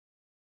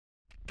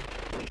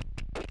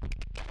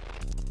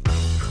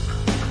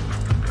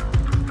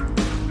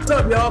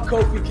up, y'all?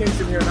 Kofi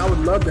Kingston here, and I would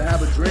love to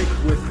have a drink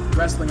with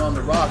Wrestling on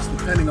the Rocks,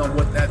 depending on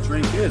what that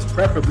drink is,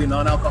 preferably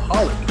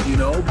non-alcoholic, you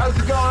know? How's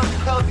it going,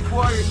 Celtic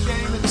Warrior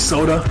Shane?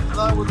 Soda.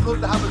 I would love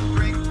to have a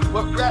drink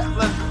with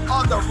Wrestling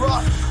on the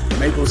Rocks.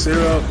 Maple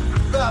syrup.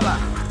 Fella.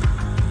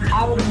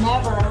 I would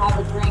never have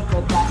a drink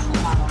with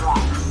Wrestling on the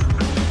Rocks.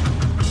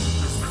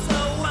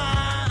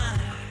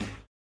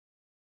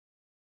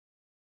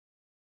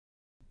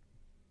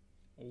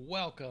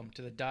 Welcome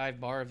to the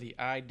dive bar of the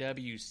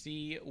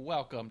IWC.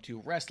 Welcome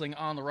to Wrestling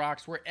on the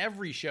Rocks, where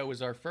every show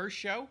is our first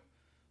show.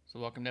 So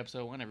welcome to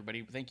episode 1,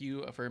 everybody. Thank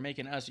you for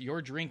making us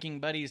your drinking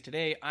buddies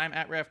today. I'm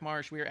at Ref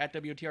Marsh. We are at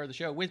WTR the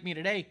show. With me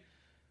today,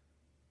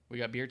 we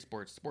got Beard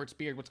Sports. Sports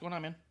Beard, what's going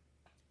on, man?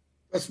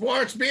 The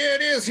Sports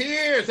Beard is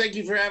here. Thank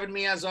you for having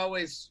me, as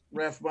always,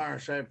 Ref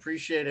Marsh. I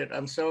appreciate it.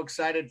 I'm so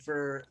excited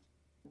for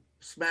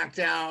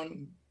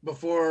SmackDown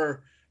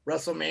before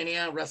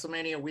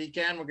WrestleMania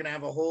weekend. We're going to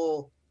have a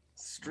whole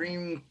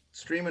streaming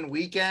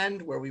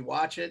weekend where we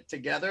watch it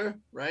together,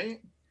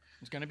 right?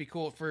 It's gonna be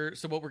cool.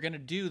 So what we're gonna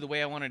do, the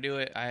way I want to do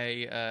it,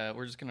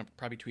 we're just gonna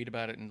probably tweet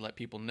about it and let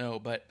people know.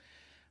 But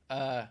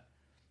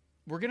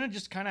we're gonna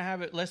just kind of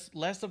have it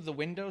less of the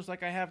windows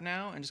like I have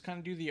now, and just kind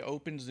of do the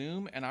open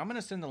Zoom. And I'm gonna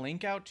send the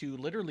link out to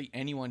literally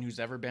anyone who's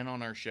ever been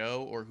on our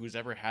show or who's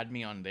ever had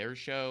me on their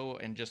show,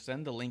 and just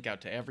send the link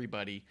out to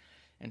everybody.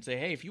 And say,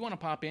 hey, if you want to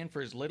pop in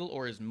for as little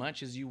or as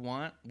much as you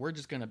want, we're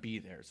just going to be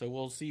there. So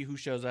we'll see who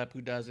shows up, who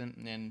doesn't,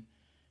 and then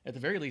at the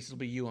very least, it'll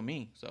be you and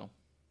me. So,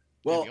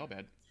 well, all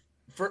bad.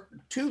 For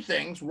two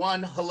things.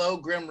 One, hello,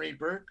 Grim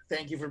Reaper.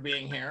 Thank you for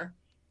being here.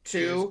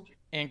 Two,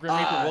 and Grim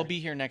Reaper will be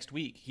here next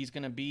week. He's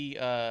going to be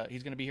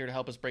here to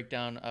help us break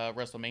down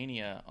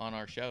WrestleMania on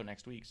our show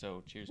next week.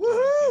 So cheers.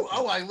 Woohoo!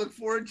 Oh, I look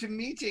forward to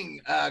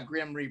meeting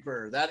Grim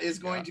Reaper. That is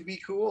going to be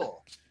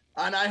cool.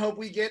 And I hope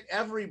we get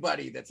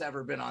everybody that's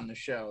ever been on the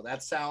show.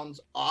 That sounds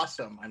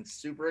awesome. I'm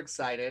super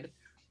excited.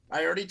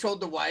 I already told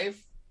the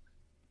wife,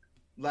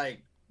 my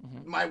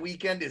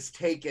weekend is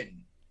taken.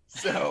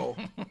 So,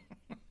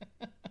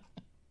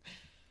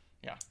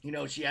 yeah.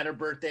 She had her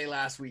birthday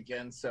last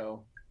weekend.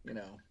 So,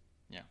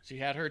 Yeah, she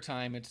had her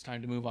time. It's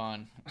time to move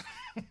on.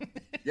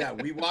 Yeah,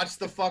 we watched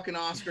the fucking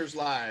Oscars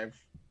live.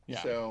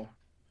 Yeah. So,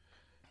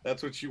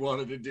 that's what she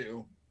wanted to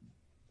do.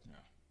 Yeah.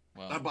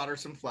 Well, I bought her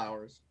some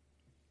flowers.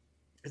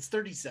 It's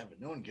 37.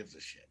 No one gives a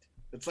shit.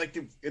 It's like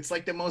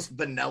the most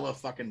vanilla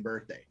fucking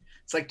birthday.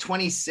 It's like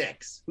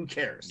 26. Who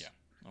cares? Yeah.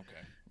 Okay.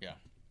 Yeah.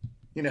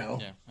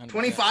 Yeah,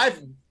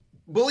 25.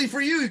 Bully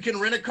for you. You can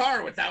rent a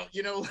car without,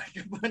 a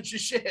bunch of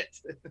shit.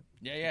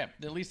 Yeah.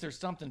 At least there's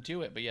something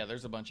to it. But yeah,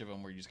 there's a bunch of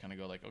them where you just kind of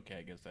go like, okay,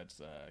 I guess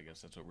that's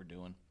what we're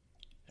doing.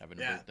 Having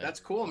a birthday. That's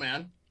cool,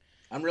 man.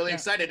 I'm really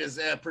excited. Is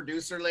a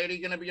producer lady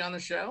going to be on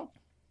the show?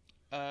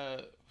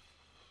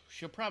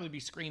 She'll probably be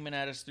screaming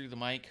at us through the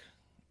mic.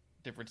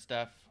 Different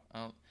stuff.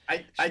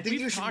 I think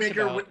you should make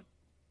her.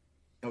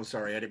 Oh,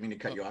 sorry, I didn't mean to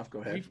cut you off.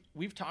 Go ahead.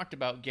 We've talked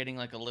about getting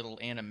like a little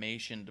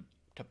animation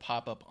to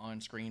pop up on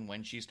screen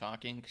when she's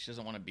talking, because she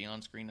doesn't want to be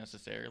on screen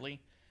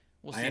necessarily.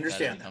 We'll see. I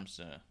understand if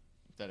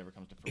that ever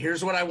comes to fruition.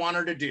 Here's what I want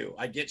her to do.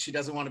 I get she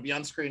doesn't want to be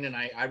on screen, and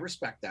I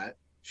respect that.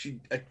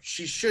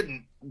 She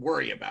shouldn't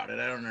worry about it.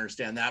 I don't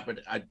understand that, but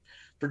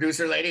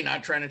producer lady,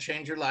 not trying to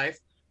change your life.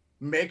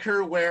 Make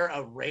her wear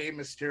a Rey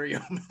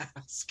Mysterio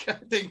mask. I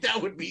think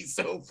that would be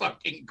so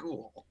fucking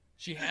cool.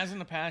 She has in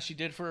the past. She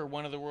did for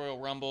one of the Royal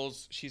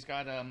Rumbles. She's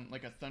got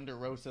like a Thunder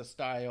Rosa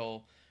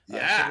style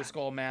Silver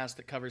Skull mask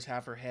that covers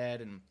half her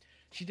head, and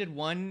she did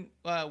one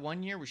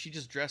year where she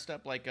just dressed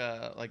up like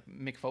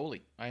Mick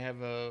Foley. I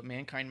have a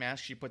Mankind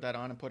mask. She put that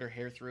on and put her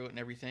hair through it and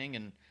everything,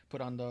 and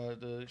put on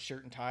the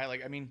shirt and tie.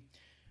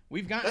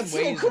 We've gotten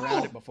ways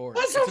around it before.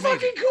 That's so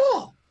fucking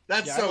cool.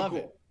 That's so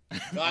cool.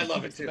 I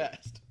love it too.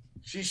 Best.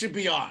 She should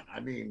be on.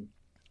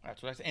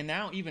 That's what I said. And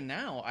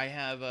now I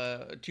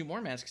have 2 more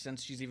masks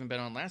since she's even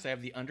been on last. I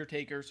have the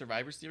Undertaker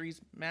Survivor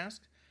Series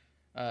mask,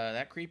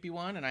 that creepy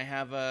one, and I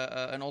have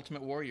an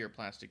Ultimate Warrior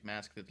plastic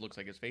mask that looks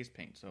like it's face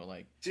paint. So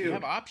dude, you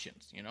have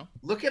options,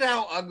 Look at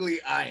how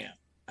ugly I am,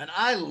 and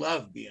I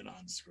love being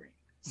on screen.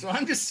 So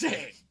I'm just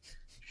saying,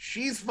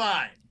 she's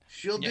fine.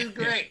 She'll do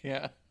great.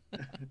 Yeah.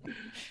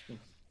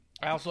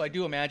 I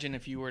do imagine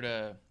if you were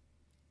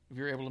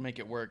able to make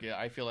it work. Yeah,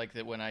 I feel like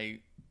that when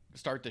I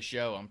start the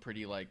show, I'm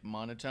pretty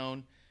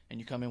monotone, and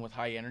you come in with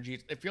high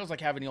energy. It feels like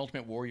having the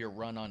Ultimate Warrior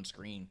run on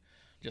screen,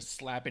 just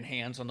slapping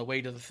hands on the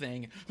way to the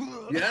thing.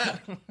 Yeah,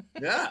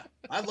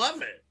 I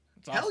love it.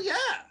 Awesome. Hell yeah,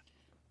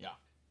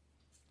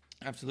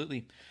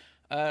 absolutely.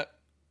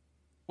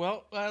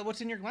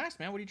 What's in your glass,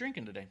 man? What are you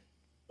drinking today?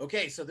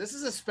 Okay, so this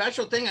is a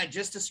special thing I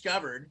just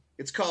discovered.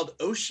 It's called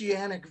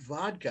Oceanic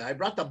Vodka. I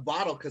brought the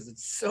bottle because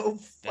it's so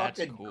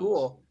fucking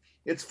cool.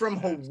 It's from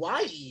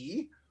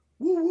Hawaii.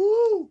 Woo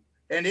woo.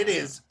 And it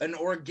is an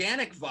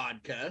organic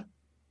vodka.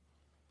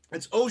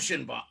 It's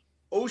ocean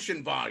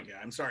vodka.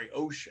 I'm sorry,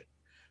 ocean.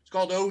 It's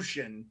called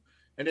Ocean,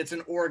 and it's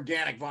an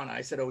organic vodka.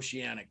 I said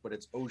oceanic, but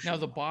it's ocean. Now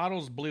the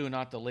bottle's blue,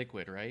 not the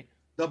liquid, right?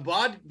 The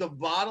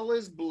bottle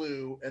is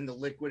blue, and the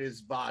liquid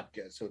is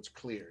vodka, so it's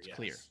clear. It's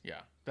clear.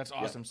 Yeah, that's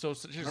awesome. Yeah. So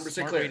it's just a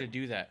smart way to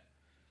do that.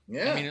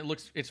 Yeah. I mean,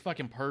 it's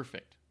fucking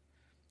perfect.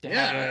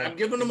 I'm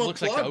giving them a plug.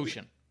 Looks like the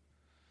ocean.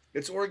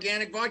 It's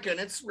organic vodka, and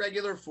it's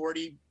regular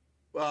 40%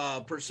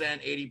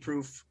 80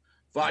 proof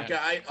vodka. Yeah.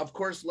 I, of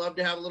course, love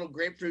to have a little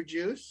grapefruit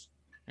juice.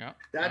 Yeah.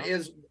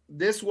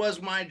 This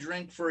was my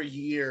drink for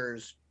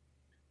years,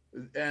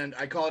 and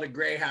I call it a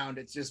Greyhound.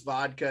 It's just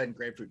vodka and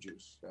grapefruit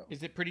juice. So.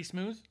 Is it pretty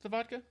smooth, the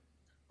vodka?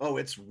 Oh,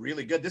 it's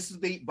really good.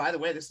 By the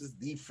way, this is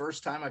the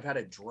first time I've had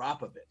a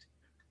drop of it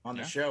on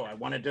the show. I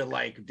wanted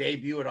to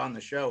debut it on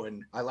the show,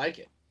 and I like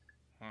it.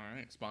 All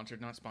right,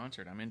 sponsored, not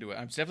sponsored. I'm into it.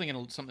 I'm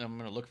definitely something I'm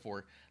gonna look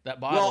for. That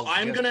bottle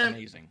is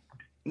amazing.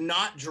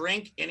 Not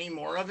drink any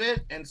more of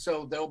it, and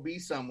so there'll be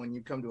some when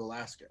you come to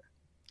Alaska.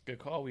 Good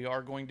call. We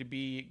are going to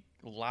be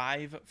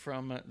live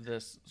from the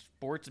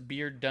Sports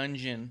Beer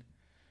Dungeon.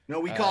 No,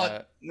 we call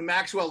it the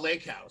Maxwell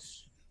Lake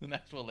House. The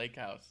Maxwell Lake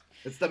House.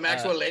 It's the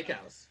Maxwell Lake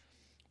House.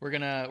 We're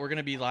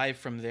gonna be live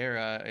from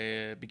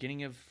there.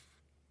 Beginning of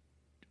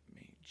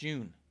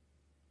June.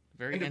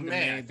 Very end of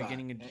May,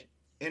 beginning of.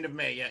 End of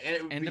May, yeah.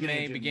 End of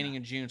May, beginning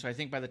of June. So I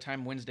think by the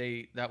time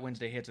that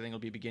Wednesday hits, I think it'll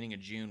be beginning of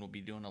June. We'll be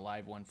doing a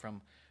live one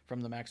from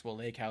the Maxwell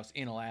Lake House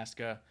in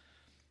Alaska.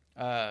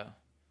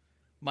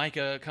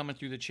 Micah coming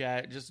through the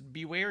chat. Just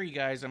be wary,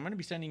 guys. I'm going to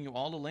be sending you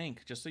all a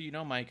link, just so you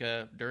know,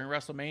 Micah. During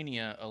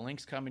WrestleMania, a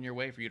link's coming your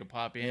way for you to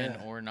pop in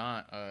or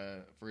not,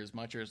 for as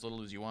much or as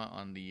little as you want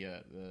on the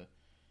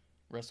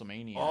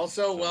WrestleMania.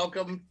 Also,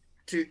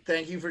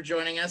 thank you for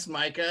joining us,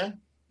 Micah.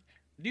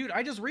 Dude,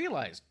 I just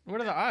realized,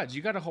 what are the odds?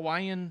 You got a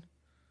Hawaiian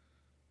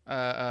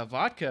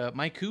vodka.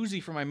 My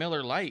koozie for my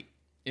Miller Lite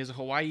is a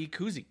Hawaii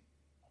koozie.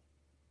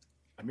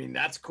 I mean,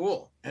 that's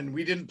cool. And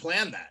we didn't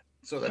plan that.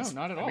 So that's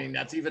not at all. I mean,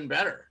 that's even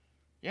better.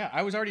 Yeah,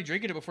 I was already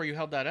drinking it before you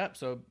held that up.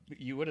 So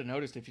you would have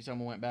noticed if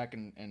someone went back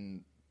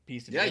and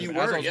pieced it. Yeah, you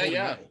were.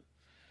 Yeah.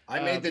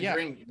 I made the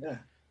drink. Yeah.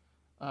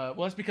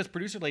 Well, it's because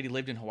producer lady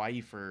lived in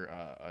Hawaii for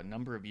a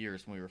number of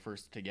years when we were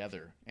first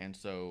together. And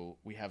so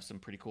we have some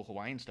pretty cool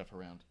Hawaiian stuff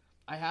around.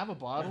 I have a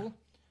bottle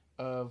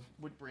of,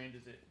 what brand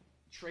is it?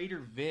 Trader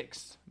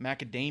Vic's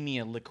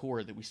macadamia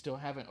liqueur that we still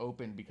haven't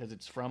opened because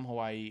it's from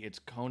Hawaii. It's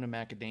Kona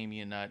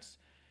macadamia nuts.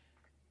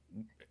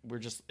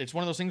 It's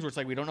one of those things where it's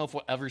like we don't know if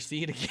we'll ever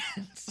see it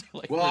again. So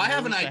I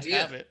have an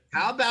idea.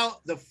 How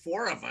about the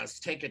four of us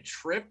take a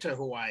trip to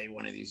Hawaii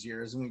one of these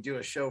years and we do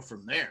a show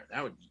from there?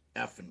 That would be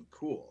effing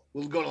cool.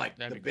 We'll go to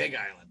the Big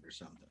Island or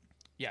something.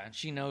 Yeah, and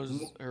she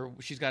knows her.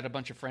 She's got a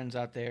bunch of friends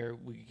out there.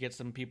 We could get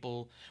some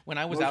people. When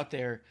I was out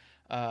there,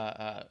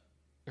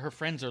 her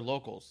friends are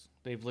locals.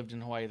 They've lived in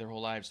Hawaii their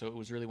whole lives, so it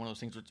was really one of those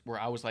things where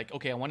I was like,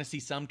 okay, I want to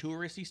see some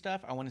touristy stuff.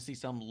 I want to see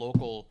some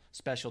local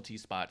specialty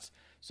spots.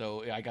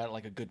 So I got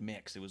a good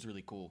mix. It was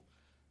really cool.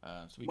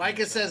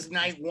 Micah says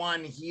night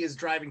one, he is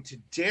driving to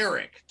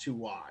Derrick to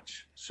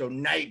watch. So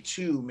night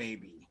two,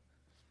 maybe.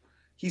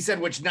 He said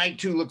which night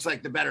two looks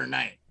like the better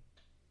night.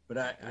 But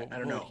I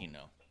don't know.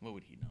 What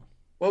would he know?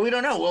 Well, we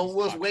don't know.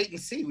 We'll wait and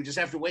see. We just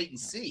have to wait and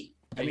see.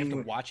 I mean, you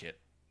have to watch it.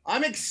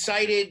 I'm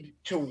excited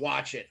to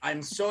watch it.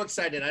 I'm so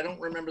excited. I don't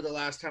remember the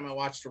last time I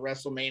watched a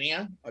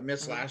WrestleMania. I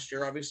missed last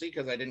year, obviously,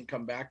 because I didn't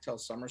come back till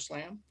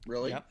SummerSlam.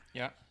 Really?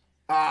 Yeah.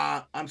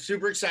 I'm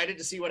super excited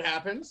to see what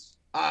happens.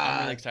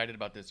 I'm really excited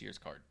about this year's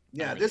card.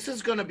 Yeah, this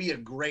is going to be a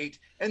great.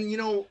 And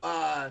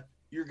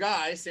your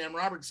guy Sam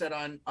Roberts said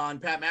on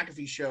Pat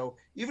McAfee's show,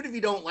 even if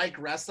you don't like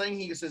wrestling,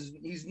 he says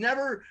he's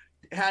never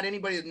had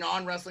anybody, a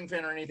non-wrestling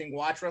fan or anything,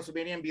 watch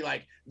WrestleMania and be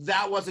like,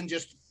 that wasn't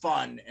just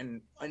fun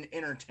and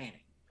entertaining.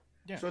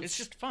 Yeah, so it's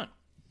just fun.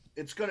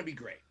 It's going to be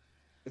great.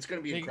 It's going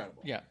to be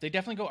incredible. Yeah, they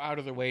definitely go out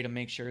of their way to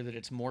make sure that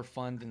it's more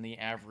fun than the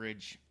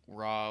average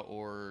Raw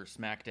or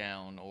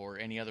SmackDown or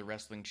any other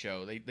wrestling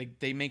show.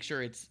 They make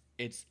sure it's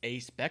a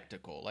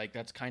spectacle.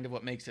 That's kind of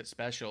what makes it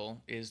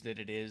special, is that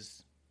it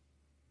is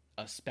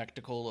a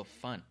spectacle of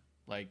fun.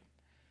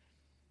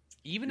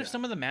 Even if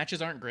some of the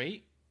matches aren't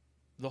great,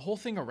 the whole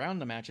thing around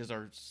the matches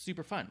are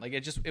super fun.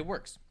 It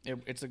works.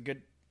 It's a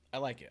good. I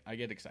like it. I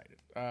get excited.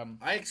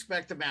 I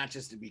expect the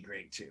matches to be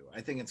great too.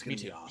 I think it's going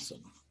to be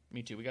awesome.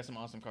 Me too. We got some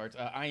awesome cards.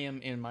 I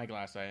am in my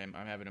glass. I'm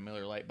having a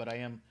Miller Lite, but I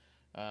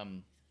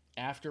am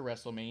after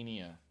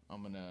WrestleMania.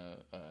 I'm gonna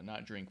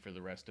not drink for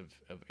the rest of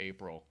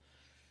April.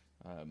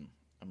 I'm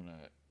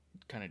gonna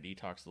kind of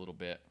detox a little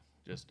bit.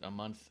 Just a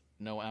month,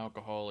 no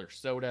alcohol or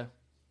soda,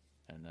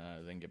 and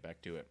then get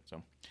back to it.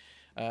 So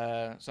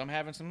I'm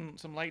having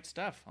some light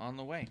stuff on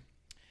the way.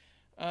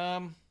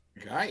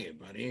 Got you,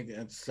 buddy.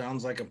 That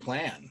sounds like a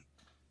plan.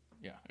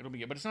 Yeah, it'll be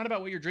good. But it's not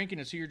about what you're drinking,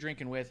 it's who you're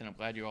drinking with, and I'm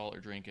glad you all are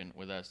drinking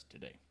with us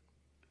today.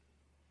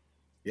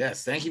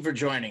 Yes, thank you for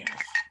joining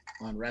us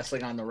on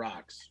Wrestling on the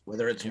Rocks,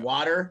 whether it's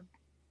water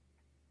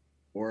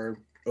or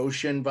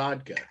ocean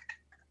vodka.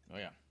 Oh,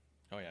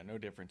 yeah, no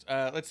difference.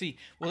 Let's see.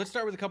 Well, let's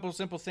start with a couple of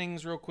simple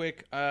things real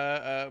quick.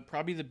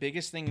 Probably the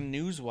biggest thing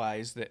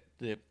news-wise that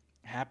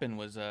happened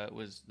was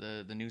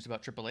the news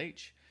about Triple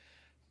H.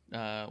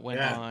 Went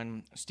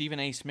on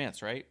Stephen A.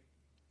 Smith's, right?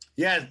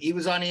 Yeah, he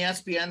was on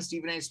ESPN,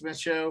 Stephen A. Smith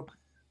show,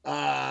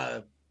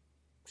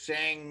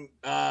 saying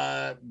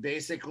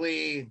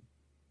basically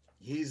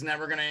he's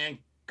never going to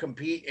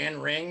compete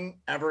in ring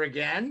ever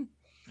again.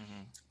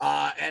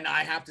 And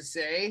I have to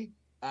say,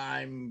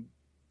 I'm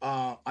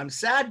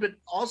sad, but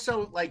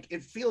also like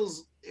it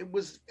feels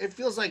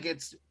like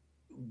it's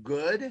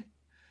good.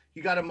 He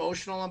got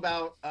emotional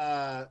about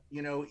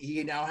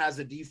he now has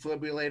a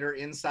defibrillator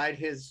inside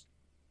his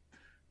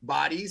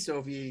body, so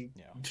if he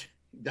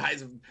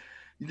dies of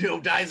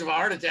a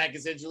heart attack,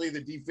 essentially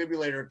the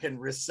defibrillator can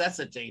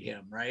resuscitate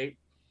him, right?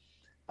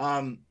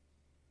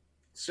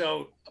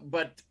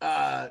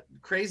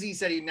 Crazy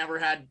said he'd never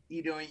had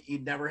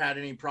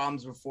any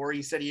problems before.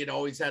 He said he had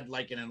always had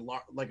like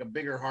a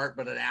bigger heart,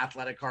 but an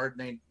athletic heart,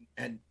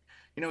 and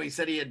he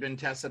said he had been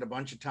tested a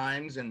bunch of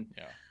times, and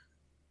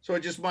so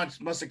it just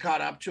must have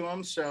caught up to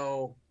him.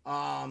 So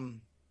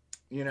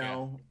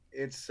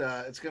it's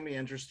gonna be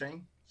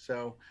interesting.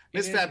 So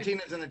Miss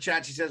Fabtina's in the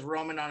chat. She says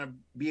Roman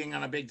being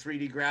on a big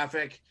 3D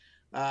graphic.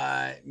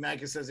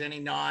 Micah says any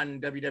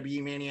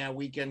non-WWE Mania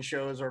weekend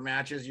shows or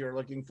matches you're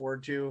looking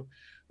forward to.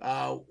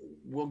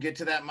 We'll get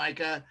to that,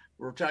 Micah.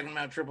 We're talking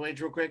about Triple H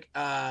real quick.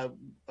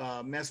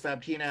 Miss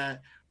Fabtina,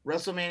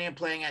 WrestleMania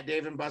playing at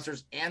Dave &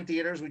 Buster's and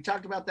theaters. We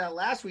talked about that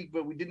last week,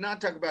 but we did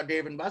not talk about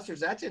Dave & Buster's.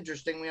 That's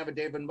interesting. We have a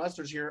Dave &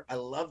 Buster's here. I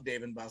love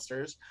Dave &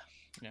 Buster's.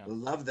 Yeah.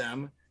 Love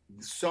them.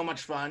 So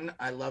much fun.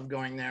 I love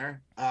going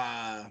there.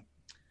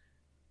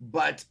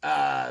 But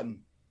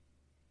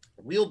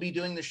we'll be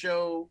doing the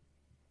show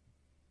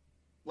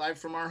live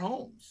from our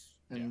homes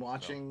and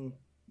watching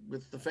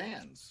with the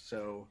fans.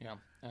 So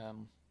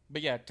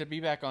but yeah, to be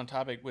back on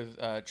topic with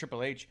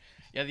Triple H,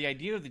 the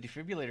idea of the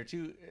defibrillator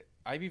too.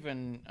 I've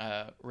even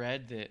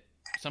read that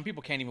some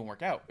people can't even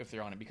work out if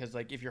they're on it, because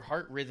like if your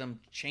heart rhythm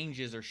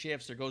changes or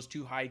shifts or goes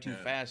too high too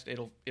fast,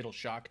 it'll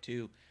shock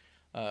too.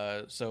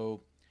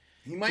 So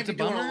he might be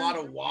doing a lot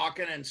of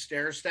walking and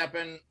stair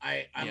stepping.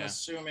 I'm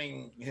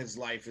assuming his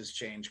life has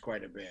changed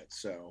quite a bit.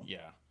 So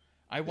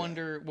I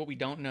wonder, what we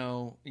don't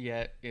know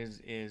yet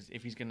is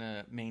if he's going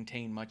to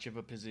maintain much of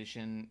a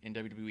position in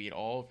WWE at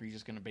all, if he's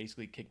just going to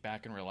basically kick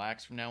back and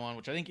relax from now on,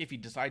 which I think if he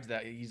decides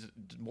that, he's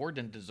more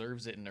than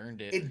deserves it and earned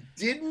it. It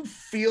didn't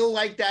feel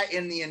like that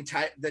in the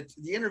entire the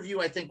interview.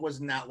 I think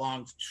wasn't that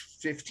long,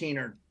 15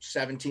 or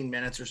 17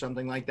 minutes or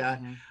something like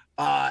that.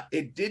 Mm-hmm.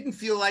 It didn't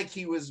feel like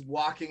he was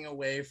walking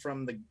away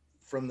from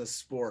the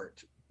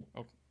sport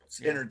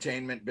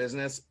entertainment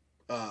business.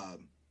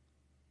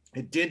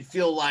 It did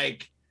feel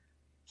like,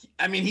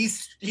 I mean,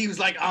 he was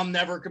like, I'm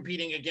never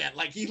competing again.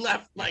 Like he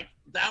left, like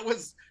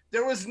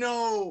there was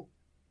no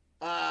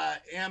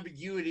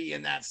ambiguity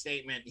in that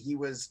statement. He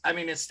was, I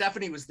mean, if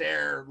Stephanie was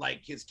there,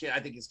 like I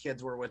think his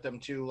kids were with him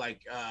too.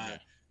 Like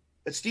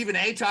Stephen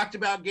A talked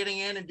about getting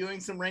in and doing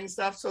some ring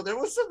stuff. So there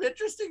was some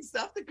interesting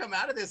stuff to come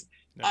out of this.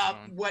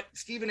 What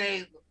Stephen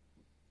A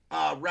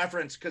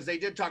referenced, because they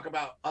did talk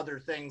about other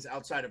things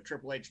outside of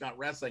Triple H, not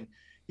wrestling.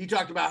 He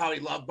talked about how he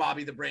loved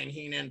Bobby the Brain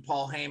Heenan,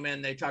 Paul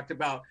Heyman. They talked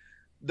about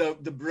the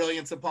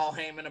brilliance of Paul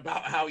Heyman,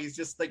 about how he's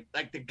just like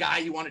the guy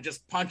you want to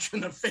just punch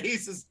in the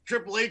face, is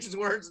Triple H's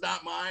words,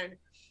 not mine.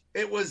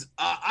 It was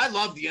I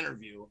love the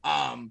interview.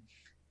 I'm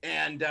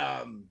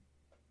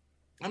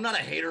not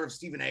a hater of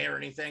Stephen A or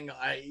anything.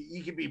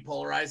 He can be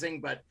polarizing,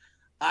 but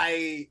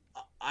it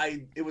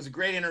was a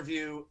great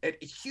interview.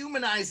 It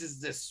humanizes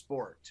this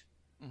sport.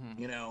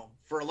 Mm-hmm. You know,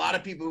 for a lot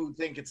of people who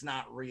think it's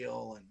not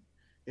real, and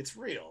it's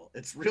real.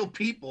 It's real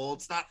people.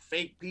 It's not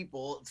fake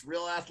people. It's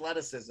real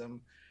athleticism.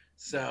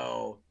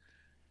 So,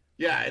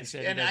 yeah,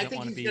 and I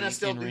think he's going to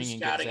still do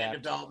scouting and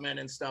development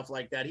and stuff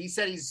like that. He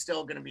said he's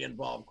still going to be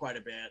involved quite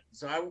a bit.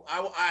 So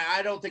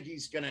I don't think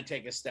he's going to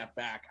take a step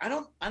back. I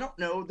don't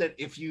know that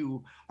if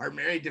you are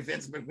married to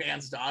Vince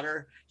McMahon's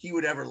daughter, he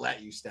would ever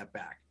let you step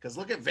back. Because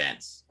look at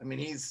Vince. I mean,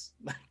 he's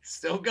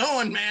still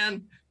going,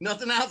 man.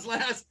 Nothing else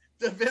lasts.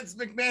 The Vince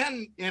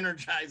McMahon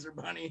Energizer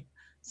Bunny.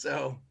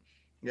 So,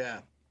 yeah.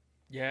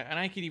 Yeah, and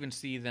I could even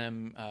see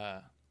them...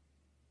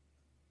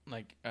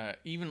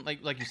 even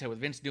like you said, with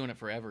Vince doing it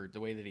forever the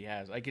way that he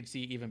has, I could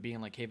see even being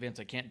like, hey Vince,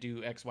 I can't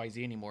do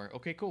XYZ anymore.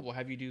 Okay, cool, we'll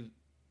have you do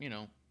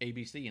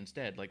ABC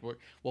instead. Like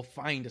we'll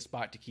find a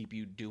spot to keep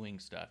you doing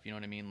stuff, you know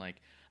what I mean? Like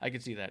I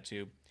could see that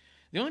too.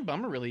 The only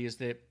bummer really is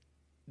that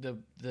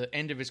the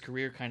end of his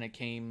career kind of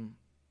came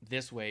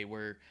this way,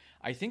 where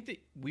I think that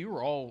we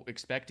were all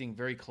expecting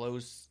very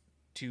close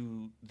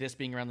to this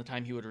being around the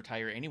time he would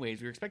retire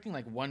anyways. We were expecting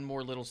like one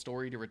more little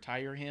story to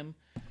retire him.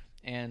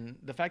 And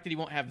the fact that he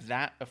won't have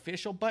that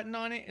official button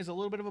on it is a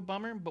little bit of a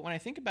bummer. But when I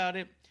think about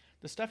it,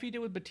 the stuff he did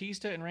with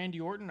Batista and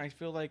Randy Orton, I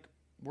feel like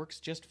works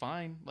just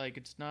fine. Like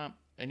it's not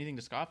anything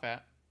to scoff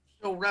at.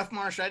 So Ref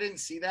Marsh, I didn't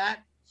see that.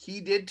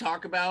 He did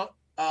talk about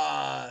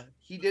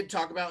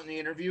in the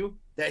interview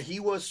that he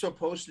was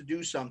supposed to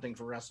do something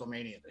for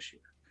WrestleMania this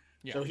year.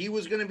 Yeah. So he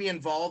was going to be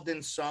involved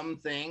in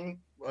something,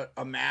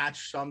 a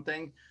match,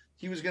 something.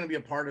 He was going to be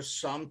a part of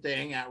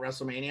something at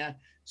WrestleMania.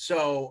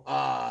 So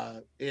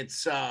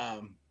it's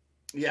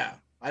yeah,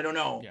 I don't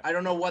know. Yeah. I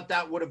don't know what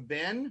that would have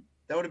been.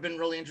 That would have been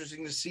really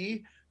interesting to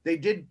see. They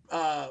did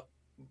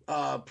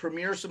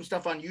premiere some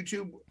stuff on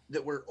YouTube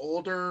that were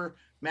older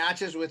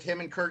matches with him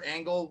and Kurt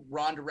Angle,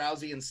 Ronda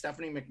Rousey, and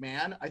Stephanie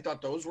McMahon. I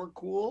thought those were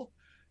cool.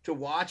 to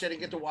watch. I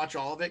didn't get to watch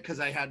all of it because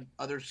I had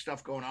other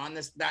stuff going on.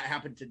 That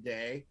happened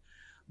today.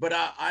 But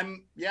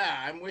I'm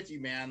with you,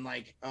 man.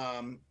 Like,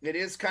 it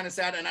is kind of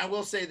sad. And I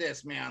will say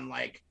this, man,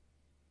 like,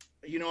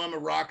 you know, I'm a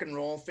rock and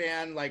roll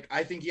fan. Like,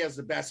 I think he has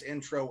the best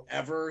intro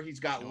ever. He's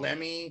got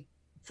Lemmy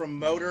from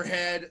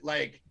Motorhead.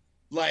 Like,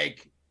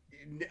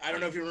 I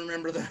don't know if you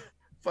remember the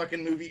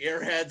fucking movie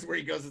Airheads where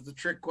he goes, it's a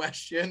trick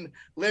question.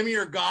 Lemmy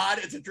or God?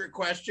 It's a trick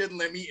question.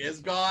 Lemmy is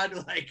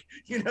God. Like,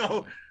 you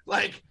know,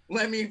 like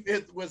Lemmy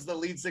was the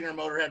lead singer of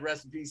Motorhead.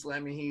 Rest in peace,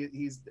 Lemmy.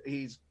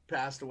 He's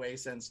passed away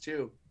since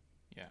too.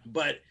 Yeah.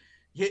 But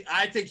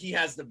I think he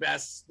has the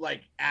best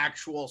like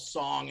actual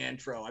song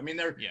intro. I mean,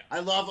 I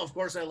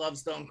love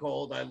Stone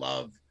Cold. I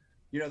love,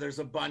 you know, there's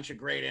a bunch of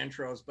great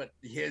intros, but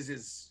his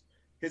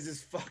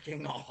is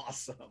fucking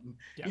awesome.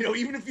 Yeah. You know,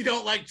 even if you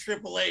don't like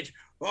Triple H,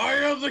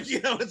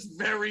 you know, it's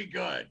very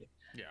good.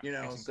 Yeah. You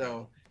know,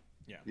 so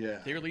yeah.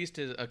 They released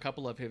a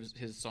couple of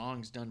his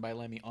songs done by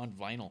Lemmy on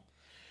vinyl.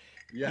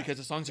 Yeah. Because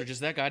the songs are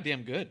just that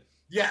goddamn good.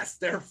 Yes,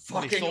 they're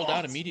fucking They sold awesome.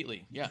 out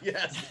immediately. Yeah.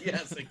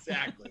 Yes,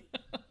 exactly.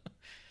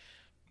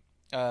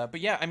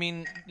 But yeah, I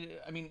mean,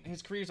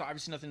 his career is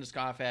obviously nothing to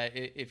scoff at.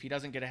 If he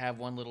doesn't get to have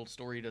one little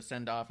story to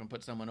send off and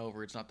put someone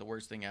over, it's not the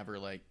worst thing ever.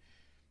 Like,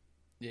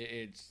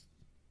 it's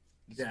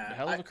a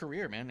hell of a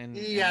career, man. And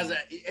he has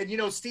and you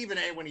know, Stephen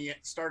A. when he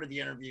started the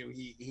interview,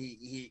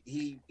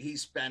 he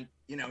spent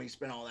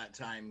all that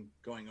time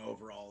going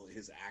over all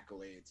his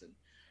accolades, and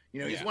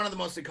you know, he's one of the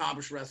most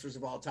accomplished wrestlers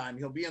of all time.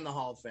 He'll be in the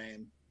Hall of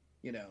Fame,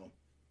 you know.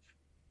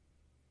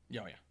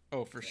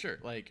 Oh, for sure.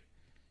 Like,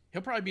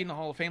 he'll probably be in the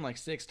Hall of Fame like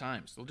 6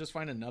 times. They'll just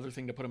find another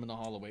thing to put him in the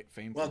Hall of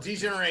Fame. Well,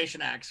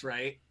 D-Generation X,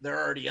 right? They're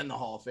already in the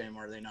Hall of Fame,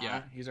 are they not?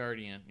 Yeah, he's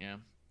already in. Yeah.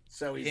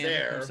 So he's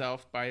there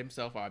by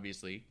himself,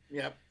 obviously.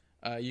 Yep.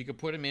 You could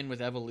put him in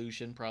with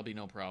Evolution, probably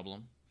no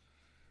problem.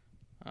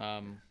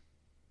 They'll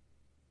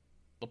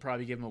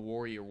probably give him a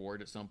Warrior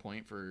Award at some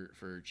point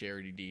for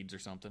charity deeds or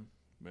something.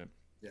 But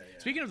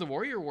speaking of the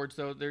Warrior Awards,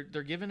 though, they're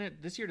giving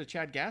it this year to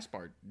Chad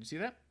Gaspard. Did you see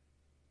that?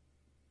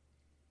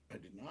 I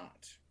did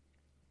not.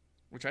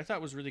 Which I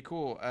thought was really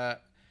cool.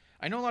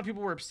 I know a lot of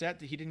people were upset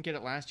that he didn't get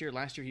it last year.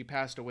 Last year he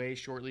passed away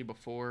shortly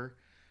before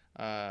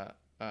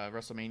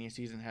WrestleMania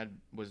season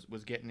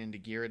was getting into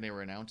gear, and they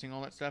were announcing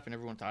all that stuff, and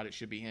everyone thought it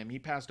should be him. He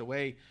passed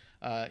away.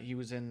 He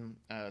was in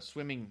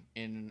swimming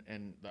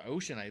in the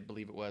ocean, I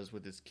believe it was,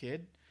 with his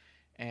kid,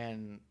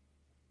 and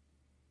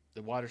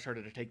the water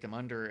started to take them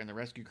under, and the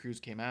rescue crews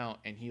came out,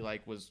 and he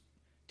like was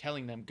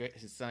telling them get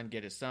his son,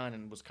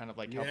 and was kind of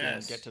like helping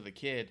them get to the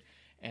kid.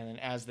 And then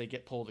as they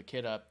pull the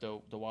kid up, the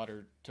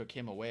water took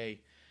him away.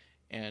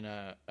 And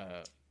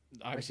obviously,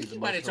 I think you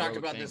might have talked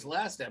about this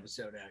last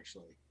episode.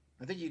 Actually,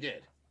 I think you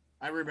did.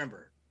 I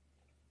remember.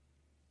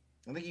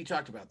 I think you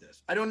talked about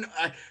this. I don't know.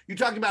 You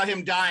talked about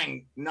him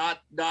dying, not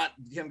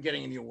him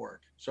getting the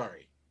award.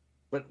 Sorry,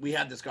 but we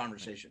had this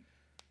conversation.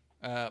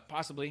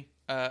 Possibly.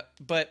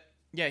 But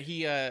yeah,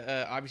 he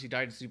obviously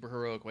died in a super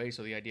heroic way.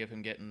 So the idea of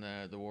him getting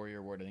the Warrior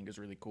Award, I think, is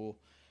really cool.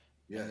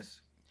 Yes.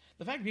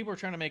 The fact that people are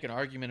trying to make an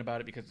argument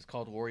about it because it's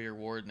called Warrior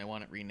Award and they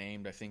want it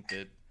renamed, I think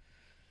that,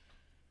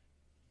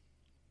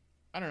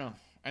 I don't know.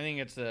 I think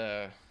it's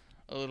a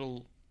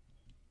little,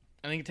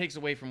 I think it takes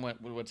away from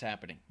what's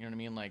happening. You know what I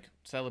mean? Like,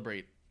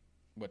 celebrate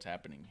what's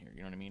happening here.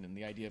 You know what I mean? And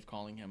the idea of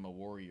calling him a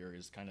warrior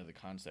is kind of the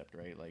concept,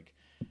 right? Like,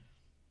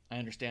 I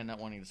understand not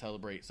wanting to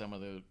celebrate some of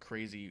the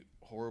crazy,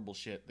 horrible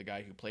shit the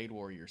guy who played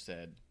Warrior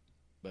said,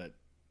 but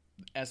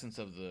essence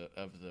of the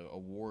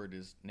award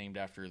is named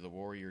after the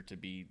warrior, to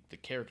be the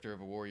character of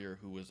a warrior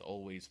who was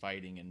always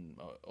fighting and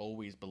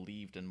always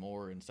believed in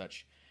more and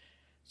such.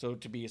 So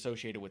to be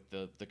associated with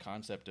the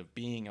concept of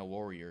being a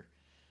warrior.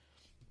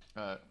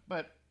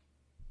 But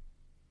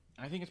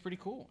I think it's pretty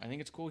cool. I think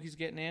it's cool he's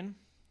getting in.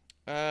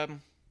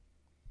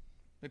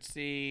 Let's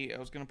see. I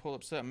was going to pull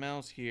up something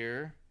else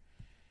here.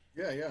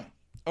 Yeah.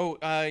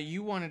 Oh,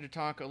 you wanted to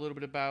talk a little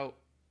bit about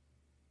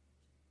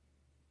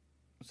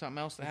something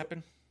else that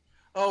happened?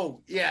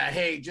 Oh, yeah.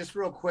 Hey, just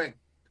real quick.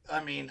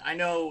 I mean, I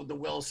know the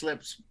Will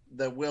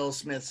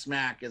Smith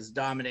smack is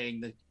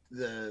dominating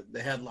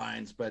the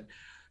headlines, but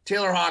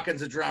Taylor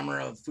Hawkins, a drummer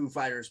of Foo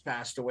Fighters,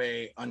 passed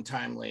away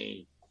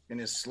untimely in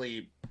his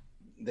sleep.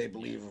 They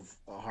believe of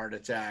a heart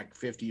attack,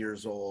 50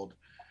 years old,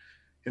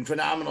 in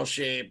phenomenal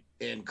shape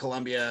in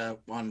Colombia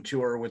on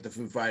tour with the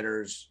Foo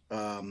Fighters.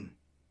 I'm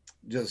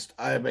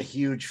a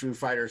huge Foo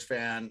Fighters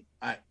fan.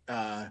 I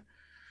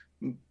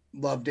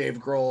love Dave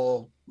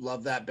Grohl,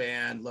 love that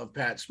band, love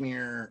Pat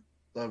Smear,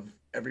 love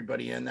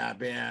everybody in that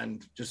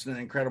band. Just an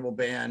incredible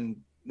band.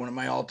 One of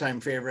my all-time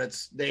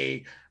favorites.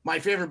 My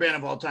favorite band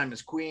of all time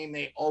is Queen.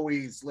 They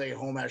always lay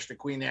homage to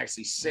Queen. They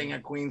actually sing a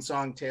Queen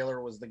song.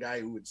 Taylor was the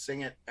guy who would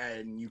sing it,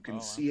 and you can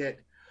see it.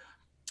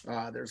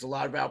 There's a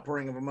lot of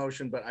outpouring of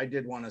emotion, but I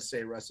did want to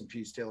say rest in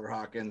peace, Taylor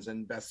Hawkins,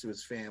 and best to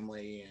his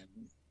family.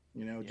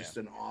 And, just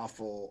an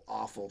awful,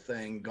 awful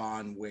thing,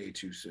 gone way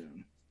too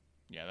soon.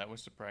 Yeah, that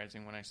was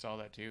surprising when I saw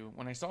that too.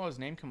 When I saw his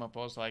name come up, I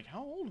was like,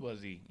 "How old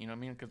was he?" You know what I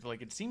mean? Because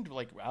like it seemed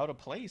like out of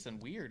place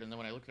and weird. And then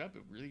when I looked it up,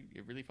 it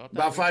really felt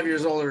about 5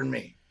 years older than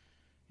me.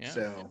 Yeah.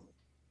 So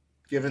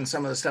given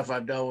some of the stuff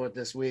I've dealt with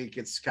this week,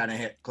 it's kind of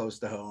hit close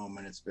to home,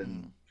 and it's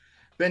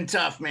been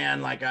tough,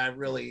 man. Like I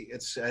really,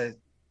 it's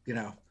you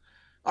know,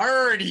 I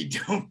already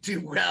don't do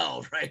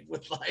well, right,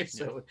 with life,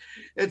 so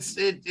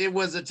it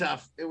was a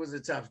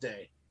tough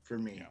day for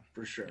me,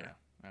 for sure. Yeah,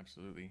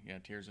 absolutely. Yeah,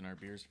 tears in our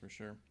beers for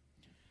sure.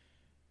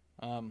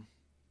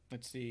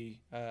 Let's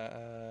see.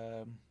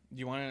 Do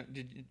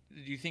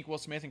you think Will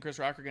Smith and Chris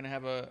Rock are going to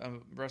have a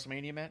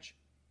WrestleMania match?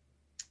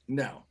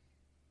 No.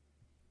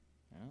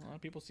 Well, a lot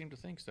of people seem to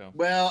think so.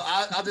 Well,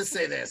 I'll just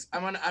say this: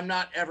 I'm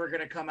not ever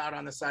going to come out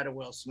on the side of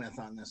Will Smith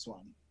on this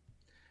one.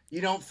 You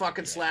don't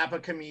fucking slap a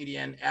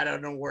comedian at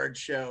an award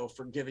show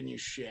for giving you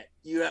shit.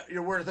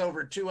 You're worth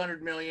over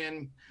 $200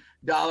 million.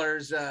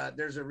 There's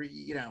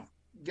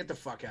get the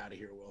fuck out of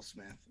here, Will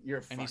Smith.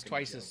 And he's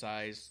twice his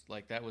size.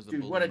 Like that was the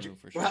dude. What did you?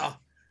 For sure. Well,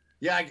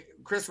 yeah.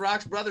 Chris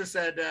Rock's brother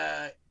said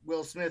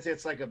Will Smith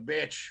hits like a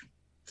bitch.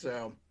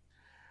 So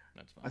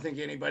that's fine. I think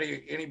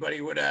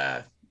anybody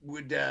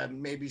would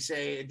maybe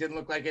say it didn't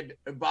look like it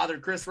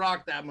bothered Chris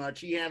Rock that much.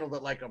 He handled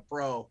it like a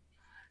pro.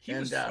 He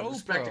was so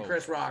respect to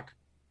Chris Rock.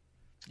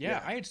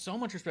 Yeah, I had so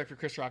much respect for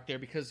Chris Rock there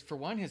because, for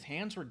one, his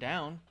hands were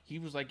down. He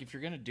was like, if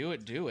you're going to do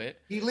it, do it.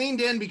 He leaned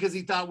in because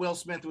he thought Will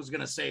Smith was going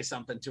to say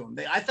something to him.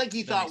 I think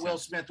he thought Will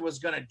Smith was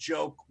going to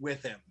joke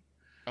with him.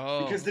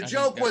 Oh, because the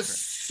joke was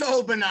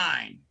so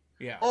benign.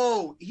 Yeah.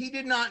 Oh, he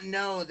did not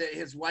know that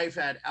his wife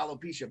had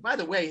alopecia. By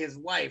the way, his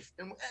wife,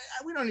 and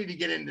we don't need to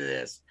get into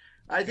this.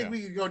 I think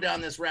we could go down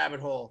this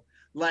rabbit hole.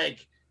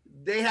 Like,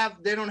 they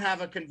don't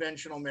have a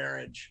conventional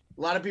marriage.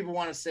 A lot of people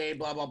want to say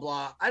blah blah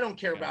blah. I don't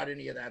care about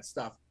any of that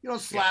stuff. You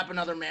don't slap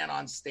another man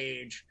on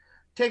stage.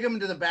 Take him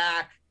to the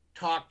back,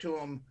 talk to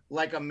him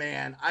like a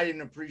man. I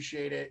didn't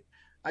appreciate it.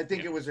 I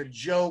think it was a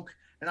joke.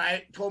 And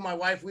I told my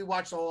wife, we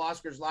watched the whole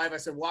Oscars live. I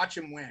said, watch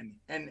him win.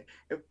 And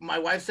my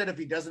wife said, if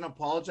he doesn't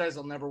apologize,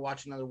 I'll never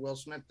watch another Will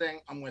Smith thing.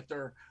 I'm with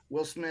her.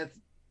 Will Smith,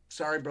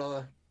 sorry,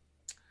 brother.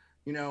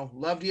 You know,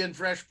 loved you in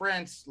Fresh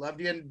Prince.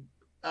 Loved you in,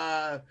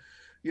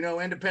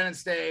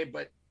 Independence Day.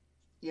 But,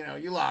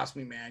 you lost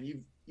me,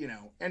 man.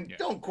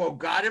 Don't quote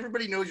God.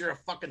 Everybody knows you're a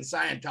fucking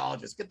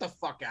Scientologist. Get the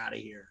fuck out of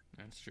here.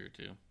 That's true,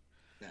 too.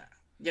 Yeah.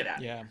 Get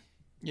out. Yeah.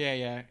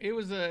 It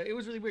was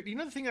really weird. You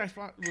know, the thing that I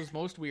thought was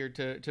most weird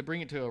to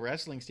bring it to a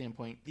wrestling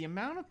standpoint, the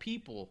amount of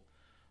people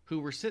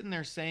who were sitting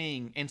there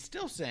saying and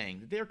still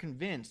saying that they're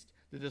convinced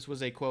that this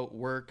was a quote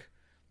work,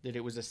 that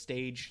it was a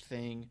staged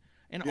thing.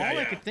 And all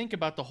I could think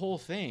about the whole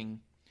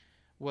thing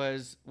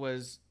was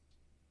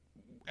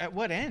at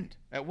what end?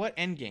 At what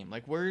end game?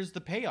 Like, where's the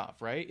payoff,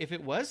 right? If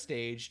it was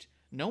staged,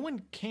 no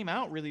one came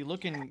out really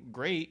looking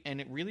great,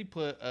 and it really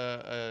put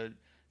a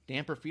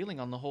damper feeling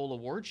on the whole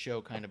award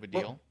show kind of a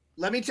deal. Well,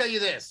 let me tell you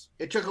this.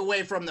 It took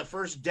away from the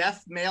first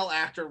deaf male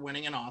actor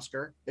winning an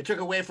Oscar. It took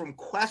away from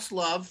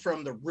Questlove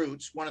from The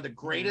Roots, one of the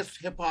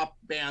greatest hip-hop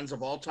bands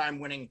of all time,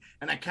 winning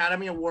an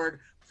Academy Award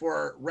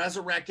for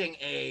resurrecting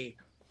a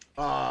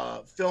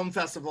film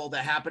festival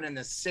that happened in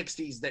the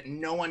 60s that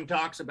no one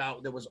talks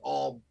about, that was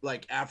all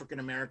like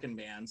African-American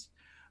bands.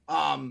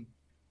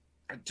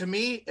 To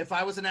me, if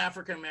I was an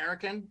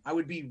African-American, I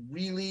would be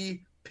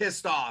really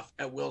pissed off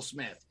at Will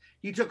Smith.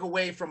 He took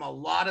away from a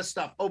lot of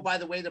stuff. Oh, by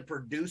the way, the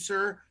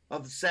producer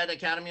of said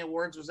Academy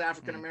Awards was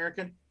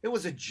African-American. It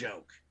was a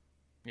joke.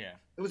 Yeah.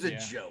 It was a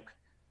joke.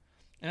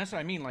 And that's what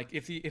I mean. Like,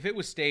 if it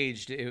was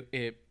staged,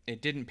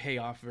 it didn't pay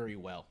off very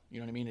well. You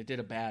know what I mean? It did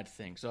a bad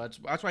thing. So that's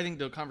why I think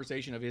the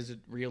conversation of is it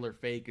real or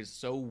fake is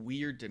so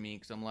weird to me,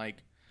 because I'm like,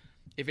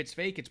 if it's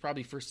fake, it's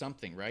probably for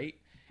something, right?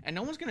 And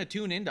no one's going to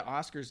tune into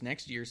Oscars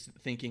next year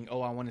thinking,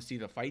 oh, I want to see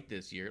the fight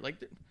this year. Like,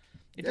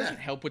 it doesn't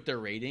help with their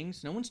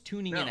ratings. No one's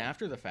tuning in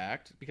after the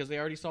fact because they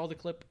already saw the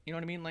clip. You know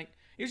what I mean? Like,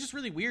 it was just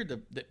really weird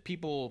that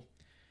people,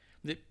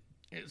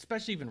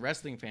 especially even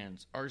wrestling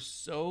fans, are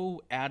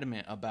so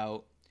adamant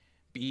about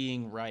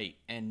being right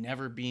and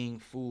never being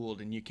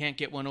fooled, and you can't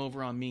get one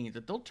over on me,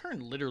 that they'll turn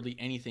literally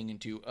anything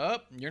into,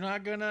 you're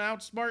not going to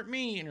outsmart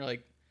me. And you're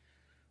like,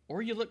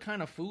 or you look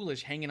kind of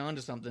foolish hanging on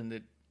to something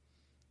that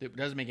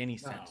doesn't make any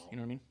sense. You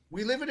know what I mean?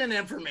 We live in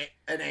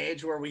an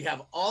age where we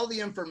have all the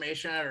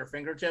information at our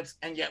fingertips,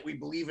 and yet we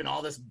believe in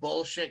all this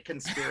bullshit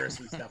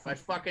conspiracy stuff. I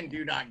fucking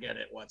do not get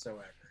it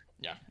whatsoever.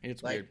 Yeah,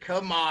 it's like, weird.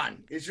 Come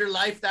on. Is your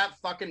life that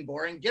fucking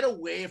boring? Get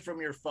away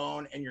from your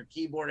phone and your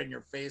keyboard and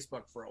your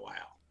Facebook for a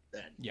while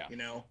then. Yeah.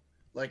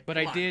 But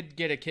I did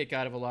get a kick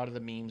out of a lot of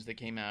the memes that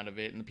came out of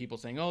it, and the people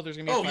saying, "Oh, there's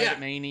gonna be a fight at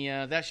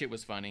Mania." That shit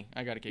was funny.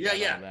 I got a kick out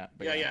of that.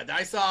 But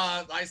I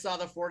saw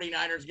the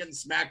 49ers getting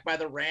smacked by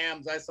the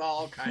Rams. I saw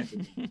all kinds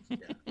of memes.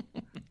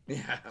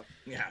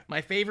 Yeah.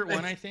 My favorite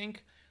one, I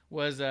think,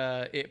 was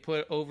it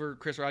put over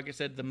Chris Rock. It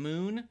said the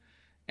moon,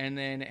 and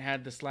then it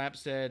had the slap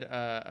said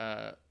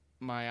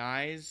my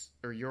eyes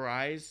or your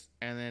eyes,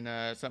 and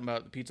then something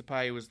about the pizza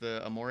pie. It was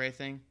the amore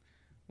thing.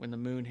 When the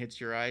moon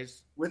hits your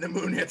eyes. When the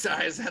moon hits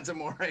eyes, that's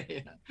amore.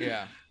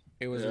 Yeah.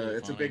 It was really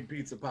it's funny. A big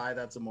pizza pie,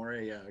 that's amore.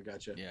 Yeah, I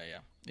gotcha. Yeah.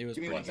 It was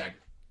Give me pretty 1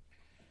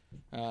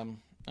 second.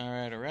 All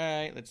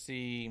right. Let's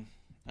see.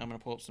 I'm going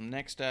to pull up some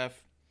next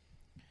stuff.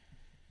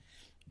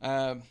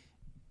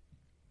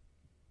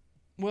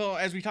 Well,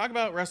 as we talk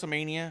about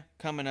WrestleMania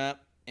coming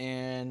up,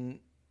 and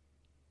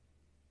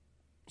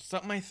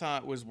something I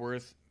thought was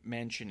worth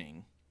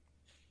mentioning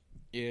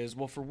is,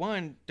 well, for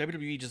one,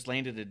 WWE just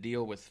landed a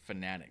deal with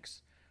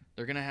Fanatics.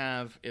 They're going to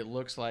have, it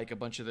looks like, a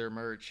bunch of their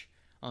merch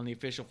on the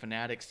official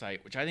Fanatics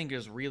site, which I think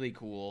is really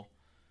cool.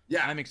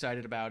 Yeah. I'm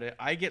excited about it.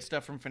 I get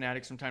stuff from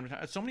Fanatics from time to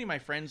time. So many of my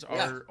friends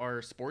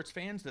are sports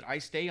fans that I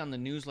stay on the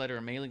newsletter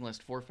and mailing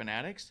list for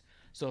Fanatics.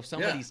 So if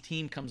somebody's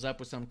team comes up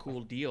with some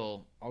cool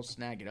deal, I'll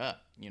snag it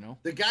up, you know?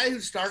 The guy who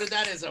started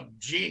that is a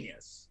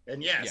genius.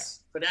 And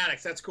yes,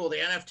 Fanatics, that's cool. The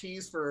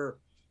NFTs for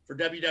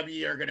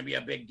WWE are going to be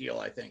a big deal,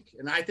 I think.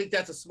 And I think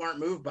that's a smart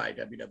move by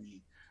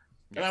WWE.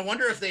 And I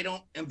wonder if they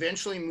don't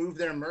eventually move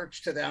their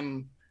merch to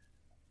them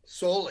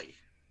solely.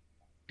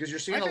 Because you're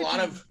seeing a lot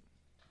of...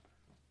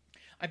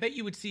 I bet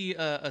you would see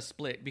a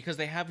split because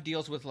they have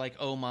deals with like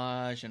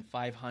Homage and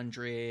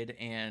 500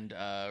 and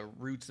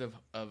Roots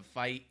of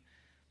Fight.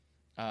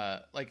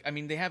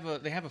 They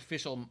have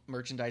official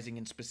merchandising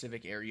in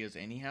specific areas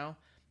anyhow.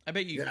 I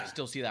bet you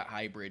still see that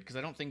hybrid because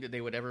I don't think that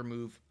they would ever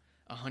move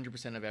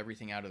 100% of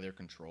everything out of their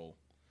control.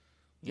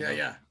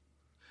 Yeah.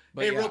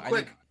 But hey, real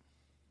quick.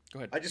 Go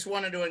ahead. I just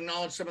wanted to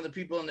acknowledge some of the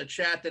people in the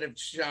chat that have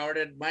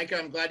shouted. Micah,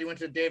 I'm glad you went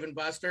to Dave and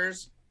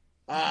Buster's.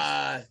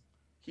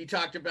 He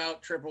talked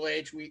about Triple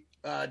H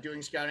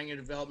doing scouting and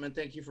development.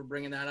 Thank you for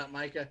bringing that up,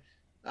 Micah.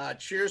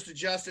 Cheers to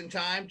Justin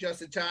Time.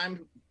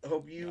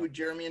 Hope you,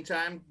 Jeremy and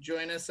Time,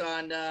 join us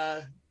on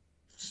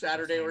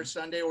Saturday or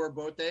Sunday or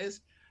both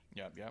days.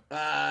 Yep.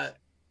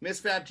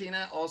 Miss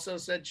Fabtina also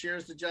said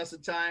cheers to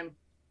Justin Time.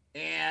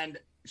 And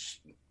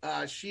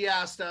she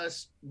asked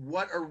us,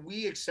 what are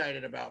we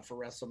excited about for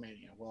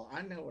WrestleMania? Well,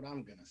 I know what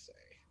I'm going to say.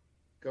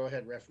 Go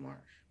ahead, Ref Marsh.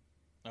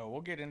 Oh,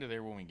 we'll get into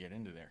there when we get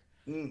into there.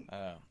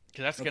 Because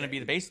that's going to be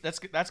the base. That's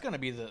going to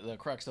be the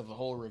crux of the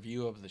whole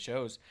review of the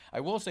shows. I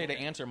will say to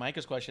answer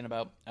Micah's question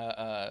about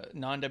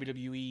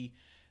non-WWE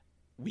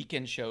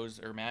weekend shows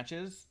or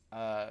matches.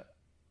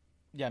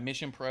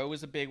 Mission Pro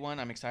is a big one.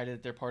 I'm excited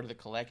that they're part of the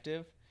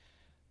collective.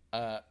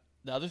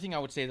 The other thing I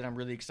would say that I'm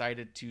really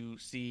excited to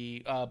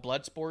see,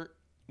 Bloodsport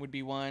would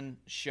be one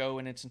show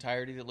in its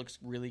entirety that looks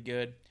really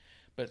good.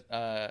 But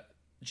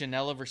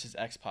Janela versus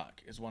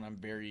X-Pac is one I'm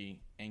very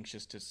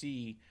anxious to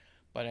see.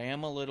 But I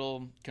am a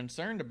little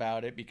concerned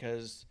about it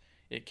because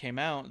it came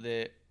out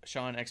that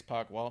Sean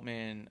X-Pac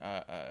Waltman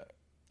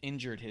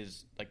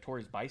tore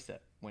his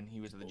bicep when he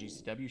was at the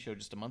GCW show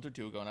just a month or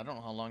two ago. And I don't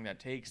know how long that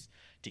takes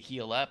to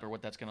heal up or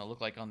what that's going to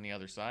look like on the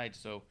other side.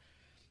 So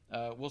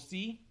we'll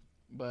see.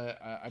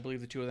 But I believe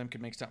the two of them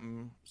could make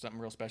something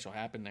real special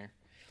happen there.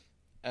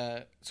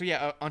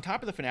 On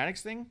top of the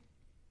Fanatics thing,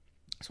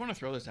 I just want to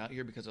throw this out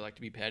here because I like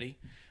to be petty.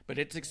 But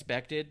it's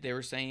expected. They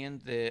were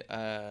saying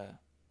that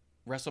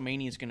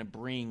WrestleMania is going to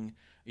bring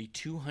a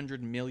 $200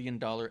 million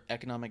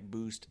economic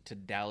boost to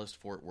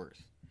Dallas-Fort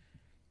Worth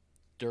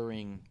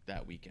during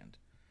that weekend.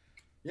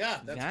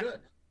 Yeah, that's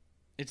good.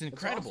 It's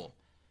incredible.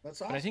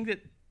 That's awesome. But I think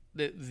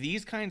that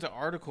these kinds of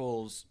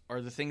articles are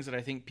the things that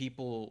I think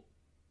people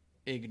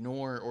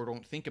ignore or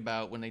don't think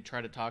about when they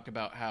try to talk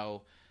about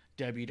how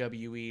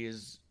WWE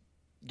is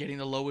getting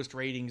the lowest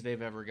ratings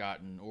they've ever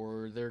gotten,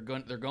 or they're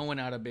going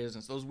out of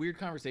business. Those weird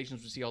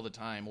conversations we see all the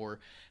time, or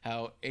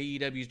how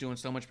AEW is doing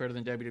so much better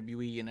than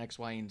WWE and X,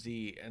 Y, and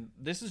Z. And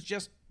this is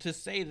just to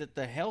say that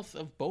the health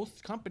of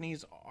both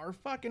companies are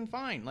fucking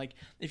fine. Like,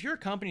 if you're a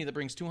company that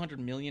brings $200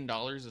 million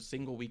a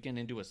single weekend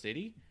into a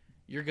city,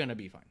 you're gonna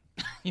be fine.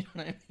 You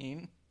know what I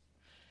mean?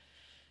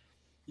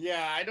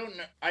 Yeah, I don't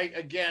know.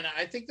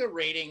 I think the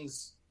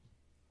ratings,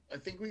 I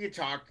think we could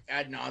talk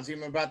ad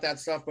nauseum about that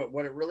stuff, but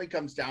what it really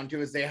comes down to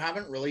is they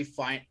haven't really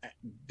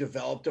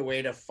developed a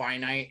way to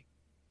finite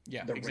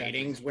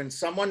ratings. When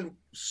someone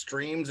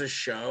streams a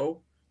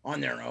show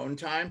on their own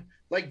time,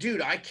 like,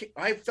 dude,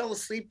 I fell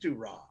asleep through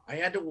Raw. I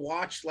had to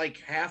watch like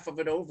half of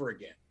it over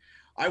again.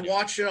 I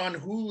watched it on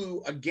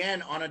Hulu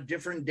again on a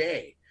different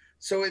day.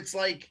 So it's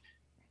like,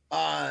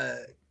 and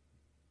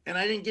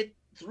I didn't get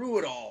through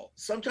it all.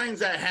 Sometimes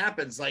that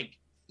happens, like,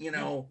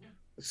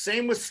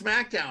 same with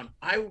SmackDown.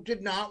 I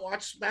did not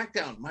watch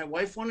SmackDown. My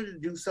wife wanted to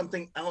do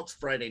something else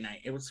Friday night.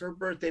 It was her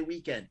birthday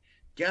weekend.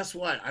 Guess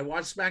what? I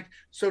watched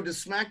So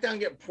does SmackDown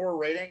get poor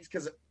ratings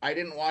because I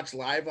didn't watch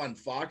live on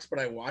Fox, but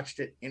I watched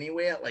it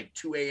anyway at like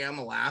 2 a.m.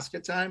 Alaska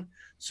time?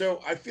 So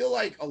I feel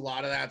like a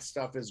lot of that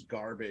stuff is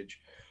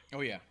garbage.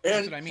 Oh, yeah.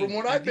 That's what I mean. From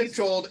what I've been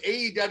told,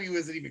 AEW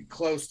isn't even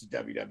close to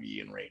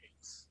WWE in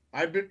ratings.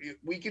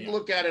 We can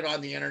look at it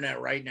on the internet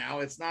right now.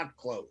 It's not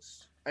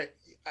close.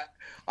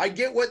 I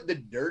get what the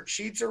dirt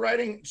sheets are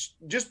writing.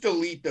 Just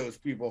delete those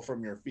people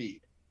from your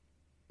feed.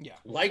 Yeah.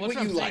 Like what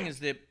I'm saying is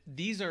that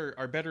these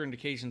are better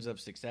indications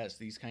of success,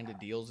 these kind of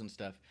deals and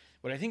stuff.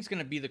 What I think is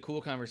going to be the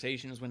cool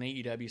conversation is when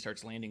AEW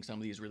starts landing some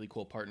of these really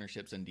cool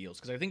partnerships and deals.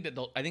 Because I think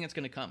it's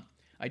going to come.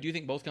 I do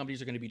think both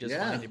companies are going to be just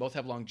fine. They both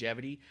have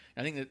longevity.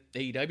 And I think that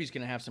AEW is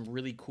going to have some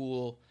really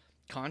cool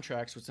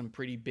contracts with some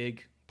pretty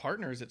big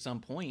partners at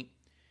some point.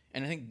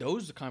 And I think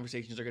those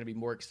conversations are going to be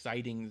more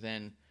exciting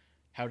than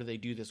how do they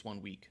do this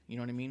one week. You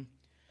know what I mean?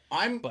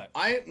 I'm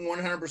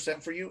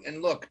 100% for you.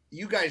 And look,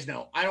 you guys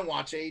know I don't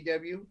watch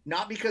AEW,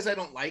 not because I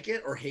don't like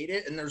it or hate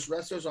it. And there's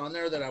wrestlers on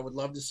there that I would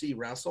love to see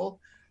wrestle.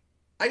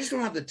 I just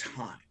don't have the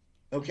time.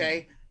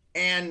 Okay.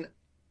 And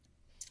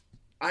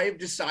I've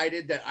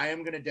decided that I am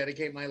going to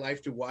dedicate my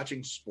life to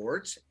watching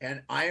sports,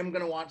 and I am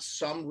going to watch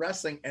some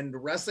wrestling. And the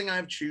wrestling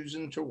I've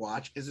chosen to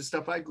watch is the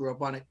stuff I grew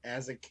up on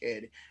as a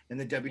kid in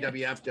the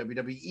WWF,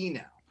 WWE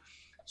now.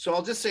 So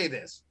I'll just say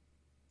this: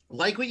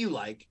 like what you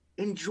like,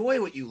 enjoy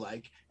what you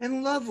like,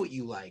 and love what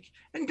you like.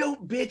 And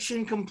don't bitch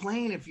and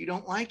complain if you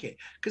don't like it.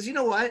 Because you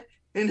know what?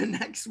 In the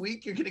next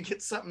week, you're going to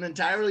get something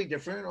entirely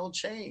different. And it'll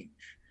change.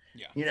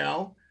 Yeah. You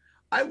know,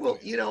 I will,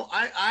 you know,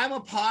 I'm a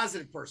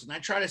positive person. I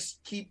try to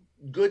keep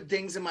good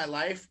things in my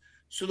life.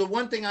 So the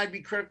one thing I'd be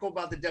critical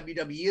about the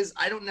WWE is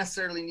I don't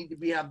necessarily need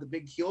to have the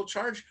big heel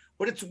charge,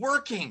 but it's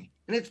working.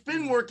 And it's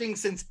been working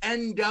since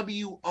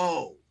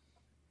NWO,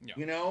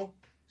 you know?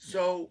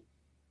 So,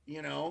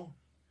 you know,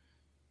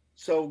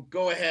 so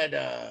go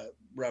ahead,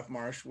 Ref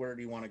Marsh, where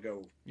do you want to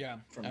go? Yeah.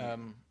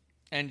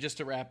 And just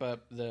to wrap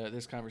up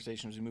this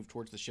conversation as we move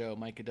towards the show,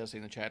 Micah does say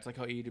in the chat, it's like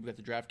how AEW got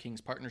the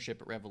DraftKings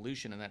partnership at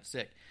Revolution, and that's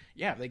sick.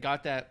 Yeah, they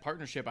got that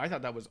partnership. I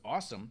thought that was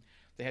awesome.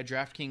 They had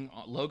DraftKings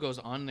logos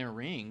on their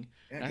ring,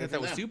 and I thought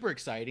that was super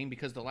exciting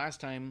because the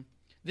last time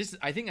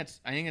I think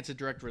it's a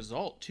direct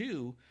result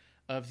too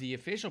of the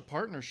official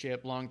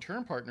partnership,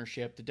 long-term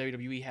partnership that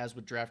WWE has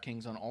with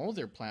DraftKings on all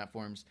their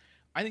platforms.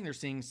 I think they're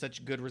seeing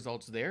such good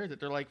results there that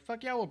they're like,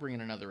 fuck yeah, we'll bring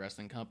in another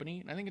wrestling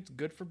company. And I think it's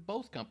good for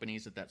both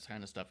companies that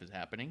kind of stuff is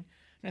happening.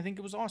 And I think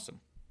it was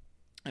awesome.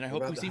 And I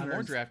hope we see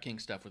more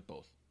DraftKings stuff with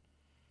both.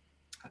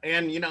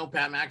 And, you know,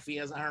 Pat McAfee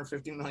has a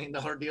 $150 million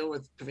deal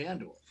with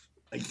FanDuel.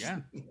 Yeah.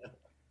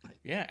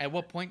 Yeah. At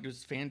what point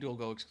does FanDuel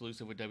go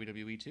exclusive with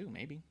WWE too?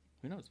 Maybe.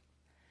 Who knows?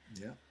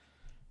 Yeah.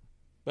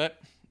 But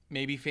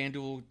maybe FanDuel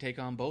will take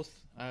on both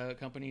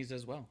companies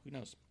as well. Who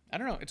knows? I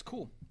don't know. It's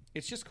cool.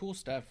 It's just cool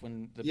stuff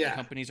when the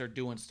companies are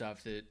doing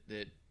stuff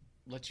that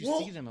lets you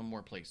see them in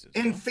more places.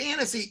 And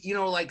fantasy, you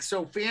know, like,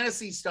 so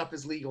fantasy stuff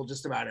is legal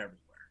just about everywhere.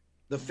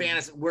 The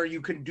fantasy, where you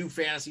can do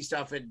fantasy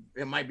stuff, it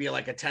might be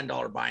like a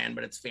 $10 buy-in,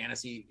 but it's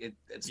fantasy.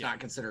 It's not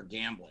considered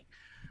gambling.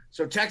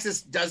 So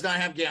Texas does not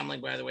have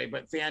gambling, by the way,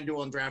 but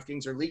FanDuel and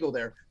DraftKings are legal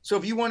there. So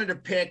if you wanted to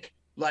pick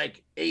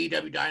like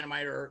AEW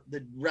Dynamite or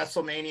the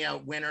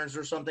WrestleMania winners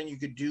or something, you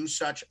could do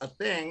such a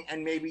thing,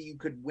 and maybe you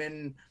could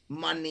win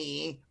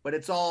money, but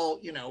it's all,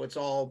 you know, it's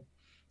all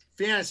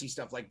fantasy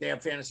stuff. Like they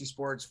have fantasy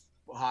sports,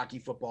 hockey,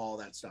 football, all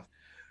that stuff,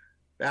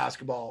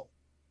 basketball.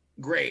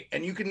 Great.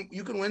 And you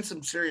can win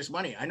some serious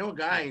money. I know a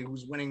guy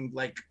who's winning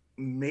like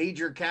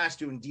major cash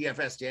doing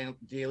DFS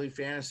daily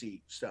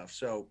fantasy stuff.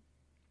 So,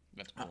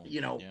 that's cool.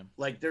 You know,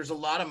 like there's a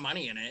lot of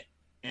money in it.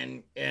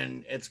 And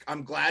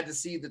I'm glad to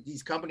see that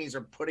these companies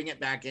are putting it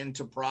back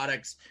into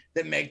products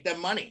that make them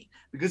money.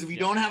 Because if you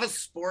don't have a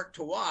sport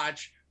to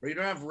watch, or you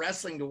don't have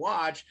wrestling to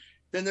watch,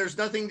 then there's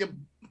nothing to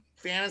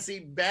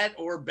fantasy bet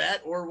or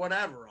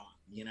whatever on,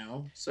 you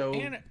know? So,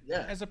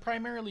 as a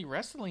primarily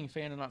wrestling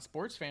fan and not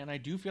sports fan, I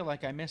do feel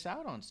like I miss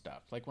out on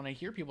stuff. Like when I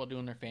hear people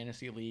doing their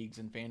fantasy leagues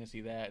and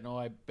fantasy that, and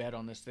I bet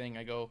on this thing,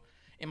 I go,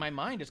 in my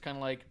mind, it's kind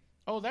of like,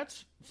 oh,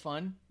 that's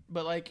fun.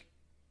 But like,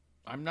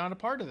 I'm not a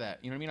part of that.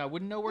 You know what I mean? I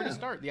wouldn't know where to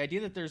start. The idea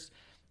that there's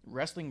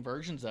wrestling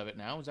versions of it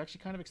now is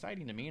actually kind of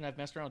exciting to me, and I've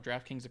messed around with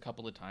DraftKings a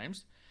couple of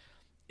times.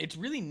 It's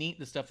really neat,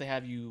 the stuff they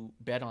have you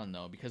bet on,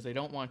 though, because they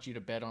don't want you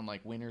to bet on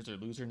like winners or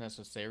losers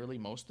necessarily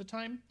most of the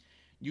time.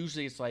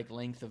 Usually it's like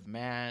length of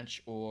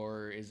match,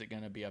 or is it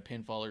going to be a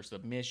pinfall or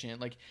submission?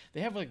 Like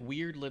they have like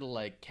weird little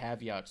like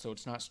caveats, so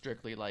it's not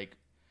strictly like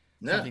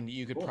something that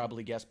you could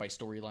probably guess by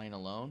storyline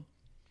alone.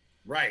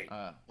 Right.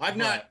 I've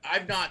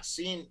not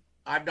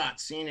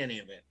seen any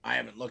of it. I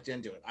haven't looked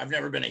into it. I've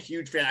never been a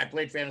huge fan. I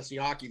played fantasy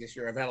hockey this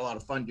year. I've had a lot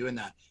of fun doing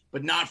that,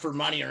 but not for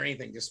money or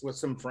anything, just with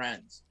some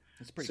friends.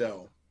 It's pretty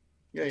cool.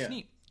 It's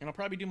neat. And I'll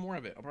probably do more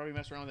of it. I'll probably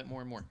mess around with it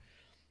more and more.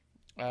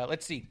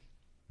 Let's see.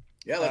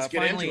 Yeah, let's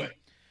get into it.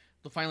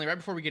 Finally, right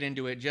before we get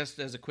into it, just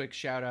as a quick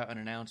shout out, an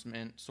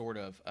announcement, sort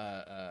of,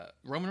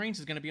 Roman Reigns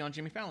is going to be on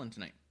Jimmy Fallon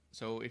tonight.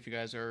 So if you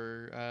guys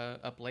are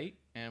up late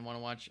and want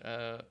to watch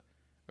a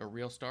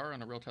real star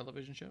on a real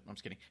television show. I'm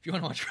just kidding. If you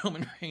want to watch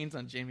Roman Reigns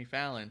on Jimmy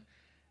Fallon,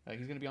 he's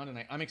going to be on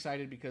tonight. I'm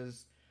excited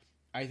because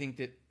I think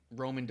that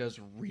Roman does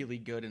really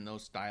good in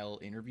those style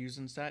interviews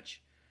and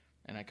such,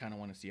 and I kind of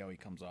want to see how he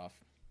comes off.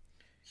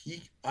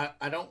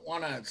 I don't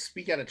want to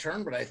speak out of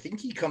turn, but I think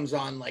he comes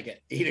on like at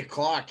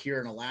 8:00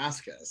 here in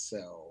Alaska.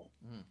 So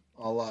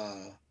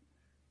I'll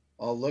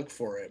look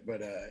for it,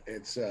 but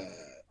it's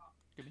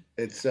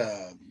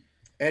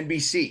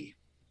NBC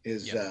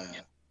is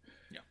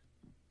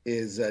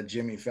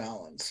Jimmy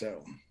Fallon.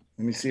 So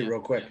let me see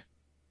real quick.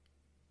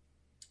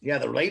 Yeah,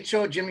 the Late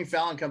Show at Jimmy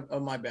Fallon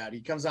my bad.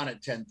 He comes on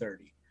at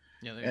 10:30.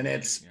 And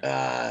it's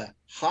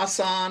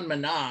Hassan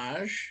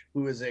Minhaj,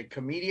 who is a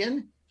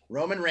comedian,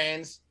 Roman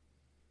Reigns,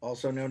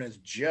 also known as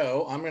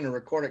Joe. I'm going to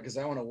record it because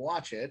I want to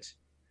watch it.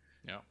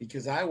 Yeah.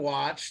 Because I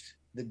watched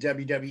the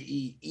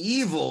WWE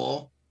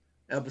Evil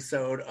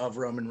episode of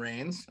Roman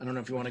Reigns. I don't know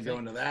if you want to go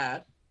into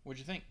that. What'd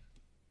you think?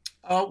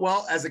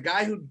 Well, as a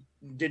guy who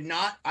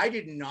I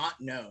did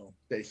not know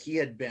that he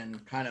had been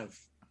kind of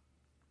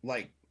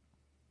like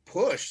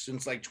pushed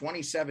since like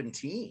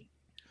 2017.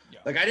 Yeah.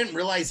 Like I didn't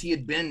realize he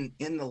had been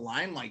in the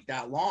limelight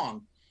that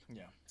long.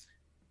 Yeah.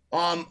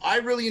 I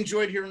really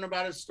enjoyed hearing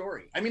about his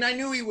story. I mean, I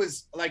knew he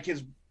was like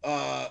his,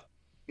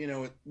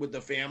 with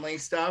the family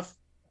stuff.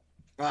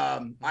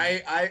 I'm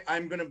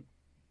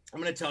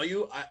gonna tell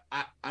you,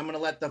 I'm gonna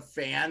let the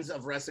fans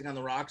of Wrestling on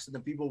the Rocks and the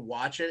people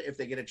watch it if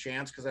they get a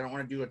chance, because I don't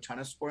want to do a ton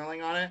of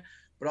spoiling on it.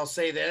 But I'll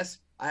say this: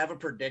 I have a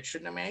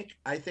prediction to make.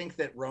 I think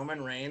that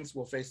Roman Reigns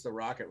will face The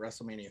Rock at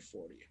WrestleMania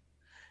 40,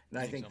 and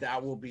I think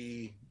that will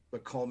be the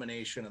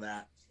culmination of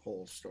that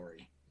whole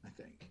story. I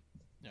think,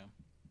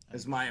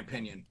 is my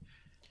opinion.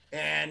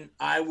 And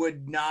I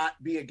would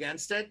not be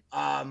against it.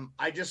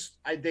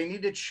 They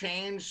need to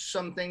change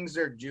some things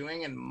they're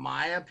doing, in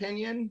my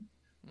opinion,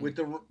 with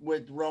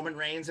Roman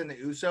Reigns and the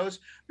Usos,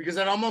 because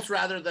I'd almost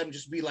rather them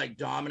just be like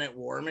dominant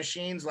war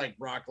machines, like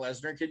Brock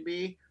Lesnar could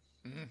be,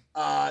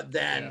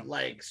 than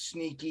like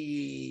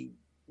sneaky.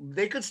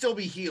 They could still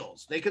be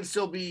heels. They could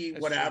still be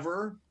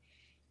whatever.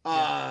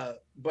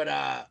 But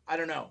I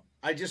don't know.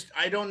 I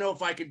don't know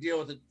if I could deal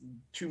with it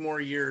 2 more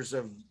years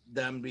of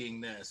them being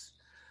this.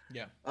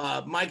 Yeah.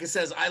 Micah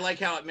says, I like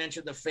how it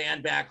mentioned the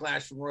fan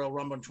backlash from Royal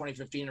Rumble in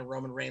 2015 and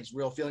Roman Reigns'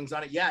 real feelings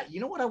on it. Yeah, you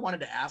know what I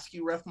wanted to ask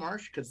you, Ref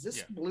Marsh? Because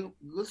this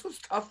was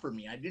tough for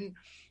me.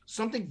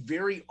 Something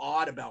very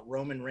odd about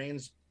Roman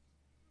Reigns.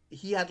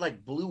 He had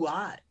like blue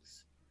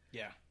eyes.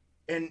 Yeah.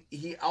 And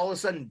he all of a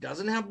sudden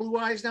doesn't have blue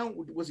eyes now?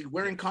 Was he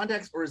wearing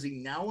contacts, or is he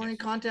now wearing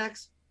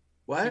contacts?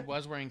 What? He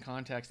was wearing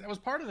contacts. That was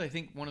part of, I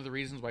think, one of the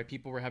reasons why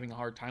people were having a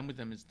hard time with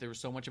him, is there was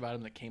so much about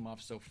him that came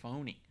off so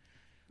phony.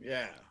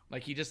 Yeah.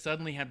 Like he just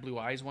suddenly had blue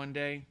eyes one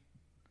day,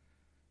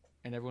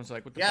 and everyone's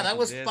like, what the fuck? Yeah, that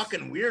was this?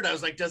 fucking weird. I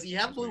was like, does he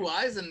have blue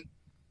eyes, and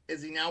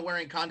is he now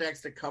wearing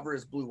contacts to cover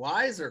his blue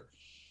eyes, or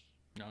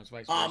no, it's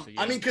vice versa.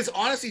 I mean, because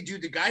honestly,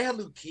 dude, the guy had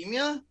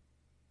leukemia.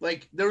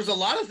 Like there was a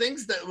lot of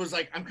things that was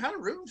like, I'm kind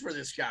of rooting for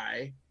this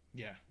guy.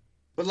 Yeah.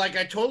 But like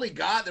I totally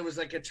got, there was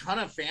like a ton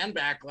of fan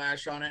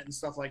backlash on it and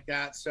stuff like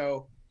that.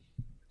 So,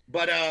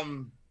 but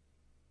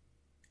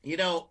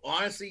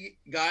honestly,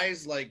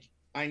 guys, like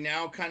I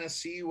now kind of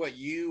see what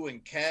you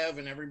and Kev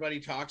and everybody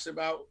talks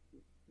about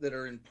that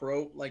are in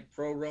pro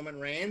Roman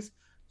Reigns.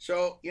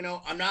 So,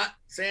 I'm not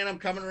saying I'm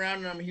coming around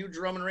and I'm a huge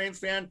Roman Reigns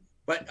fan,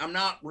 but I'm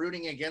not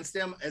rooting against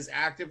him as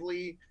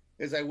actively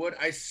as I would.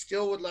 I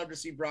still would love to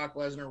see Brock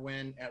Lesnar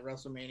win at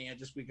WrestleMania,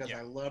 just because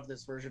I love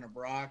this version of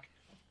Brock.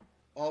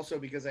 Also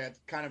because I had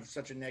kind of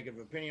such a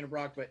negative opinion of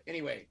Brock. But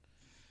anyway,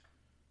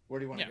 where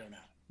do you want to go now?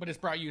 But it's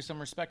brought you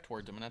some respect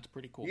towards him, and that's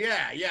pretty cool.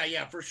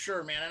 Yeah, for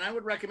sure, man. And I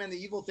would recommend the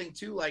Evil thing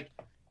too. Like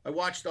I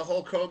watched the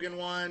Hulk Hogan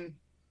one,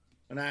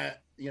 and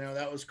that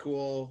was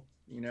cool.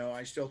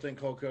 I still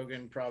think Hulk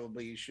Hogan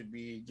probably should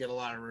get a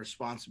lot of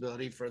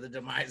responsibility for the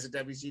demise of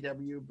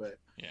WCW, but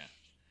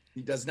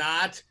he does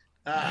not.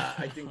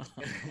 I think,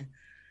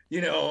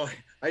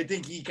 I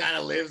think he kind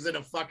of lives in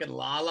a fucking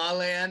la-la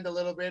land a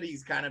little bit.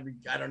 He's kind of,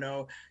 I don't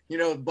know,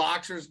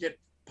 boxers get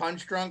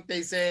punch drunk,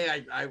 they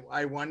say.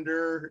 I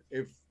wonder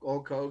if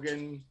Hulk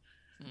Hogan,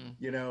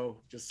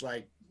 just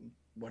like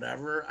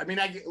whatever. I mean,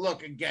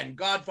 look, again,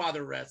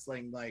 Godfather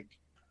Wrestling, like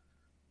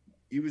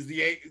he was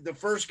the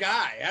first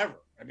guy ever.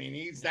 I mean,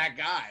 he's that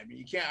guy. I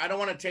mean, I don't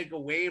want to take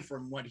away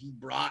from what he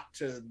brought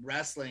to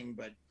wrestling,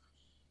 but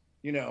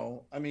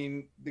I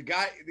mean, the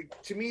guy,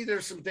 to me,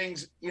 there's some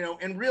things,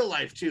 in real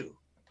life too,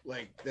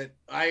 like that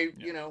I,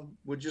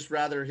 would just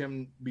rather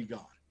him be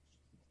gone.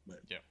 But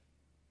yeah.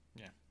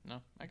 No,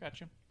 I got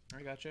you.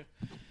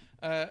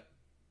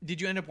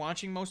 Did you end up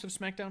watching most of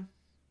SmackDown?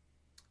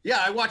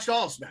 Yeah, I watched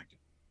all of SmackDown.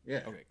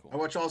 Yeah. Okay, cool. I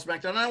watched all of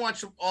SmackDown, and I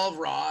watched all of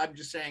Raw. I'm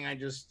just saying,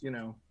 there's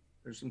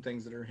some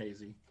things that are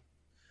hazy.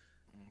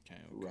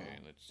 Okay.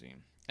 Let's see.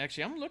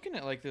 Actually, I'm looking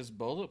at like this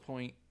bullet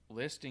point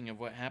listing of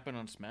what happened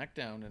on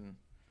SmackDown, and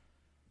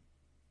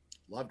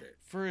loved it.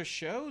 For a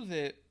show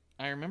that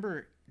I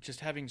remember just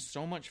having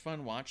so much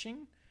fun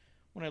watching,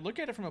 when I look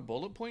at it from a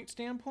bullet point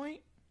standpoint,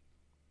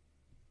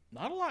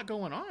 not a lot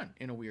going on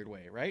in a weird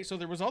way, right? So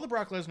there was all the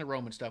Brock Lesnar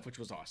Roman stuff, which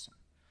was awesome.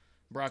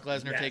 Brock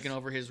Lesnar taking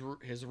over his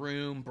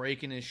room,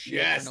 breaking his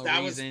shit for no reason.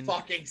 Yes, that was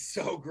fucking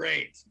so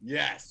great.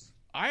 Yes.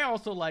 I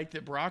also liked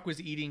that Brock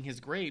was eating his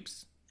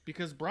grapes,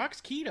 because Brock's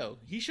keto.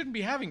 He shouldn't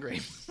be having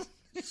grapes.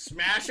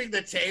 Smashing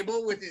the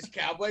table with his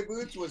cowboy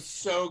boots was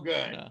so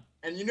good. Yeah.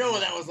 And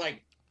that was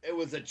like, it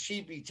was a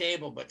cheapy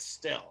table, but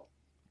still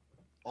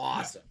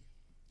awesome.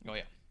 Yeah. Oh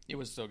yeah, it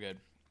was so good.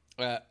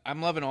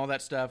 I'm loving all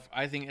that stuff.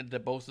 I think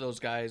that both of those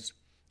guys,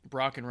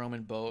 Brock and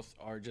Roman, both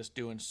are just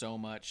doing so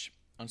much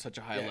on such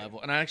a high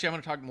level. And I'm going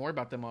to talk more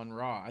about them on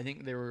Raw. I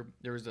think there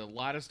was a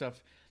lot of stuff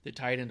that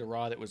tied into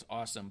Raw that was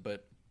awesome.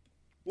 But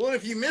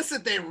if you miss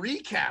it, they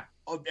recap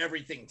of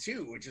everything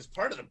too, which is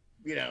part of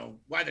the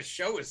why the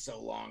show is so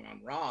long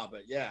on Raw.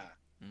 But yeah.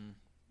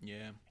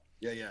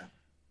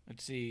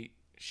 Let's see.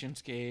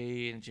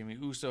 Shinsuke and Jimmy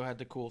Uso had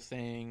the cool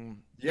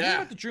thing. Yeah. What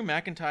about the Drew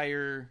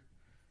McIntyre?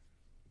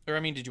 Or, I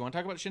mean, did you want to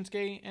talk about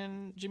Shinsuke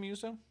and Jimmy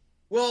Uso?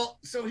 Well,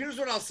 so here's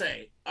what I'll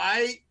say.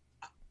 I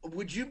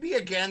would you be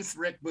against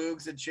Rick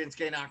Boogs and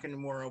Shinsuke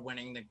Nakamura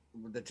winning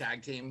the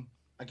tag team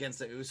against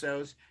the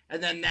Usos,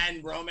 and then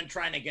Roman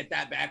trying to get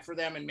that back for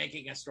them and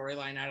making a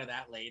storyline out of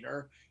that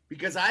later?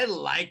 Because I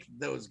like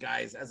those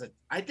guys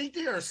I think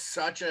they are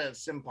such a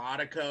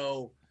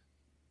simpatico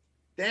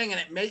thing, and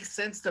it makes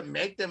sense to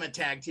make them a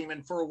tag team.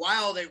 And for a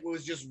while, it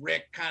was just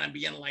Rick kind of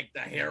being like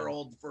the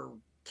herald for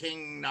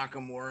King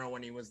Nakamura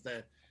when he was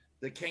the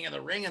king of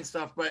the ring and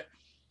stuff. But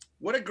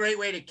what a great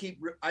way to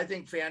keep, I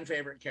think, fan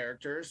favorite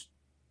characters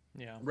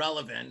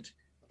relevant.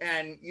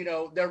 And, you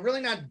know, they're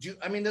really not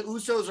I mean, the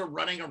Usos are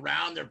running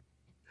around.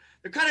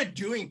 They're kind of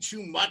doing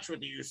too much with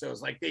the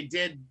Usos. Like they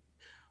did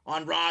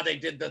on Raw, they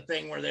did the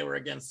thing where they were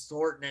against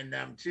Orton and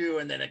them too.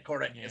 And then it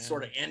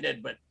sort of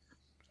ended. But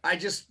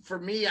for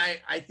me,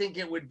 I think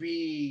it would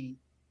be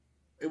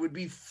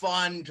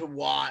fun to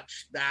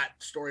watch that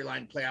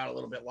storyline play out a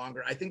little bit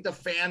longer. I think the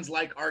fans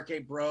like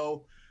RK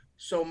Bro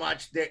so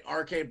much that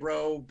RK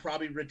Bro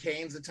probably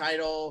retains the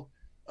title.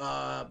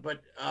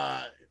 But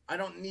I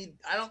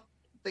don't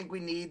think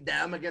we need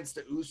them against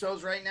the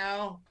Usos right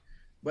now,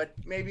 but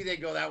maybe they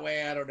go that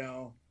way. I don't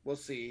know. We'll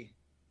see.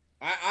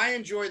 I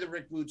enjoy the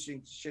Rick Boogs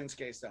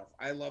Shinsuke stuff.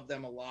 I love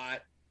them a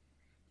lot.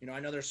 You know, I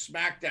know they're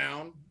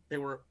SmackDown. They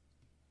were,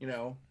 you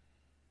know.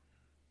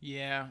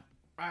 Yeah.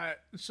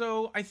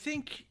 So I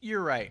think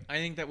you're right. I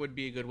think that would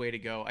be a good way to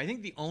go. I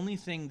think the only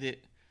thing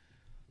that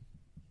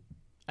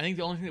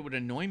would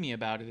annoy me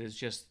about it is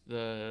just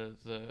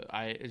that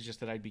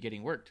I'd be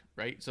getting worked,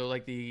 right? So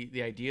like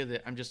the idea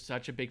that I'm just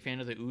such a big fan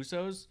of the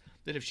Usos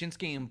that if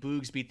Shinsuke and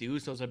Boogs beat the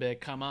Usos, I'd be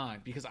like, come on,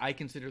 because I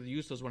consider the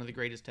Usos one of the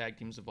greatest tag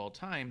teams of all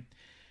time.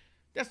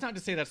 That's not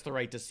to say that's the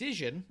right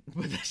decision,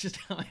 but that's just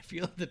how I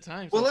feel at the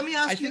time. Well, let me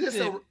ask you this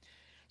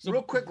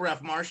real quick,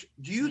 Ref Marsh.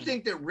 Do you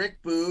think that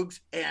Rick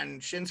Boogs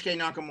and Shinsuke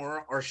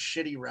Nakamura are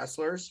shitty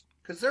wrestlers?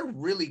 Because they're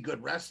really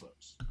good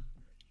wrestlers.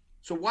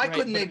 So why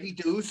couldn't they beat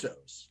the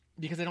Usos?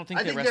 Because I don't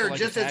think they're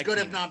just as good,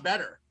 if not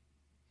better.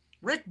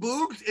 Rick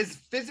Boogs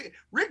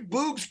Rick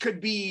Boogs could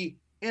be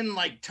in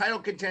like title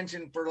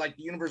contention for like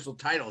the Universal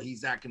title.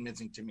 He's that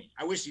convincing to me.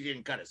 I wish he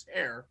didn't cut his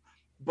hair,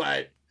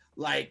 but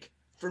like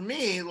for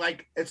me,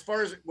 like as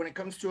far as when it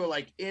comes to a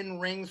like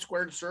in-ring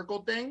squared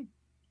circle thing,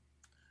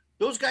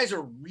 those guys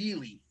are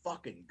really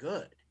fucking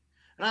good.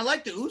 And I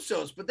like the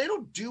Usos, but they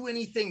don't do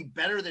anything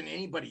better than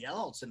anybody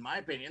else, in my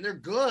opinion. They're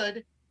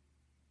good,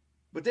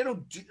 but they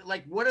don't do,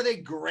 like, what are they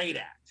great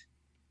at?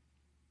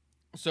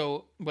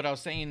 So what I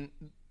was saying,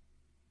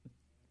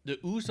 the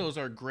Usos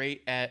are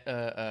great at,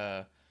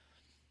 I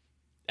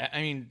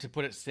mean, to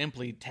put it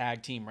simply,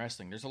 tag team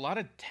wrestling. There's a lot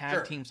of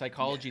tag team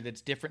psychology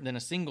that's different than a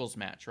singles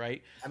match,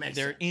 right?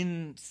 They're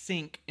in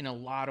sync in a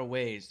lot of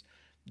ways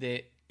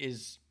that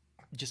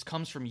just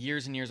comes from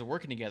years and years of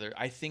working together.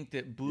 I think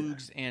that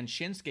Boogs and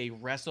Shinsuke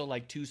wrestle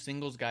like two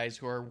singles guys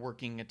who are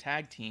working a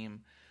tag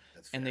team,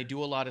 and they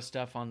do a lot of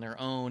stuff on their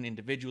own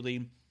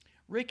individually.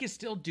 Rick is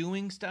still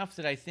doing stuff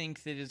that I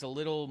think that is a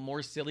little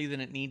more silly than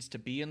it needs to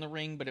be in the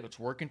ring, but it's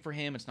working for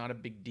him. It's not a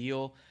big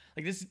deal.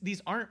 Like these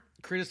aren't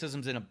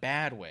criticisms in a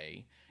bad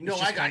way. No,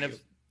 I got you.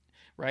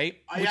 Right?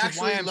 Which is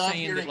why I'm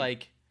saying that,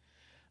 like,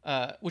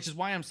 which is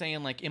why I'm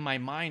saying, like, in my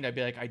mind, I'd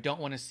be like, I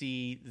don't want to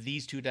see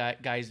these two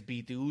guys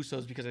beat the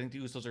Usos because I think the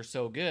Usos are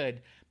so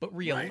good. But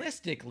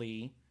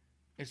realistically,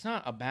 it's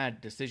not a bad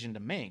decision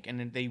to make,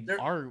 and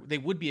they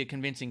would be a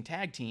convincing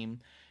tag team.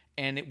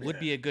 And it would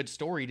be a good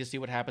story to see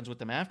what happens with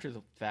them after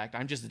the fact.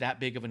 I'm just that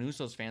big of an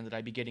Usos fan that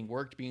I'd be getting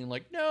worked being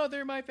like, no,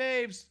 they're my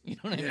faves. You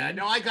know what I mean? Yeah,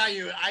 no, I got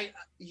you.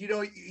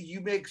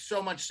 You make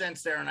so much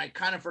sense there. And I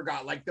kind of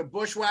forgot, like the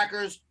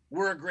Bushwhackers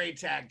were a great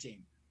tag team.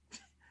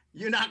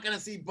 You're not going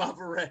to see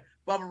Bubba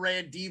Ray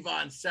and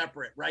Devon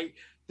separate, right?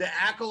 The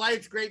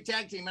Acolytes, great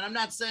tag team. And I'm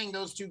not saying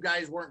those two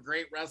guys weren't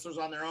great wrestlers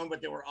on their own,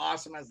 but they were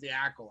awesome as the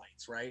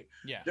Acolytes, right?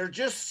 Yeah. They're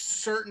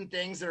just certain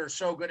things that are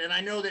so good. And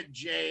I know that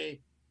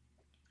Jay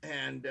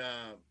and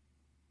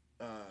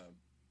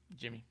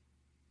Jimmy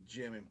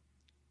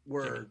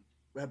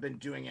have been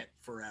doing it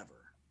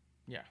forever.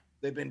 Yeah,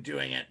 they've been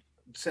doing it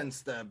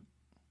since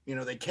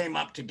they came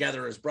up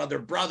together as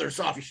brothers.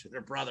 Obviously,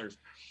 they're brothers.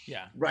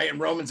 Yeah, right. And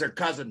Roman's their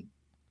cousin.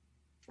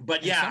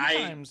 But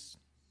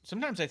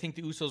sometimes I think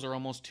the Usos are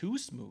almost too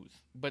smooth.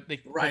 But they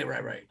right.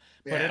 Yeah.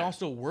 But it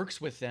also works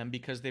with them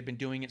because they've been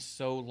doing it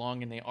so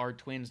long, and they are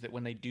twins that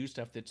when they do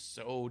stuff that's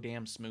so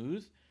damn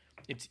smooth,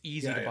 it's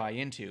easy to buy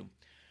into.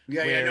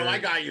 Yeah, no, I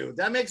got you.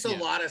 That makes a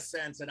lot of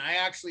sense. And I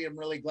actually am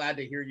really glad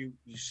to hear you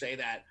say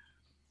that.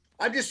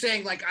 I'm just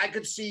saying, like, I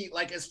could see,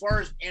 like, as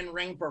far as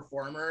in-ring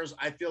performers,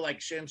 I feel like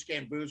Shinsuke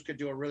and Boogs could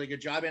do a really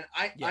good job. And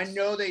I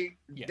know they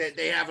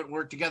haven't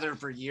worked together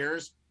for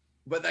years,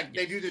 but like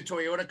they do the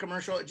Toyota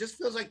commercial. It just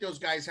feels like those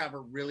guys have a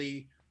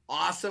really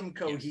awesome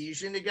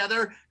cohesion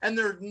together, and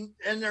they're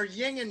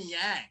yin and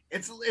yang.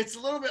 It's a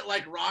little bit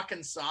like Rock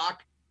and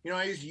Sock. You know,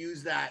 I just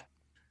use that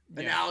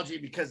analogy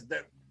because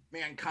the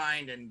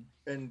Mankind and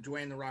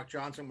Dwayne The Rock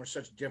Johnson were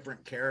such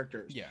different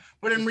characters. Yeah.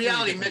 But in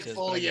reality, Mick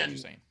Foley and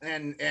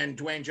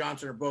Dwayne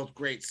Johnson are both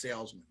great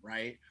salesmen,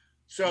 right?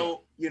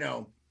 So,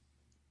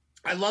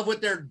 I love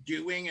what they're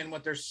doing and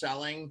what they're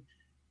selling.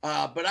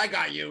 But I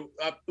got you.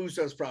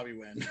 Usos probably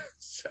win.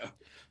 So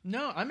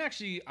no, I'm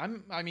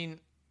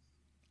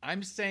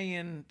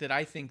saying that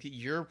I think that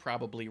you're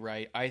probably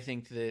right. I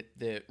think that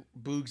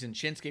Boogs and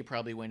Shinsuke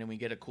probably win, and we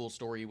get a cool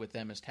story with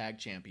them as tag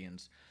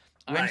champions.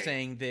 Right. I'm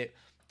saying that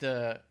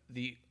the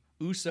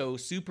Uso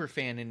super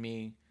fan in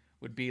me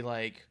would be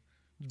like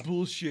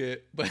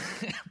bullshit, but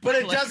it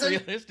like doesn't.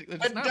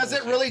 It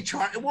doesn't really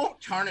it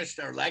won't tarnish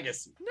their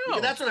legacy. No,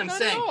 that's what I'm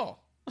saying. At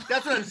all.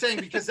 That's what I'm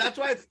saying because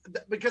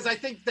because I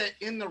think that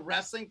in the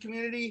wrestling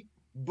community,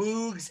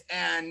 Boogs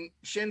and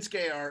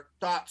Shinsuke are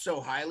thought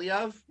so highly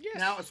of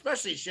now,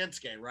 especially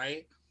Shinsuke,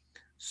 right?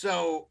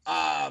 So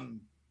I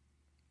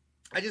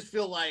just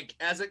feel like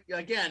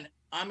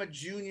I'm a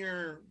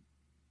junior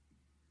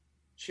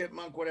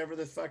chipmunk, whatever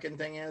the fucking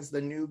thing is,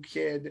 the new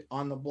kid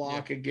on the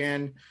block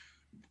again.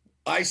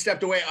 I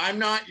stepped away. I'm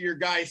not your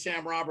guy,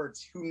 Sam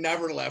Roberts, who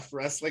never left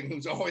wrestling,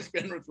 who's always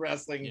been with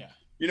wrestling. Yeah.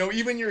 You know,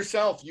 even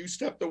yourself, you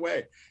stepped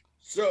away.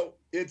 So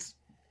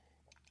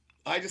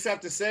I just have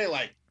to say,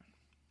 like,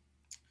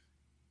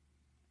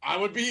 I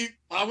would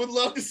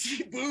love to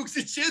see Boogs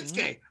and Shinsuke.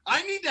 Mm-hmm.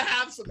 I need to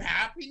have some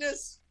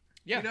happiness.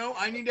 Yeah. You know,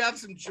 I need to have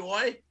some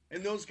joy.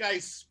 And those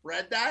guys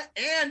spread that.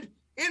 And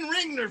in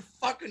ring, they're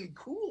fucking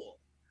cool.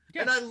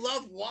 Yeah. And I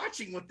love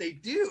watching what they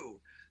do.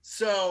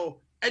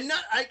 So, I'm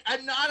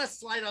not a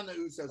slight on the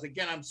Usos.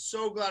 Again, I'm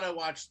so glad I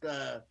watched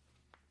the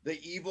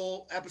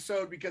Evil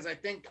episode because I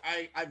think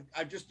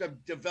I've just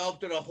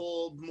developed a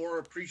whole more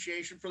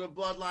appreciation for the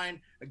Bloodline.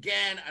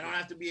 Again,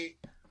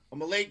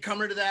 I'm a late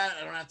comer to that.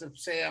 I don't have to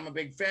say I'm a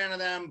big fan of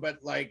them, but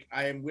like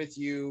I am with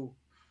you.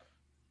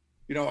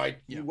 You know,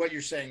 what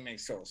you're saying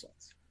makes total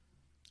sense.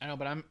 I know,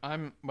 but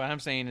what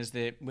I'm saying is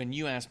that when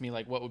you ask me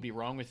like what would be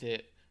wrong with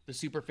it, the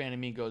super fan in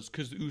me goes,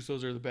 because the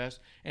Usos are the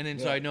best. And then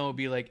so I know it'd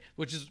be like,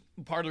 which is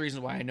part of the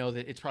reason why I know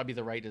that it's probably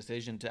the right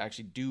decision to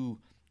actually do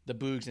the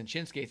Boogs and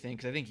Shinsuke thing,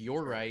 because I think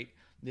you're right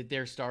that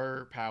their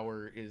star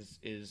power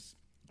is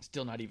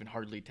still not even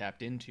hardly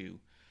tapped into.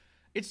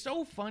 It's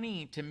so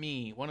funny to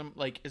me when I'm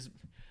like,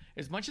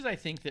 as much as I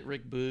think that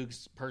Rick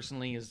Boogs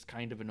personally is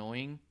kind of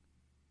annoying,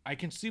 I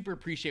can super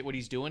appreciate what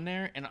he's doing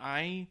there, and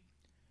I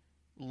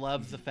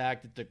love the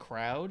fact that the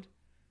crowd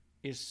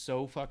is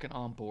so fucking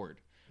on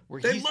board. Where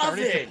he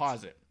started to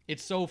pause it.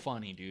 It's so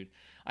funny, dude.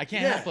 I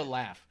can't help but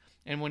laugh.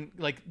 And when,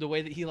 like, the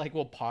way that he, like,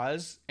 will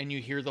pause and you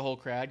hear the whole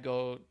crowd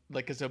go,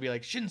 like, because he'll be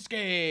like,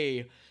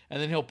 Shinsuke!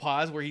 And then he'll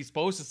pause where he's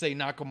supposed to say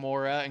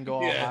Nakamura and go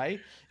all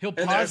high. He'll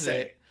pause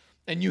it,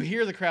 and you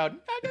hear the crowd,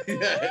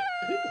 Nakamura!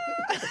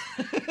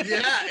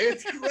 Yeah,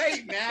 it's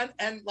great, man.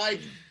 And, like,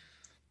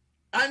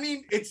 I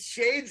mean, it's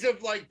shades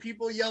of, like,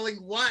 people yelling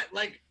what?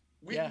 Like,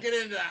 we can get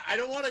into that. I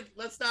don't want to,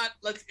 let's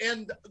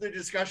end the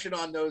discussion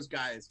on those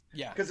guys.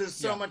 Yeah. Because there's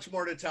so much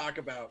more to talk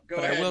about. Go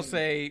ahead. I will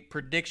say,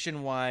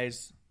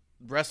 prediction-wise,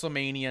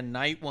 WrestleMania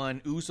Night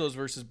 1, Usos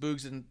versus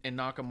Boogs and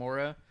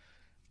Nakamura,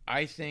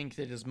 I think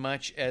that as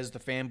much as the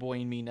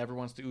fanboy in me never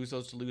wants the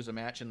Usos to lose a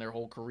match in their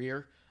whole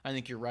career, I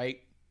think you're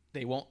right.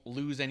 They won't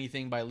lose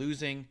anything by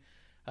losing.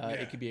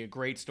 It could be a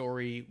great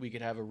story. We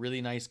could have a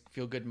really nice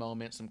feel-good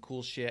moment, some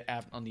cool shit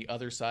on the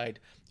other side.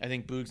 I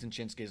think Boogs and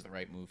Shinsuke is the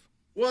right move.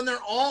 Well, and they're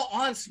all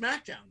on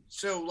SmackDown.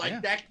 So,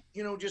 like, that,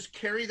 you know, just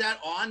carry that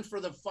on for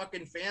the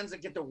fucking fans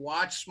that get to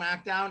watch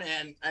SmackDown,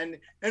 and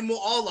we'll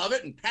all love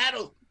it. And Pat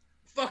will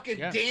fucking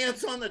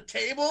dance on the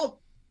table,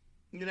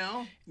 you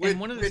know? And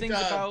one of the things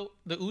about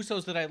the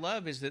Usos that I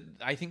love is that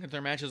I think that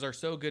their matches are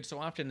so good so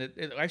often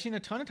that I've seen a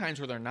ton of times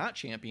where they're not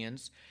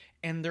champions,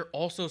 and they're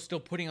also still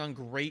putting on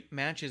great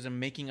matches and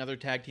making other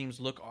tag teams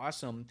look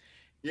awesome.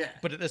 Yeah.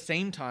 But at the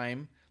same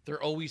time,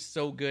 they're always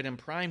so good and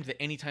primed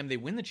that anytime they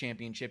win the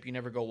championship, you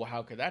never go, well,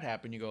 how could that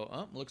happen? You go,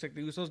 oh, looks like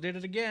the Usos did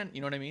it again.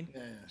 You know what I mean?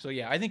 Yeah. So,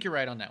 yeah, I think you're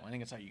right on that one. I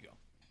think that's how you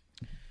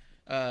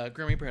go.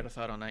 Grim Reaper had a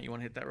thought on that. You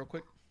want to hit that real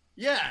quick?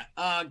 Yeah.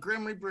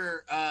 Grim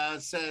Reaper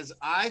says,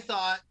 I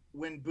thought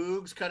when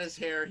Boogs cut his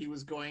hair, he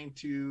was going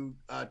to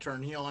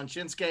turn heel on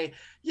Shinsuke.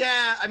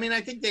 Yeah, I mean,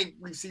 I think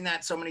we've seen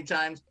that so many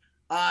times.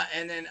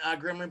 And then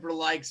Grim Reaper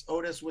likes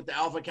Otis with the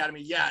Alpha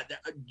Academy. Yeah,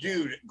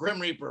 dude, Grim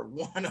Reaper,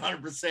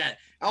 100%.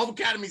 Alpha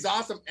Academy's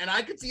awesome. And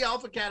I could see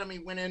Alpha Academy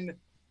winning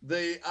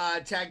the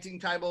tag team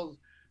titles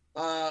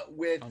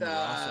with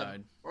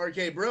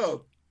RK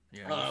Bro.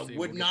 Yeah,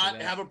 would not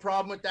have a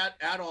problem with that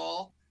at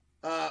all.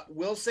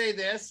 Will say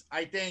this.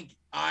 I think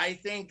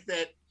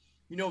that,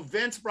 you know,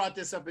 Vince brought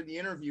this up in the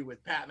interview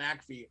with Pat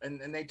McAfee,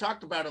 and they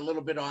talked about it a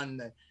little bit on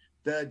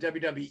the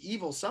WWE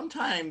Evil.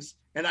 Sometimes,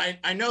 and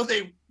I know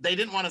they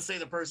didn't want to say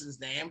the person's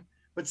name,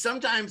 but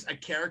sometimes a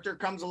character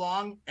comes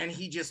along and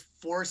he just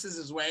forces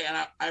his way.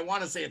 And I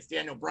want to say it's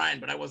Daniel Bryan,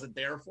 but I wasn't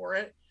there for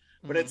it.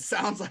 But it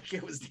sounds like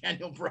it was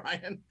Daniel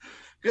Bryan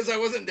because I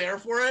wasn't there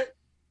for it.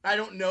 I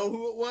don't know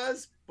who it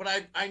was, but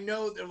I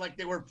know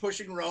they were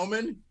pushing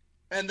Roman,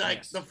 and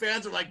the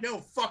fans are like, no,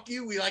 fuck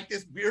you. We like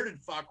this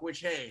bearded fuck, which,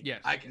 hey,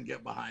 I can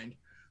get behind.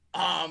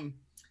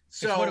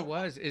 So what it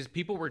was is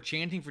people were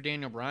chanting for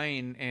Daniel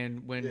Bryan,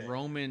 and when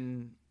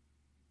Roman,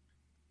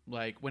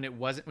 like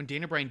when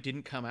Daniel Bryan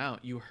didn't come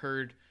out, you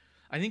heard,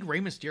 I think Rey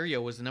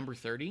Mysterio was the number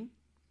 30,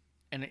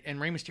 and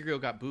Rey Mysterio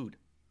got booed.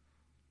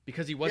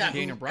 because he wasn't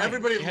Daniel Bryan.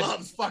 Everybody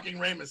loves fucking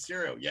Rey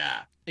Mysterio.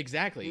 Yeah,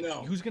 exactly.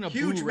 No, who's gonna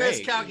huge boo Rey?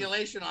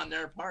 miscalculation on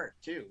their part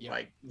too. Yeah.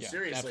 Like Yeah,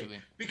 seriously, absolutely.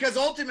 because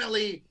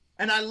ultimately,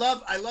 and I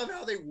love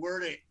how they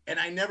word it. And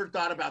I never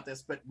thought about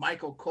this, but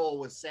Michael Cole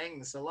was saying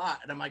this a lot,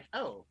 and I'm like,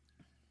 oh,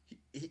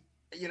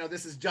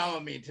 this is dumb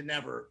of me to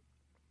never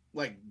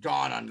like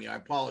dawn on me. I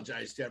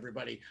apologize to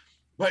everybody,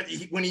 but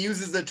when he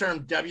uses the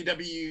term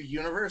WWE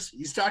Universe,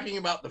 he's talking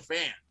about the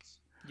fans.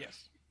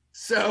 Yes.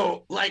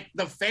 So, like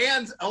the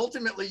fans,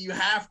 ultimately, you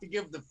have to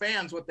give the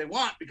fans what they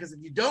want, because if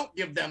you don't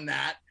give them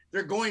that,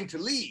 they're going to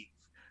leave.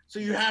 So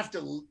you have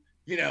to,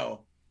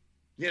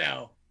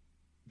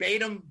 bait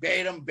them,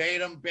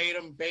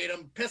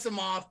 piss them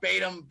off, bait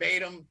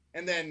them,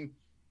 and then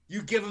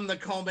you give them the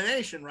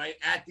culmination, right,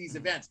 at these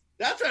events.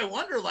 That's what I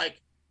wonder,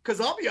 like, because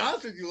I'll be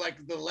honest with you,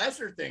 like the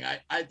lesser thing,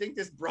 I think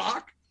this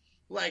Brock,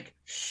 like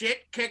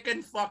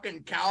shit-kicking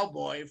fucking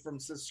cowboy from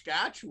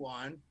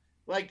Saskatchewan,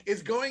 like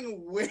is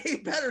going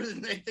way better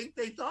than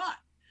they thought.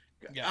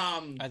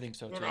 Yeah, I think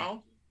so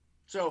too.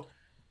 So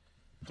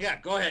yeah,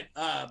 go ahead.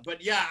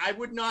 But yeah, I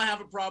would not have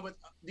a problem with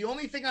the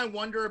only thing I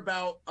wonder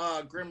about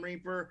Grim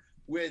Reaper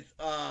with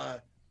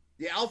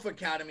the Alpha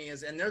Academy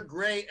is, and they're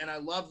great and I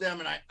love them,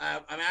 and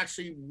I'm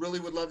actually really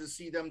would love to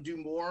see them do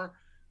more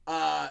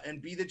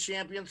and be the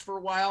champions for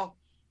a while.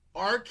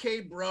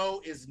 RK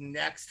Bro is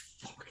next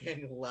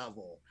fucking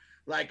level.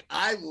 Like,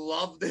 I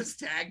love this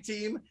tag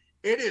team.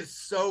 It is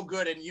so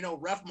good. And,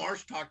 Ref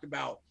Marsh talked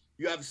about,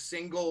 you have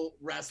single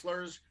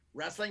wrestlers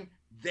wrestling.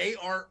 They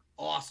are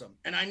awesome.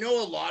 And I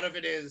know a lot of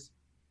it is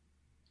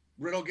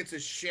Riddle gets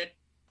his shit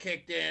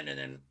kicked in and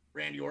then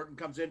Randy Orton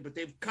comes in, but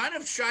they've kind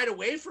of shied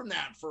away from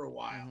that for a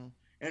while.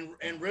 Mm-hmm.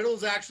 And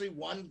Riddle's actually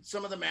won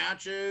some of the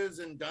matches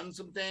and done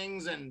some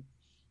things. And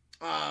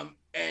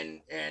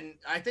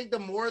I think the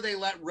more they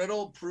let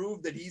Riddle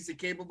prove that he's a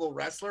capable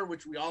wrestler,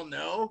 which we all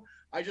know,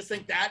 I just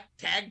think that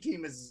tag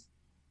team is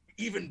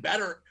even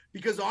better,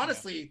 because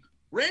honestly,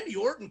 Randy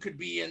Orton could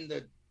be in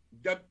the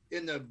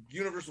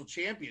Universal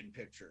Champion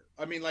picture.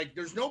 I mean, like,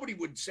 there's nobody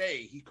would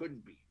say he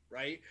couldn't be,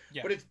 right?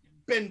 Yeah. But it's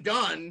been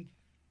done,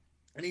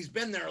 and he's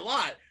been there a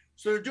lot.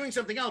 So they're doing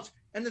something else.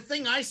 And the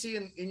thing I see,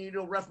 and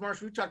Ref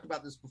Marsh, we talked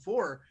about this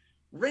before,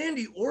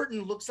 Randy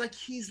Orton looks like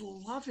he's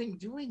loving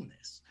doing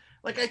this.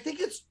 Like, I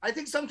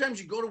think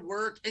sometimes you go to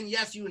work and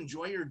yes, you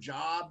enjoy your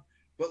job,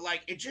 but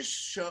like, it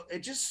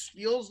just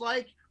feels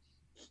like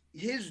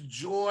his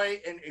joy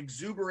and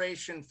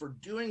exuberation for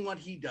doing what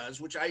he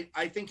does, which I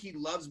think he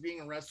loves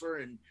being a wrestler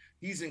and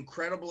he's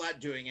incredible at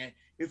doing it.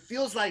 It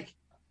feels like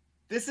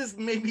this is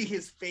maybe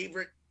his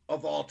favorite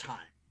of all time,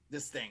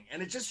 this thing.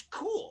 And it's just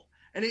cool.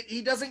 And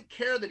he doesn't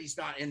care that he's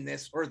not in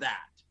this or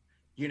that,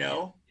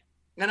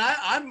 and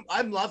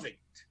I'm loving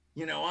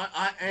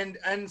it,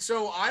 and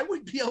so I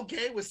would be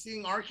okay with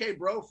seeing RK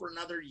Bro for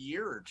another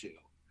year or two,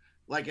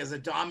 like as a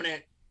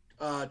dominant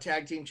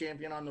tag team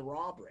champion on the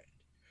Raw brand,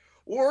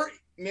 or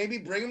maybe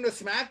bring him to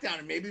SmackDown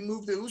and maybe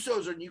move the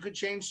Usos, and you could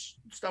change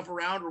stuff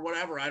around or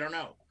whatever. I don't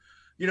know.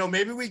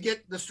 Maybe we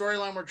get the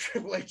storyline where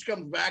Triple H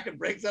comes back and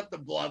breaks up the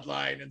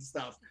bloodline and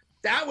stuff.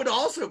 That would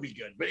also be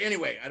good. But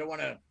anyway, I don't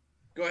want to.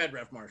 Go ahead,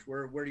 Ref Marsh.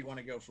 Where do you want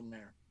to go from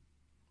there?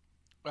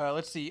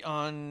 Let's see.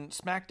 On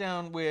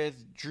SmackDown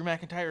with Drew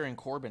McIntyre and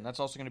Corbin. That's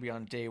also going to be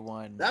on day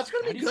one. That's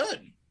going to be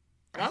good.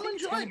 I'm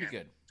enjoying it.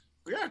 Good.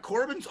 Yeah,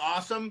 Corbin's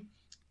awesome.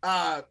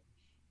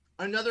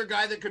 Another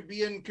guy that could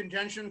be in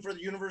contention for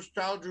the Universal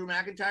title, Drew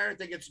McIntyre. I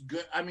think it's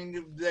good. I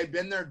mean, they've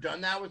been there,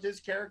 done that with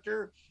his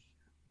character.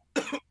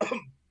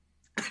 I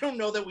don't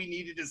know that we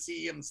needed to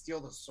see him steal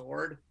the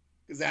sword,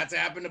 because that's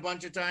happened a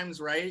bunch of times,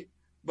 right?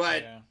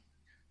 But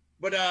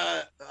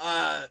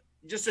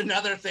just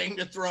another thing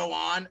to throw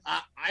on.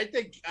 I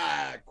think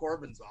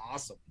Corbin's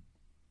awesome.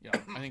 Yeah,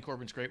 I think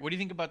Corbin's great. What do you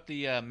think about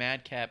the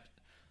Madcap?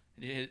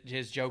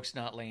 His jokes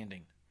not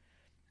landing.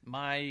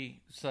 My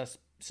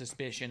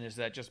suspicion is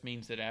that just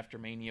means that after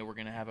Mania we're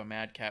going to have a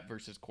Madcap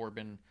versus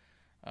Corbin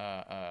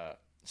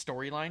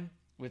storyline,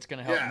 which is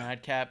going to help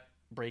Madcap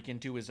break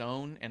into his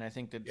own, and I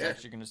think that's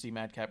actually going to see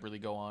Madcap really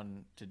go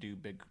on to do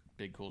big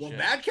cool shit. Well,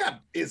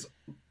 Madcap is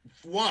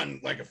one,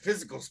 like a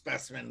physical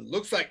specimen.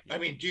 Looks like, I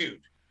mean,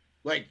 dude,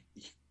 like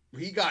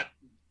he got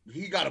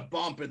a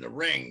bump in the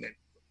ring that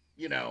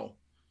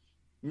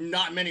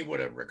not many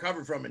would have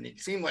recovered from, and it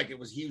seemed like he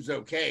was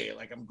okay.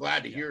 Like, I'm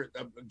glad to hear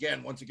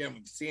it. Once again,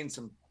 we've seen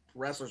some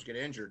wrestlers get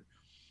injured.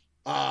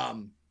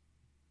 I'm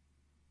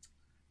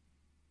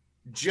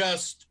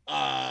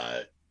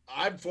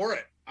for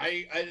it.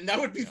 And that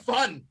would be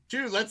fun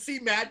too. Let's see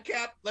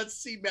Madcap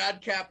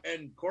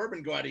and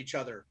Corbin go at each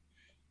other.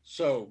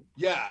 So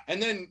yeah,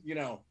 and then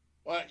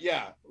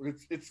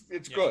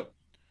it's good.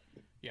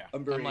 Yeah,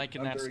 I'm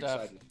liking that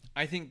stuff. Excited.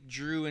 I think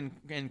Drew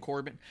and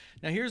Corbin.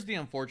 Now here's the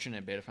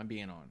unfortunate bit, if I'm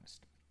being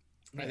honest.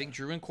 I think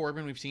Drew and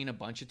Corbin we've seen a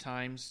bunch of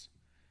times.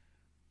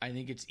 I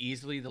think it's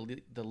easily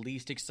the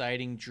least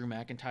exciting Drew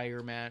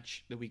McIntyre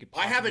match that we could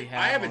possibly have.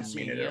 I haven't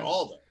seen it at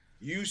all though.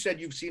 You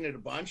said you've seen it a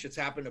bunch. It's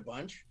happened a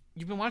bunch.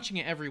 You've been watching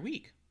it every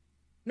week.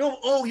 No,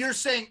 oh, you're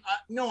saying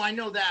no. I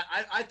know that.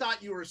 I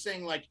thought you were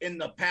saying like in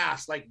the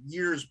past, like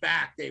years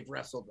back, they've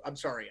wrestled. I'm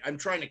sorry. I'm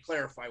trying to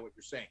clarify what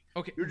you're saying.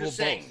 Okay, you're just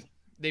saying both.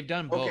 They've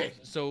done both. Okay.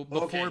 So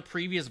before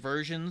previous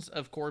versions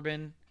of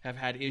Corbin have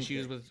had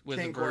issues with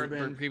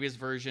the previous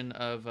version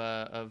of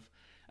I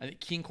think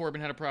King Corbin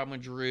had a problem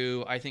with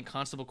Drew. I think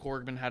Constable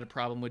Corbin had a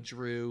problem with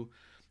Drew.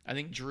 I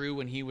think Drew,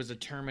 when he was a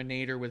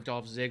Terminator with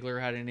Dolph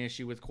Ziggler, had an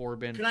issue with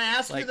Corbin. Can I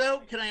ask you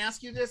though? Can I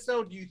ask you this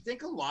though? Do you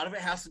think a lot of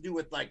it has to do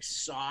with like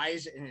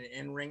size and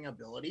in-ring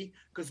ability?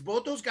 Because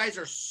both those guys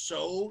are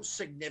so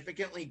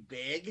significantly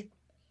big,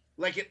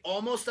 like it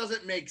almost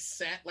doesn't make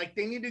sense. Like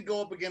they need to go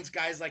up against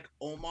guys like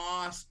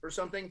Omos or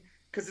something.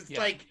 Because it's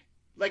like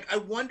I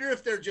wonder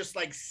if they're just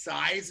like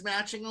size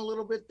matching a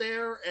little bit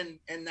there,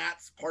 and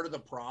that's part of the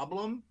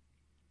problem.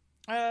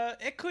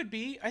 It could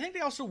be. I think they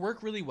also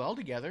work really well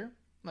together.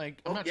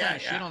 Like, I'm not trying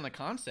to shit on the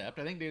concept.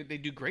 I think they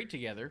do great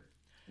together.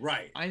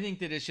 Right. I think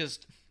that it's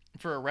just,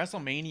 for a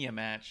WrestleMania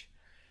match,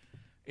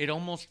 it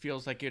almost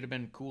feels like it would have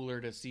been cooler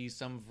to see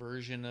some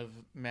version of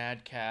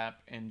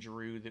Madcap and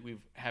Drew that we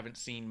haven't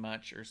seen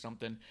much or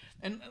something.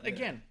 And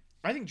again,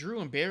 I think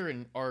Drew and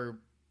Baron are,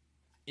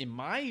 in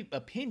my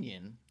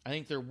opinion, I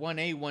think they're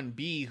 1A,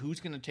 1B. Who's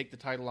going to take the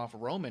title off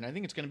of Roman? I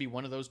think it's going to be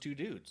one of those two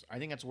dudes. I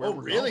think that's where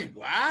we're going.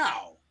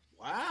 Wow.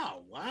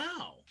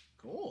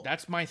 Cool.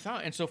 That's my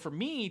thought. And so for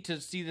me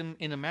to see them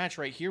in a match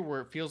right here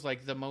where it feels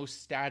like the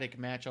most static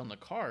match on the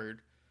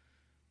card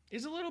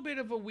is a little bit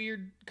of a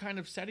weird kind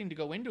of setting to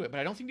go into it.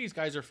 But I don't think these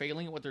guys are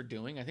failing at what they're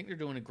doing. I think they're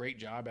doing a great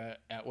job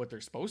at what they're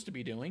supposed to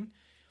be doing.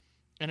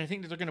 And I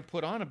think that they're going to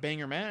put on a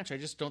banger match. I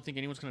just don't think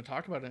anyone's going to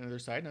talk about it on the other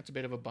side. And that's a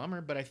bit of a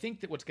bummer. But I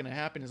think that what's going to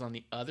happen is on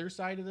the other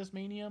side of this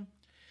Mania,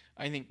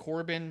 I think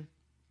Corbin,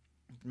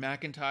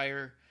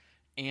 McIntyre,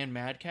 and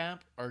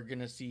Madcap are going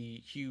to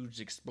see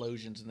huge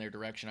explosions in their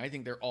direction. I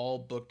think they're all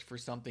booked for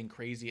something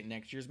crazy at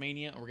next year's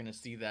Mania, and we're going to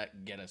see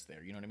that get us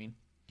there. You know what I mean?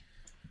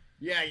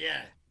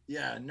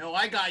 Yeah. No,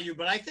 I got you.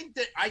 But I think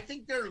the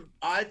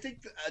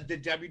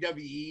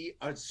WWE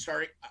are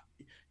starting,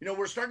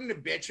 we're starting to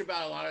bitch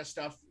about a lot of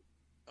stuff,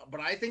 but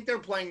I think they're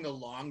playing the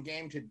long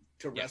game to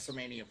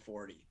WrestleMania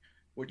 40,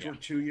 which we're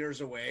 2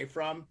 years away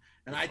from.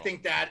 And I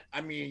think that,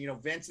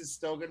 Vince is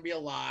still going to be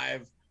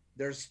alive.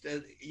 There's,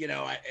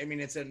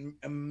 it's an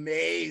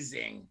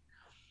amazing.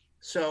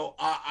 So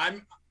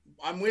I'm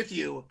with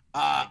you.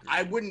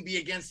 I wouldn't be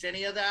against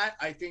any of that.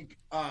 I think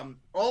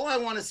all I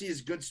want to see is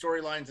good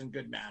storylines and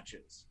good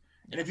matches.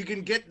 And if you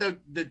can get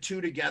the two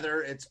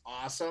together, it's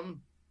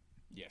awesome.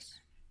 Yes.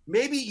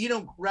 Maybe,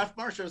 Ref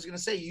Marshall, I was going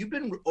to say, you've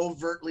been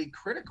overtly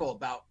critical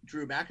about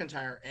Drew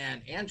McIntyre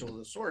and Angela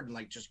the Sword and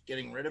like just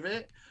getting rid of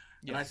it.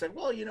 And I said,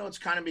 well, it's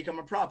kind of become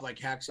a prop, like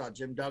Hacksaw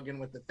Jim Duggan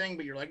with the thing.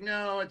 But you're like,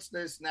 no, it's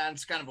this and that.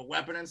 It's kind of a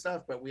weapon and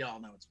stuff. But we all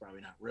know it's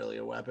probably not really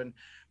a weapon.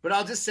 But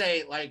I'll just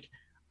say, like,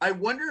 I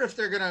wonder if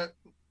they're going to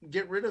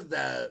get rid of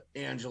that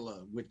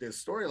Angela with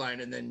this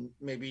storyline. And then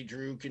maybe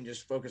Drew can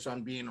just focus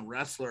on being a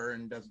wrestler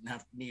and doesn't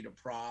have to need a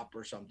prop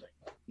or something,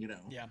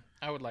 Yeah,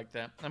 I would like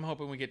that. I'm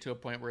hoping we get to a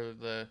point where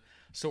the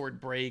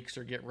sword breaks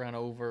or get run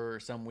over or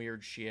some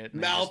weird shit.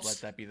 Melts. Let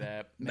that be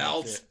that.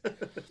 Melts.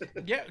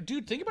 Yeah,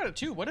 dude, think about it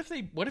too. What if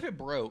it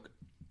broke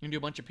into a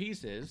bunch of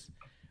pieces,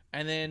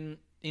 and then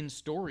in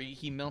story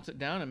he melts it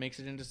down and makes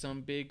it into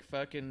some big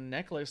fucking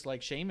necklace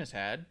like Sheamus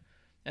had,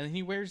 and then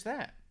he wears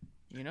that.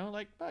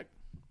 Fuck.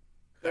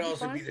 Could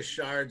also be the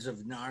shards of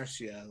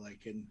Narcia,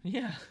 like in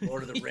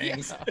Lord of the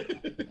Rings.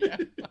 Yeah.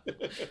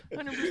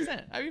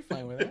 100%. I'd be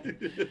fine with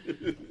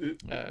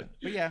that.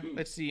 But yeah,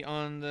 let's see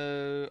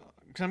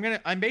because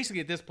I'm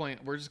basically at this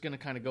point we're just gonna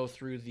kind of go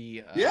through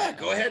the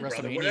go ahead,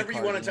 brother. Whatever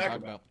you want to talk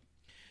about.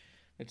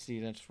 Let's see.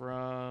 That's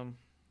from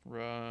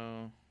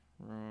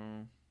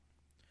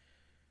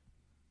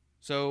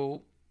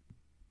So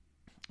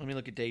let me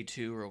look at day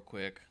 2 real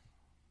quick.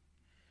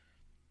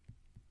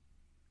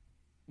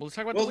 Well, let's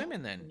talk about the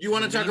women then. You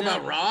want to talk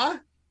about Raw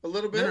a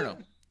little bit?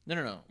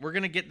 No. We're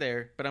going to get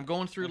there, but I'm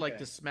going through like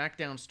the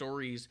SmackDown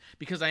stories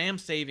because I am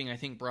saving, I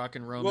think, Brock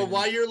and Roman. Well,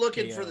 while you're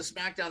looking for the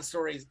SmackDown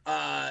stories,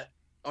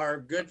 our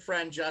good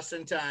friend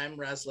Justin Time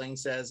Wrestling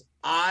says,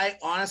 I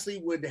honestly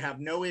would have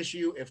no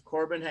issue if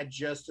Corbin had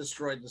just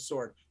destroyed the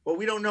sword. But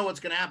we don't know what's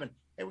going to happen.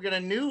 And we got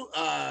a new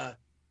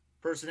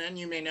person in,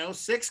 you may know.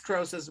 Six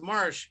Crow says,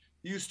 Marsh,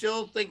 you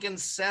still thinking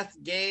Seth,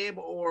 Gabe,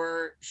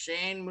 or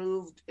Shane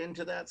moved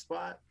into that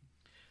spot?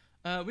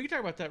 We can talk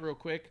about that real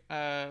quick.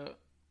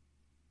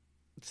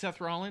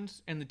 Seth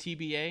Rollins and the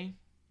TBA.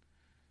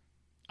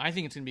 I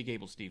think it's going to be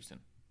Gable Steveson.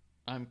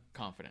 I'm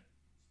confident.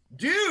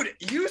 Dude,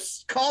 you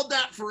called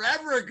that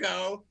forever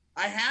ago.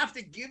 I have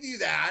to give you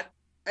that.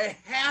 It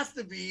has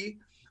to be.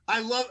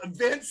 I love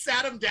Vince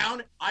sat him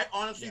down. I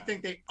honestly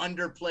think they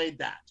underplayed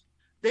that.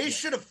 They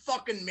should have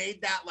fucking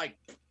made that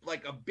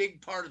like a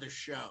big part of the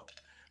show.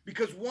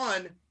 Because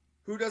one,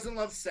 who doesn't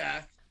love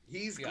Seth?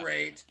 He's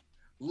great.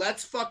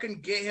 Let's fucking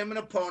get him an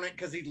opponent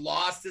because he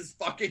lost his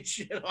fucking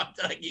shit on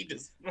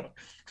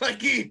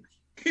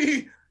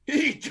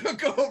he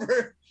took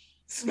over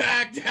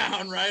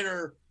SmackDown, right?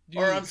 Or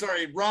I'm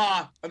sorry,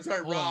 Raw. I'm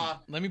sorry, Raw.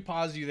 Let me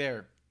pause you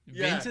there.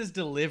 Vince's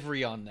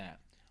delivery on that.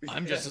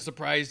 I'm just as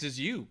surprised as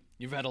you.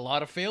 You've had a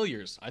lot of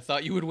failures. I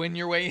thought you would win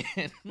your way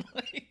in.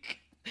 Like,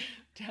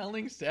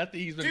 telling Seth that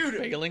he's been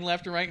failing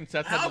left and right, and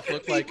Seth had to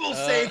look like... How can people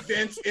say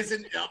Vince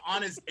isn't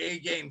on his A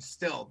game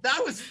still?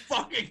 That was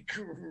fucking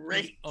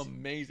great.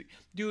 Amazing.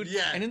 Dude,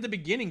 and in the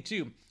beginning,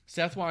 too,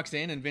 Seth walks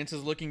in, and Vince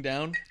is looking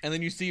down, and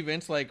then you see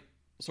Vince, like,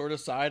 sort of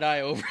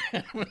side-eye over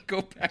and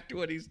go back to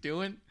what he's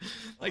doing.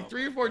 Like,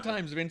 3 or 4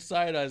 times, Vince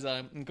side-eyes on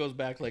him and goes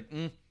back like,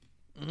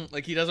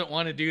 like he doesn't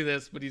want to do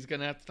this, but he's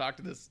going to have to talk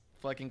to this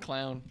fucking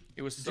clown.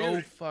 It was so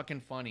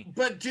fucking funny.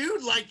 But,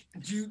 dude, like,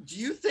 do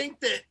you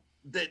think that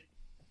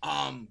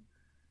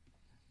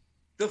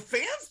the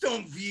fans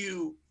don't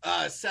view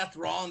Seth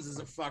Rollins as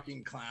a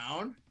fucking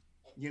clown,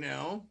 you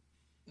know?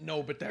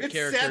 No, but that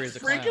character is a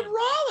clown. Freaking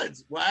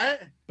Rollins.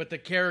 What? But the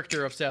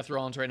character of Seth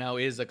Rollins right now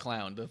is a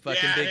clown. The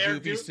fucking big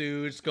goofy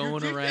suits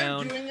going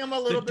around. They're doing him a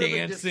little bit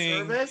dancing.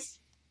 of a disservice?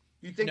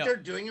 You think they're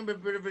doing him a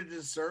bit of a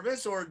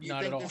disservice, or do you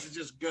think this is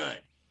just good?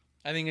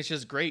 I think it's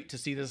just great to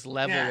see this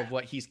level of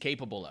what he's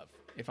capable of,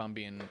 if I'm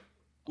being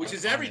Which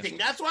is everything.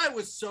 That's why it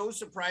was so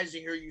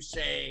surprising to hear you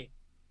say,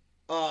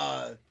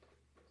 I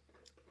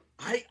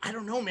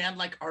don't know, man.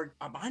 Like,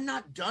 am I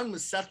not done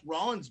with Seth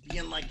Rollins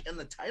being, like, in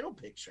the title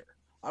picture?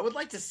 I would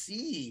like to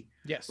see.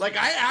 Yes. Like,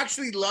 I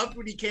actually loved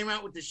when he came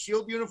out with the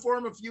Shield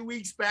uniform a few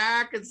weeks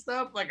back and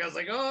stuff. Like, I was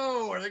like,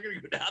 oh, are they going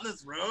to go down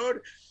this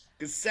road?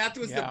 Because Seth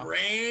was the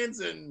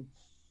brains, and,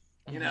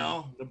 you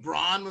know, the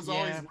Braun was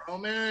always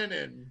Roman.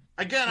 And,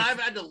 again, I've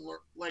had to,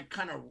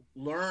 kind of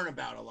learn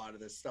about a lot of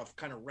this stuff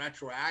kind of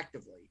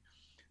retroactively.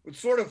 It's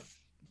sort of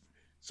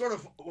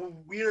a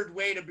weird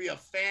way to be a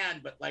fan,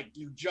 but, like,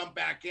 you jump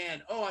back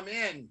in. Oh, I'm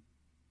in.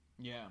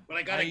 Yeah. But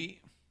I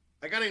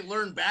gotta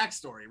learn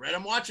backstory, right?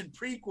 I'm watching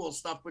prequel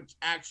stuff which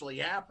actually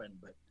happened,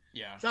 but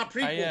it's not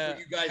prequel for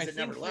you guys that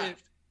never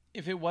left.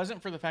 If it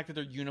wasn't for the fact that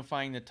they're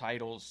unifying the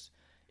titles,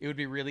 it would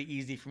be really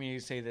easy for me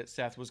to say that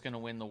Seth was going to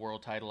win the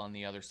world title on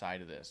the other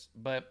side of this.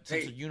 But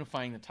since they're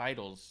unifying the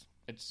titles,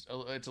 it's a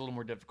little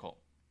more difficult.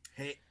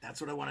 Hey,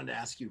 that's what I wanted to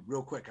ask you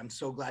real quick. I'm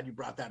so glad you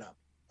brought that up.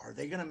 Are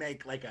they going to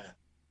make like a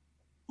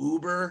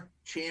Uber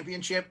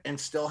championship and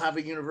still have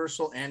a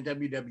Universal and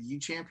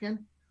WWE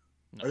champion?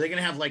 No. Are they going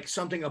to have like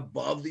something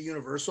above the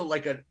Universal,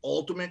 like an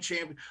ultimate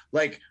champion?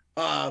 Like,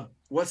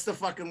 what's the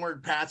fucking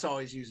word Pat's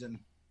always using?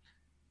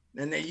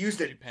 And they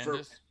used it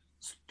stupendous.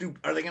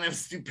 Are they going to have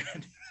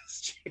stupendous?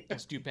 A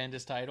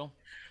stupendous title?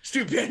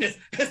 Stupendous.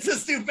 It's a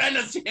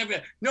stupendous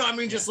champion. No, I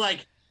mean, just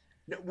like,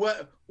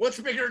 what's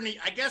bigger than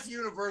I guess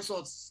Universal?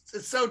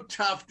 It's so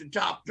tough to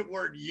top the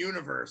word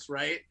universe,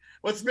 right?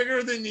 What's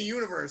bigger than the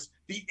universe?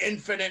 The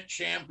infinite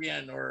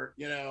champion, or,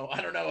 you know,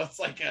 I don't know. It's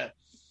like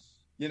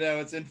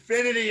it's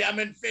infinity. I'm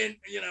infinite.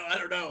 You know, I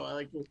don't know. I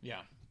like it.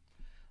 Yeah,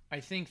 I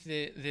think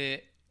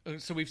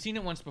so we've seen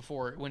it once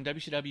before when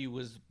WCW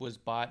was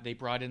bought. They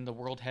brought in the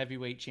World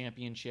Heavyweight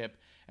Championship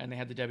and they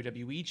had the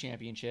WWE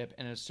Championship.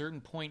 And at a certain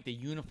point, they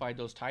unified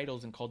those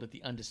titles and called it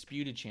the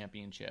Undisputed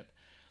Championship.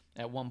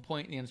 At one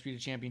point, the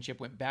Undisputed Championship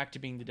went back to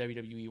being the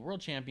WWE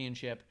World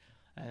Championship.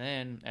 And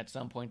then at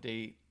some point,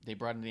 they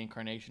brought in the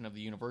incarnation of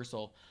the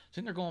Universal. So I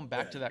think they're going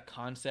back to that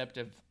concept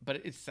of,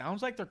 but it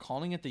sounds like they're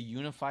calling it the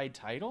unified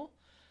title.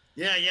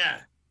 Yeah.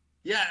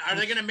 Are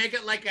they going to make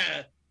it like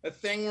a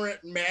thing where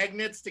it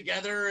magnets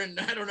together? And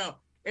I don't know.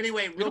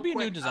 Anyway, it'll be a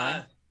new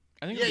design.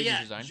 I think it'll be a new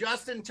design.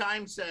 Just in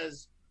Time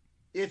says,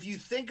 if you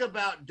think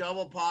about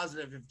double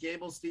positive, if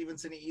Gable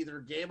Stevenson, either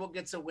Gable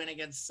gets a win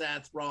against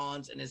Seth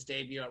Rollins in his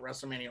debut at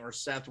WrestleMania, or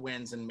Seth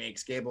wins and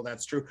makes Gable,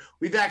 that's true.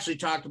 We've actually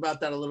talked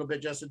about that a little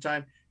bit just in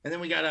time. And then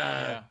we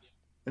got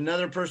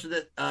another person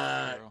that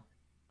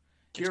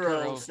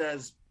Kiro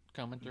says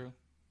coming through.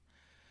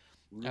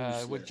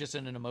 With just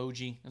an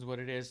emoji is what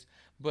it is.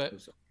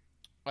 But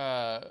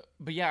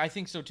yeah, I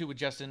think so too. What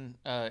Justin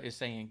is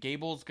saying,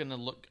 Gable's gonna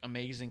look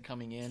amazing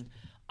coming in.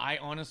 I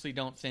honestly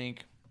don't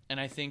think, and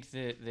I think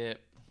that this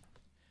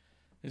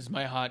is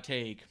my hot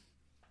take.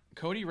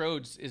 Cody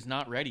Rhodes is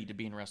not ready to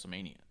be in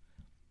WrestleMania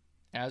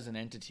as an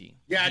entity.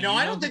 Yeah, no,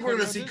 I don't think we're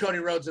gonna see Cody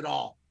Rhodes at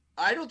all.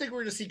 I don't think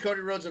we're gonna see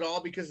Cody Rhodes at all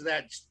because of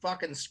that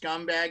fucking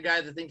scumbag guy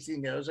that thinks he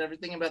knows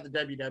everything about the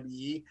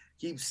WWE.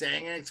 Keeps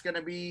saying it's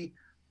gonna be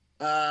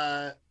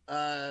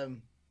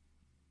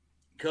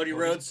Cody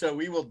Rhodes, so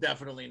we will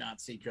definitely not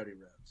see Cody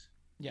Rhodes.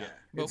 Yeah.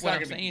 But what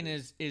I'm saying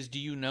is do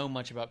you know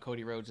much about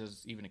Cody Rhodes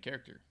as even a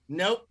character?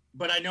 Nope,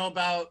 but I know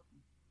about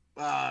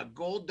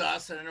Gold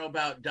Dust, and I know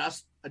about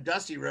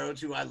Dusty Rhodes,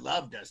 who I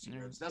love. Dusty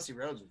Rhodes. Dusty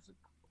Rhodes was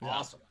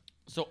awesome.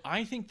 So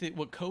I think that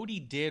what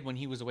Cody did when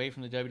he was away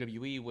from the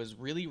WWE was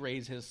really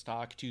raise his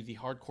stock to the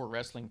hardcore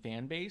wrestling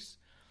fan base,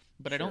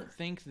 but I don't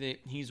think that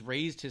he's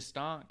raised his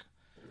stock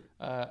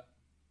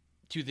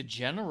to the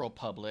general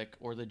public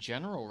or the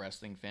general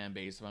wrestling fan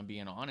base, if I'm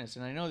being honest.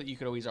 And I know that you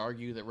could always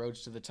argue that Road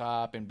to the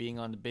Top and being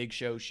on the Big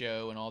Show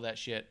and all that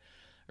shit,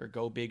 or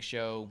Go Big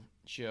Show,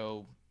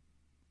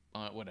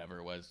 whatever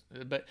it was.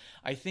 But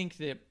I think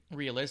that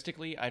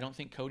realistically, I don't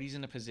think Cody's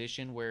in a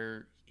position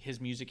where his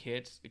music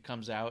hits, it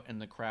comes out,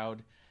 and the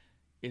crowd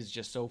is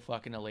just so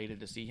fucking elated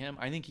to see him.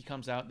 I think he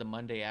comes out the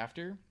Monday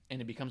after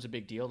and it becomes a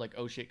big deal. Like,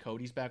 oh shit,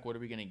 Cody's back. What are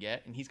we going to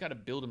get? And he's got to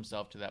build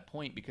himself to that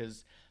point,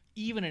 because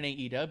even in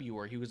AEW,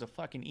 where he was a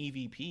fucking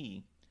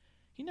EVP,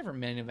 he never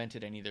main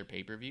evented any of their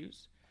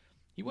pay-per-views.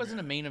 He wasn't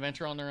a main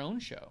eventer on their own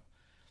show.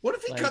 What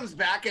if he comes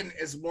back and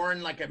is more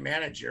in like a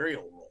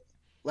managerial role?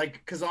 Like,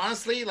 because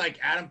honestly, like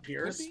Adam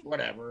Pearce,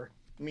 whatever.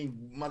 I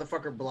mean,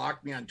 motherfucker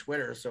blocked me on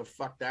Twitter, so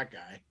fuck that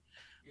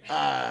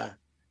guy.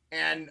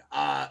 And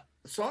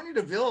Sonya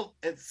Deville,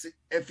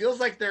 it feels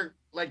like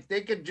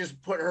they could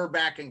just put her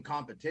back in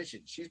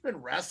competition. She's been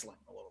wrestling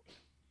a little bit,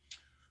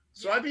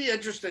 so I'd be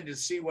interested to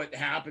see what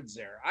happens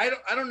there. I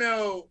don't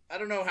know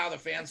how the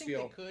fans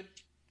feel.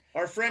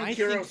 Our friend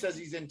Kiro says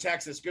he's in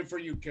Texas. Good for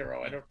you,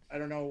 Kiro. I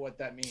don't know what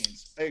that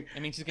means. Hey,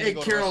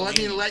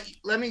 Kiro,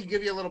 let me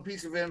give you a little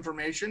piece of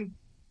information.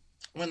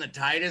 When the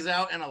tide is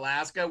out in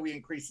Alaska, we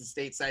increase the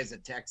state size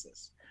of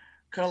Texas.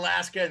 Cut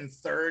Alaska in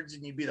thirds,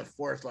 and you'd be the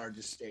 4th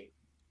largest state.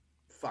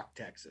 Fuck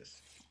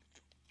Texas.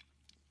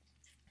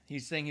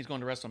 He's saying he's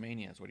going to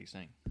WrestleMania, is what he's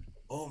saying.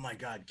 Oh my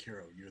God,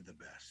 Kiro, you're the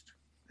best.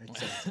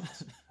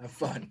 Have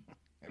fun.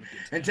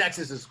 And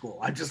Texas is cool.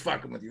 I'm just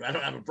fucking with you. I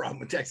don't have a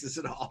problem with Texas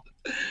at all.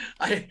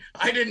 I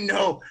didn't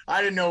know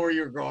where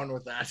you were going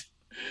with that.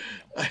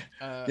 I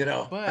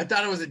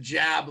thought it was a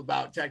jab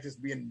about Texas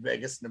being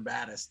biggest and the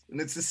baddest, and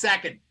it's the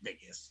 2nd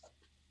biggest.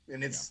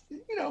 And it's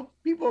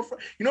people are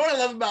what I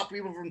love about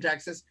people from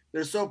Texas?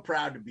 They're so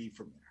proud to be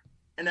from there,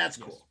 and that's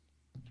cool.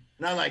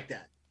 And I like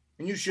that,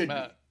 and you should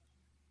be.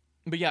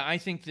 But yeah, I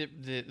think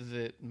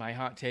that my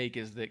hot take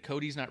is that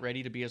Cody's not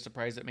ready to be a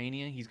surprise at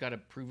Mania. He's got to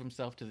prove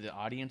himself to the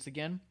audience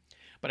again.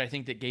 But I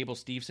think that Gable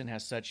Steveson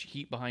has such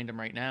heat behind him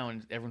right now,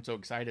 and everyone's so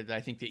excited that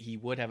I think that he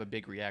would have a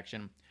big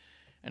reaction.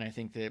 And I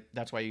think that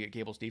that's why you get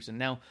Gable Steveson.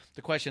 Now,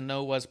 the question,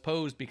 though, was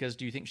posed because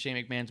do you think Shane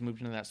McMahon's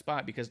moved into that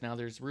spot? Because now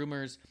there's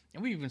rumors,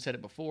 and we've even said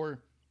it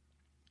before,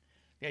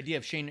 the idea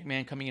of Shane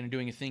McMahon coming in and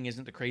doing a thing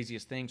isn't the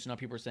craziest thing. So now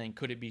people are saying,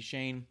 could it be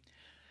Shane?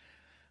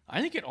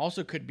 I think it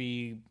also could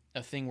be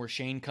a thing where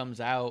Shane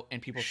comes out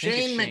and people think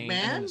it's Shane McMahon?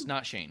 And it's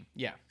not Shane.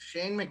 Yeah.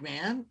 Shane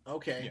McMahon?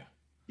 Okay.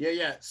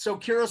 Yeah. So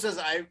Kiro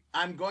says,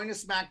 I'm going to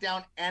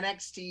SmackDown,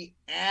 NXT,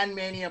 and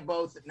Mania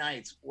both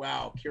nights.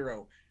 Wow,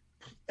 Kiro.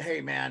 Hey,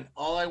 man,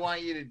 all I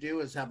want you to do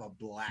is have a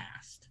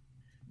blast.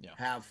 Yeah.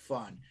 Have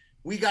fun.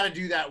 We got to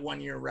do that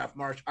one year, Ref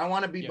March. I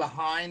want to be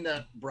behind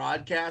the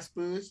broadcast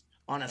booth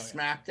on a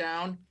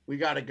SmackDown. We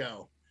got to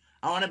go.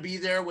 I want to be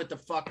there with the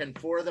fucking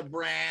for the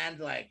brand,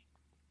 like,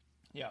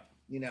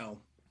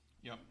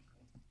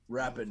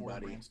 repping,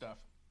 buddy. Stuff.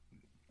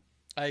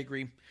 I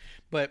agree.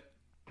 But,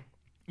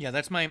 yeah,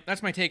 that's my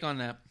take on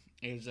that,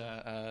 is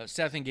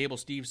Seth and Gable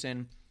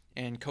Steveson,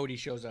 and Cody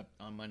shows up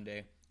on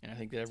Monday, and I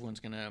think that everyone's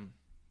going to...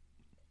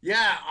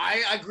 Yeah,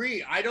 I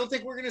agree. I don't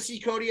think we're going to see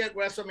Cody at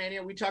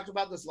WrestleMania. We talked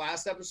about this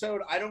last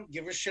episode. I don't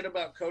give a shit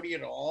about Cody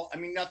at all. I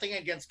mean, nothing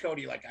against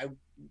Cody. Like,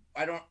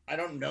 I don't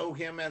know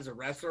him as a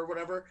wrestler or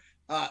whatever.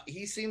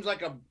 He seems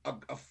like a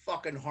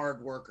fucking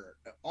hard worker,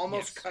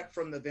 almost cut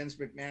from the Vince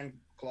McMahon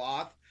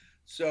cloth.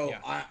 So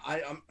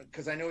I'm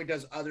because I know he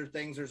does other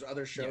things. There's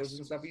other shows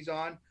and stuff he's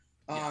on.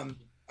 I'm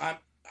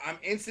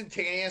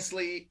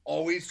instantaneously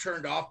always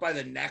turned off by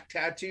the neck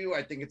tattoo.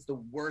 I think it's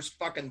the worst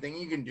fucking thing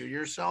you can do to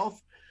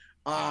yourself.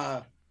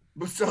 So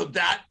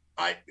that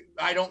I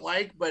don't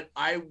like, but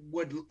I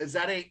would.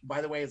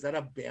 By the way, is that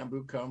a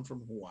bamboo comb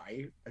from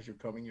Hawaii as you're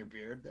combing your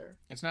beard there?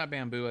 It's not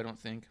bamboo, I don't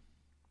think.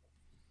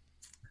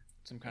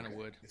 Some kind of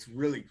wood. It's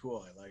really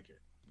cool. I like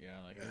it. Yeah,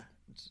 I like it.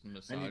 It's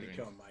massaging. I need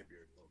to comb my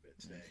beard a little bit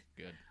today.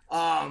 Good.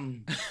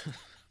 I'm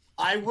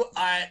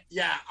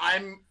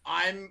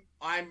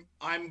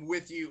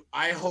with you.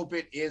 I hope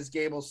it is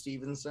Gable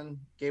Steveson.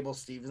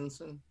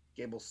 Steveson.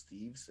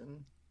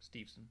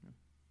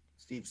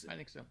 I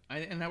think so.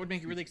 And that would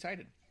make you really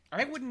excited.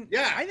 I wouldn't.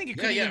 Yeah. I think it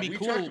could even be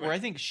cool where I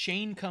think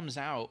Shane comes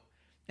out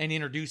and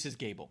introduces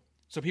Gable.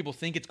 So people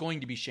think it's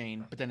going to be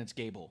Shane, but then it's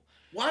Gable.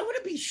 Why would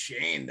it be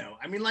Shane though?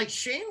 I mean, like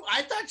Shane.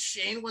 I thought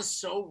Shane was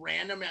so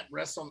random at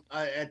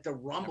at the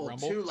Rumble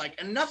too.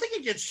 Like, and nothing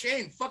against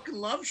Shane. Fucking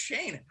love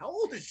Shane. How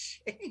old is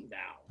Shane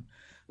now?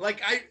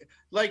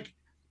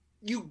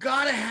 You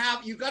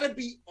gotta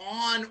be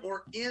on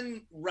or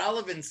in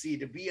relevancy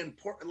to be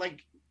important.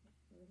 Like,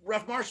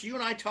 Ref Marsh, you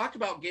and I talked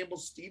about Gable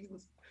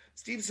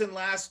Steveson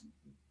last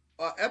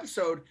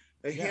episode,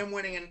 him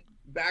winning in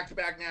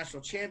back-to-back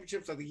national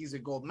championships. I think he's a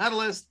gold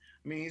medalist.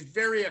 I mean, he's a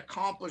very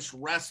accomplished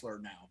wrestler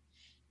now,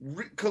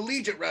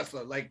 collegiate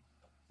wrestler,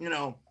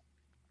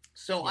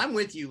 So I'm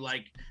with you.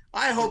 Like,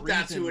 I hope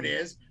that's who it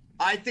is.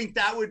 I think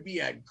that would be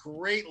a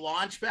great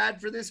launch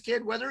pad for this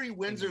kid, whether he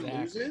wins or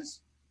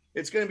loses.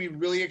 It's going to be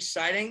really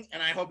exciting,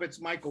 and I hope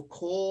it's Michael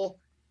Cole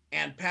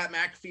and Pat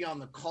McAfee on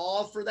the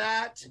call for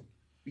that.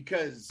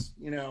 Because,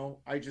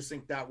 I just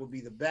think that would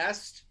be the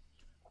best.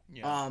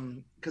 Yeah.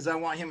 Because I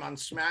want him on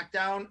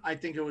SmackDown. I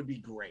think it would be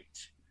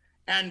great.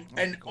 And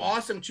cool.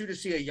 Awesome, too, to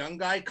see a young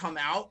guy come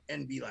out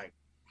and be like,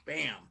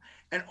 bam.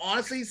 And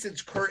honestly,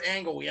 since Kurt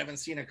Angle, we haven't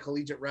seen a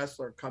collegiate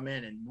wrestler come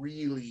in and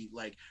really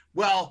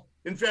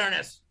in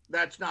fairness,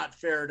 that's not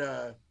fair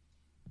to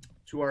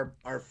to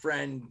our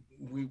friend,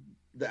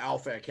 the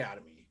Alpha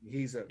Academy.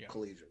 He's a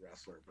collegiate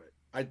wrestler, but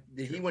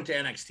he went to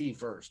NXT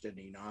first, didn't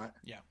he not?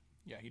 Yeah,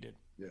 he did.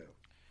 Yeah.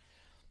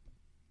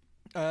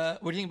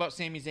 What do you think about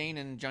Sami Zayn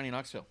and Johnny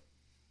Knoxville?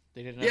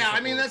 They did. Yeah,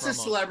 I mean that's a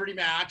celebrity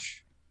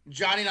match.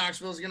 Johnny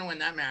Knoxville is going to win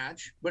that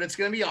match, but it's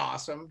going to be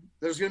awesome.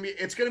 It's going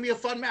to be a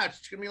fun match.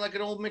 It's going to be like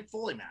an old Mick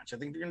Foley match. I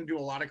think they're going to do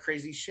a lot of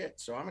crazy shit.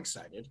 So I'm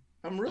excited.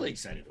 I'm really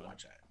excited to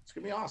watch that. It's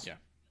going to be awesome. Yeah,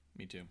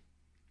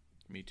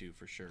 me too,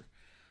 for sure.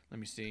 Let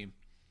me see.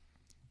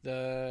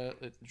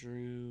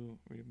 Drew,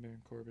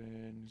 Baron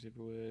Corbin,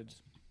 Xavier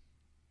Woods.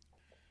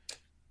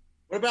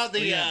 What about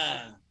the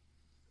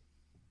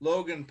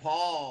Logan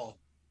Paul?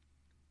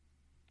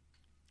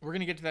 We're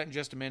gonna get to that in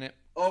just a minute.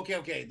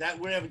 Okay. That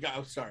we haven't got.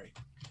 Oh, sorry.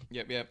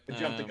 Yep. I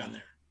jumped the gun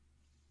there.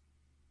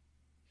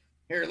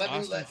 Here,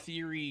 Austin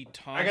Theory.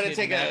 I gotta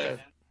take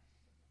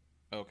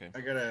Okay.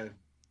 I gotta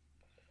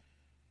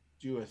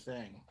do a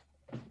thing.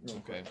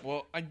 Okay.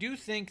 Well, I do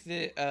think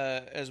that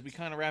as we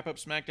kind of wrap up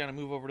SmackDown and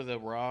move over to the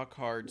Raw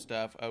card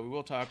stuff, we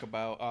will talk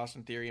about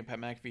Austin Theory and Pat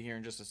McAfee here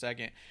in just a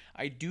second.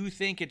 I do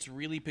think it's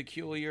really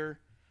peculiar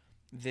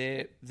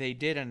that they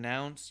did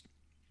announce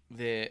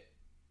that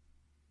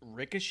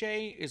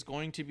Ricochet is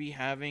going to be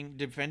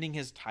defending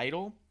his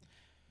title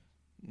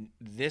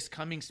this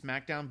coming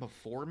SmackDown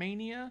before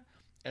Mania,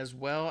 as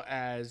well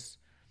as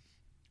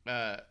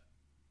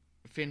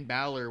Finn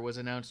Balor was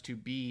announced to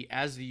be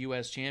as the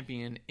U.S.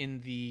 champion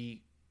in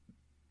the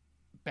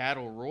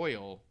Battle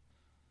Royal,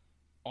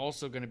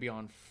 also going to be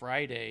on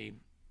Friday,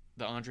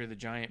 the Andre the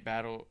Giant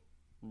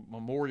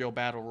Memorial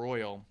Battle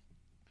Royal.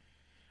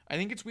 I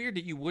think it's weird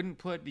that you wouldn't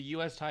put the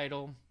U.S.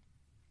 title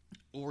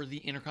or the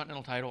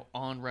Intercontinental title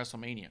on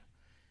WrestleMania.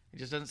 It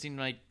just doesn't seem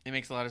like it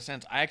makes a lot of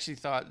sense. I actually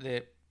thought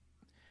that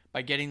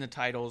by getting the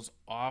titles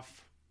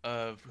off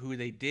of who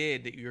they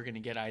did, that you were going to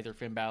get either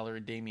Finn Balor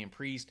and Damian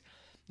Priest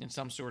in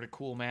some sort of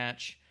cool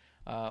match,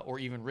 or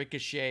even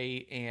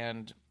Ricochet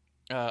and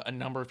a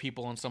number of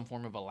people in some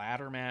form of a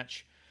ladder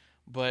match.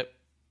 But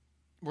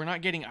we're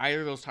not getting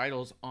either of those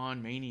titles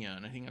on Mania,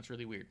 and I think that's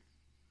really weird.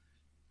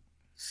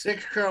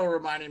 Six Crow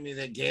reminded me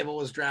that Gable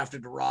was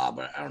drafted to Raw,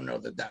 but I don't know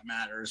that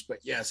matters. But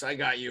yes, I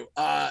got you.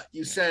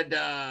 You said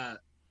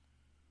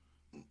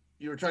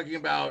you were talking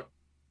about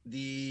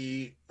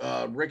the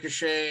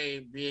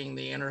Ricochet being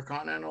the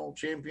Intercontinental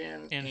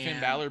champion and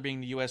Finn Balor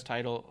being the U.S.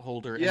 title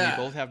holder. And they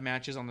both have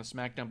matches on the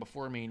SmackDown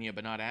before Mania,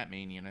 but not at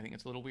Mania. And I think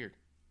it's a little weird.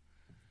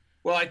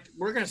 Well,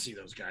 we're going to see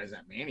those guys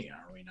at Mania,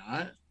 are we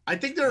not? I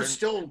think they're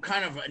still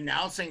kind of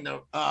announcing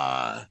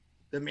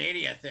the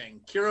Mania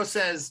thing. Kiro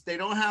says they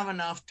don't have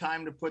enough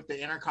time to put the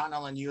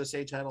Intercontinental and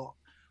USA title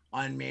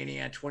on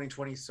Mania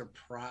 2020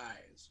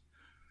 surprise.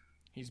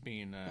 He's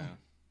being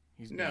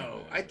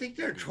I think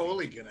they're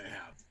totally going to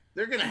have.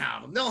 They're going to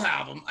have them. They'll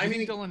have them. I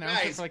mean, they'll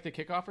announce it for like the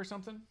kickoff or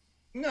something?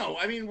 No,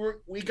 I mean,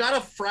 we got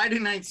a Friday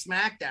night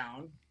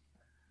SmackDown.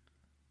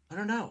 I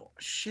don't know.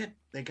 Shit,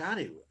 they got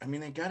to. I mean,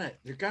 they got to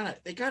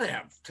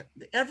have.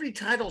 Every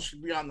title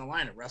should be on the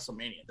line at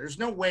WrestleMania. There's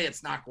no way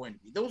it's not going to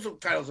be. Those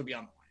titles will be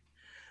on the line.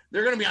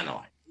 They're going to be on the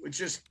line. It's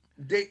just,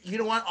 you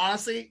know what?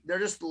 Honestly, they're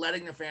just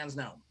letting the fans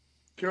know.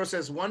 Kiro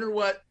says, wonder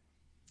what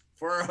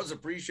 4 hours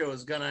of pre-show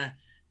is going to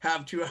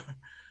have 2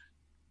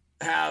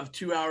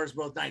 hours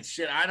both nights.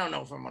 Shit, I don't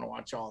know if I'm going to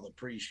watch all the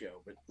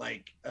pre-show, but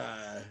like, we'll see.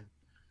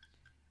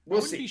 I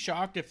wouldn't be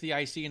shocked if the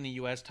IC and the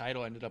US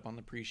title ended up on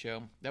the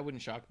pre-show. That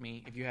wouldn't shock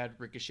me if you had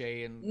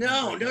Ricochet and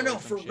no.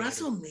 For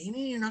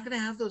WrestleMania, you're not going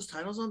to have those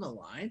titles on the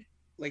line.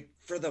 Like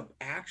for the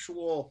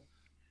actual,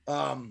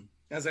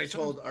 as I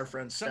told our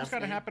friend Stephanie,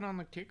 something's got to happen on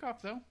the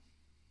kickoff though.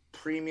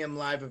 Premium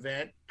live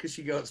event, because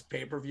she goes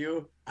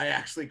pay-per-view. I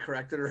actually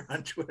corrected her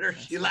on Twitter.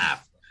 She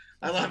laughed.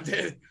 I loved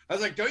it. I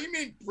was like, don't you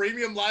mean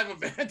premium live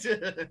event?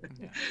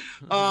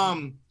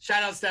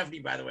 Shout out Stephanie,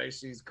 by the way.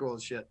 She's cool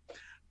as shit.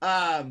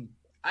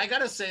 I got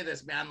to say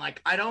this, man.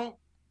 Like,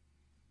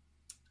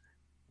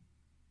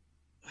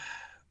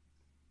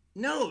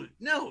 No,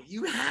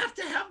 you have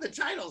to have the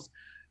titles.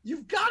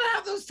 You've got to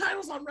have those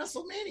titles on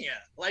WrestleMania.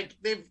 Like,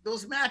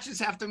 those matches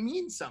have to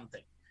mean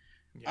something.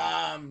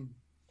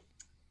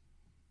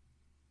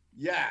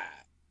 Yeah.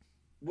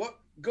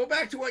 Go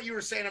back to what you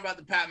were saying about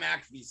the Pat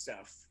McAfee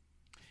stuff.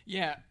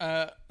 Yeah,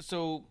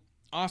 so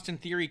Austin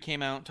Theory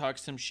came out, talked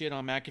some shit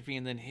on McAfee,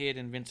 and then hid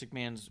in Vince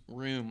McMahon's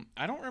room.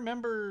 I don't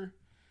remember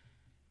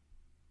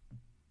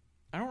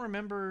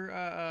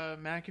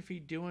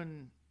McAfee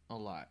doing a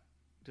lot.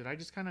 Did I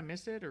just kind of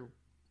miss it, or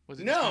was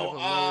it just kind of a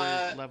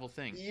lower level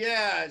thing?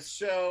 Yeah,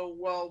 so,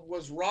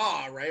 was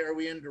Raw, right? Are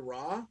we into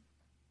Raw?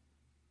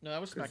 No,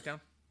 that was SmackDown.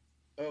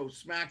 Oh,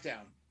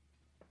 SmackDown.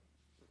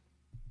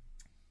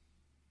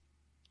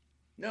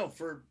 No,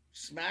 for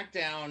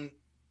SmackDown...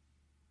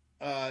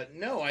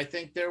 no, I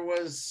think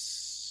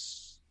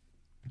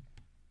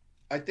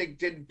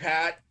did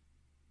Pat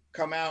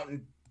come out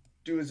and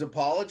do his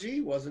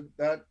apology? Was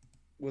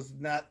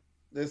not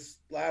this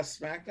last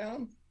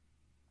SmackDown?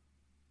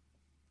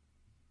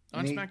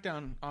 On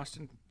SmackDown,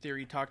 Austin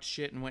Theory talked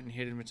shit and went and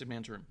hid in Vince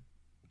McMahon's room.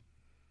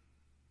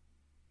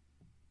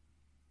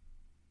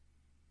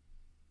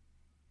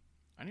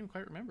 I didn't even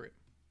quite remember it.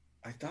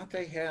 I thought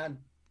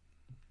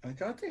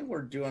they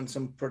were doing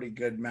some pretty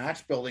good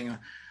match building.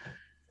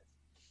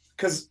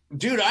 Because,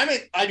 dude,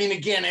 I mean,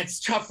 again, it's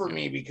tough for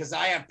me because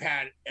I have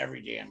Pat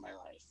every day in my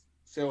life.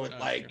 So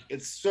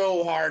it's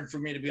so hard for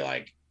me to be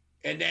like,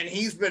 and then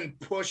he's been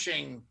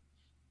pushing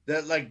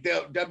that, like,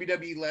 the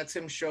WWE lets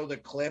him show the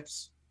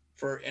clips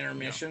for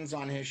intermissions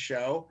on his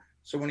show.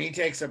 So when he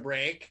takes a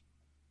break,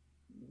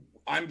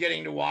 I'm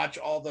getting to watch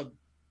all the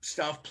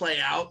stuff play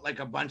out like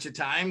a bunch of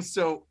times.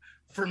 So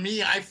for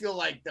me, I feel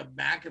like the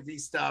McAfee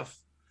stuff.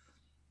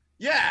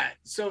 Yeah.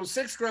 So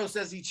Six Crow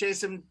says he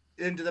chased him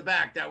into the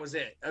back. That was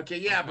it. Okay.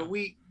 Yeah. But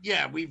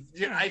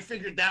I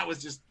figured that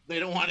was just, they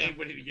don't want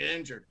anybody to get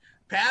injured.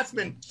 Pat's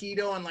been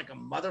ketoing like a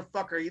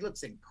motherfucker. He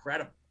looks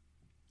incredible.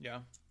 Yeah.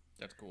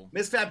 That's cool.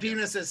 Miss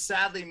Fapina says,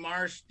 sadly,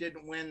 Marsh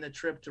didn't win the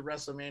trip to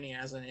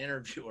WrestleMania as an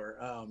interviewer.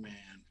 Oh, man.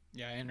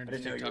 Yeah, I entered. I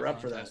didn't know you were up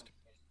for that.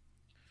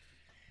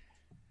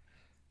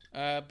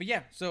 But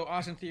yeah, so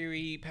Austin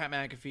Theory, Pat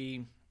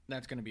McAfee,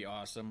 that's going to be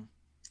awesome.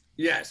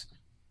 Yes.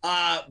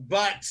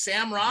 But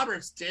Sam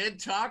Roberts did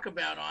talk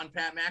about on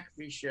Pat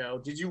McAfee's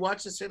show. Did you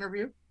watch this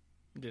interview?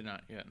 Did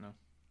not yet, no.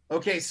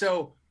 Okay,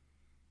 so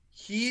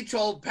he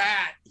told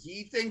Pat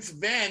he thinks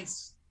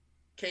Vince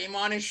came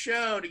on his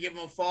show to give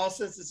him a false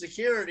sense of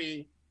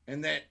security,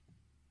 and that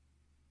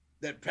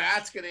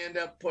Pat's going to end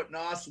up putting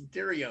Austin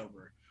Theory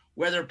over.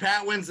 Whether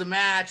Pat wins the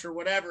match or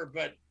whatever,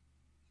 but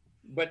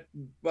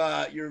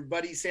your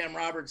buddy Sam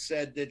Roberts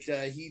said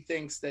that he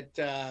thinks that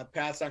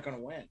Pat's not going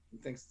to win. He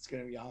thinks it's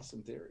going to be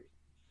Austin Theory.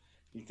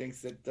 He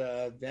thinks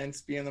that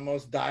Vince, being the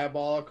most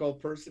diabolical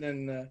person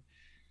in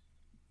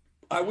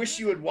I wish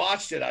you had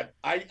watched it.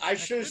 I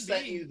should have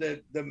sent you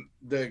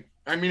the.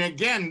 I mean,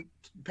 again,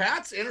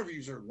 Pat's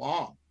interviews are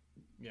long.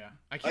 Yeah,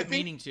 I kept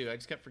meaning to. I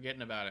just kept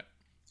forgetting about it.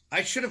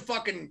 I should have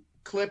fucking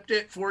clipped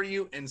it for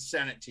you and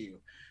sent it to you,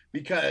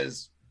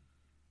 because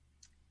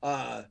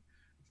I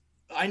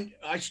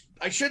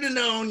should have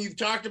known. You've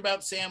talked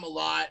about Sam a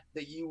lot,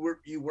 that you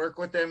work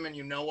with him and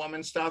you know him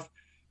and stuff.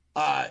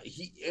 I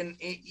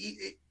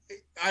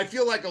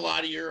feel like a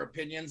lot of your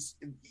opinions,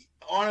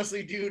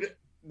 honestly, dude.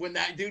 When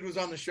that dude was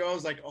on the show, I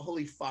was like, oh,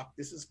 holy fuck,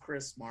 this is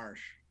Chris Marsh.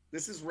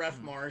 This is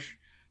Ref Marsh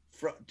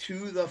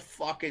to the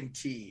fucking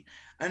T.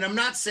 And I'm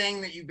not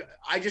saying that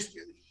I just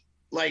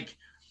like,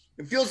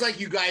 it feels like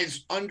you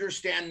guys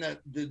understand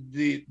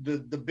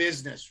the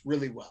business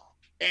really well.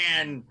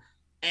 And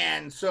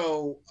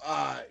so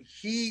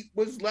he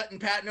was letting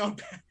Pat know.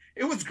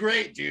 It was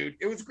great, dude.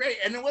 It was great.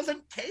 And it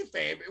wasn't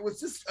kayfabe. It was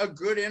just a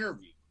good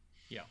interview.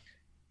 Yeah.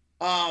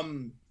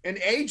 And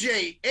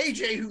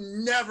AJ,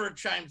 who never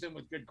chimes in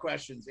with good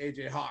questions,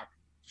 AJ Hawk,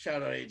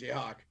 shout out AJ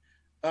Hawk.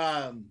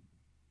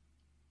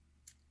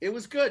 It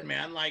was good,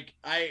 man. Like,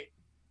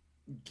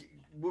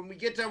 when we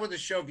get done with the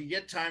show, if you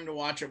get time to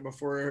watch it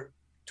before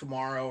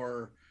tomorrow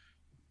or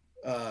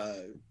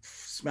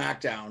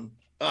SmackDown,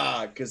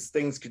 because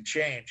things could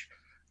change,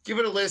 give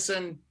it a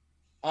listen.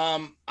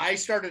 I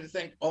started to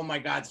think, oh my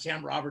God,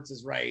 Sam Roberts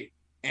is right,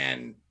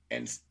 and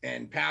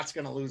Pat's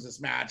gonna lose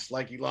this match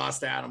like he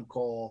lost to Adam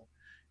Cole.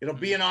 It'll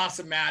be an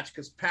awesome match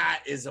because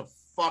Pat is a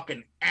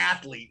fucking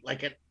athlete,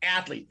 like an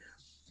athlete.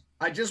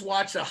 I just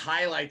watched the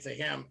highlights of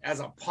him as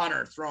a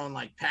punter throwing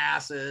like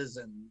passes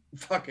and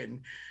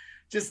fucking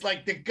just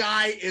like, the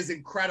guy is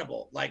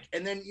incredible. Like,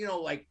 and then, you know,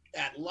 like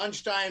at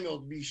lunchtime, he'll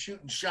be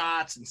shooting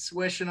shots and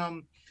swishing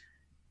them.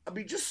 I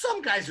mean, just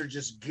some guys are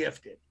just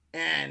gifted.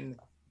 And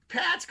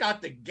Pat's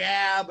got the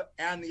gab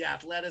and the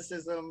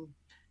athleticism.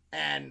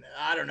 And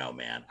I don't know,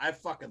 man. I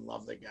fucking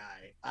love the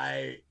guy.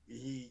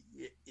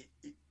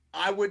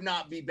 I would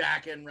not be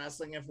back in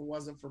wrestling if it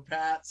wasn't for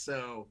Pat.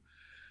 So,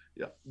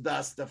 yeah,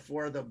 thus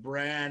for the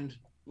brand,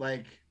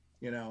 like,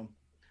 you know,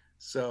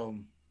 so.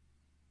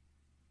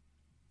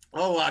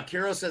 Oh,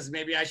 Kiro says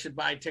maybe I should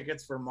buy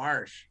tickets for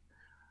Marsh.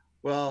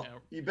 Well,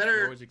 you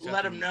better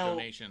let him know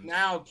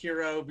now,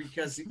 Kiro,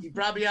 because you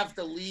probably have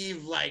to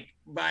leave like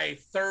by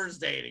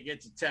Thursday to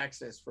get to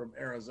Texas from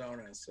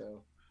Arizona.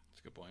 So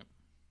that's a good point.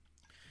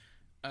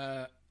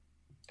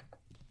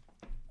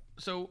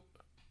 So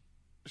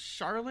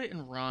Charlotte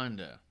and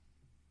Ronda,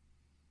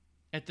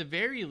 at the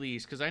very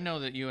least, because I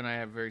know that you and I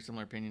have very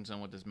similar opinions on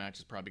what this match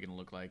is probably going to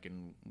look like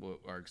and what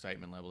our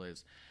excitement level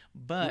is,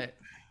 but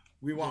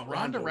we want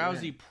Ronda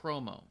Rousey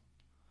promo.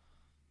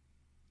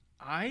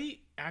 I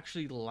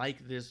actually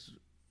like this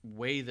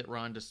way that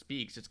Ronda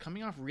speaks. It's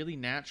coming off really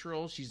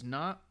natural. She's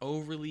not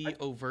overly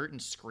overt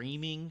and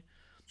screaming.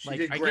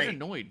 Like, I get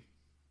annoyed.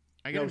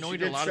 I get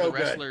annoyed at a lot of the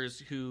wrestlers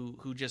who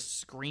just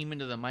scream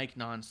into the mic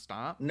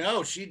nonstop.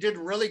 No, she did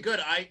really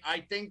good.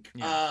 I think,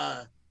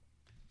 no,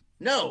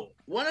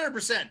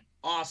 100%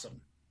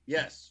 awesome.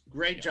 Yes,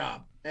 great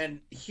job.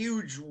 And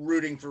huge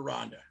rooting for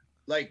Ronda.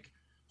 Like,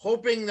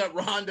 hoping that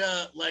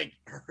Ronda, like,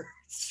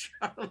 hurts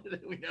Charlotte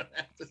and we don't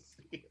have to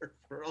see her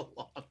for a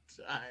long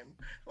time.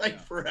 Like,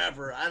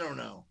 forever. I don't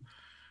know.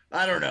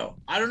 I don't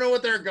know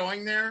what they're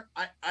going there.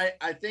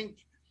 I think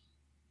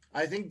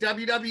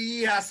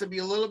WWE has to be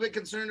a little bit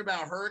concerned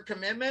about her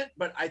commitment,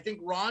 but I think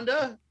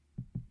Ronda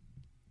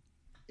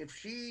if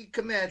she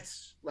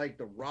commits like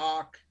The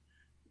Rock,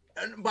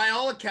 and by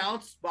all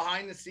accounts,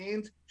 behind the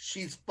scenes,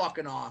 she's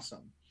fucking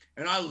awesome.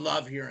 And I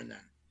love hearing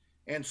that.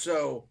 And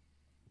so,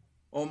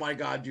 oh my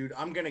God, dude,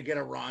 I'm going to get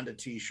a Ronda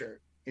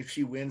t-shirt. If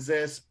she wins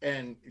this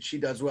and she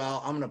does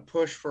well, I'm going to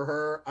push for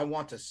her. I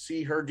want to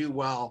see her do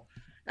well.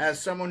 As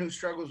someone who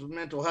struggles with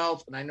mental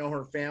health, and I know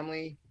her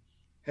family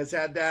has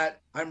had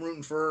that, I'm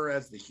rooting for her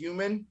as the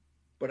human,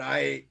 but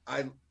I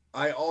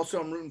also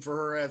am rooting for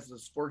her as the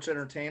sports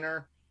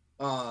entertainer,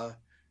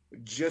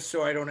 just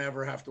so I don't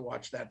ever have to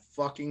watch that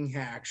fucking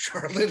hack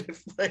Charlotte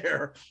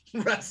Flair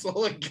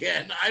wrestle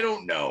again. I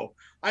don't know.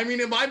 I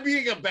mean, am I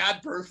being a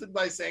bad person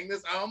by saying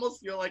this? I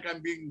almost feel like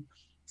I'm being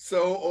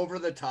so over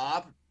the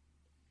top,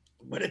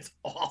 but it's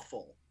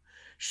awful.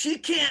 She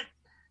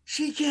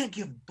can't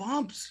give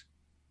bumps,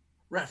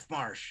 Ref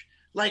Marsh.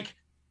 Like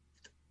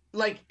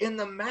in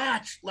the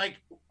match, like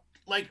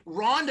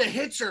Ronda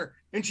hits her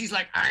and she's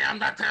like, I am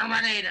the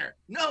Terminator.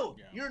 No,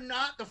 You're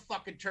not the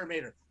fucking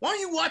Terminator. Why don't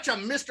you watch a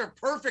Mr.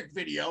 Perfect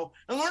video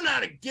and learn how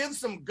to give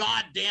some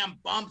goddamn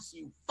bumps,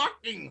 you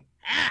fucking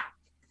hack.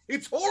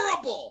 It's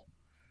horrible.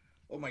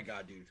 Oh my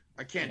God, dude.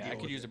 I can't deal I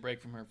could use a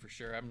break from her for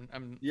sure.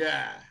 I'm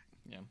Yeah.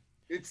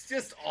 It's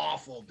just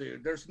awful,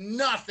 dude. There's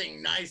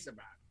nothing nice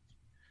about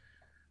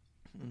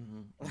it.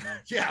 Mm-hmm.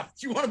 Yeah.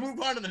 Do you want to move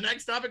on to the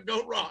next topic?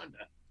 Go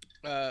Ronda.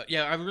 I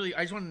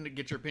just wanted to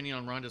get your opinion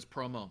on Ronda's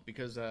promo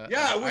because it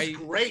was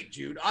great,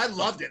 dude. I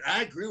loved it.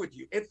 I agree with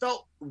you. It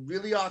felt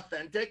really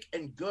authentic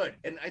and good.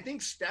 And I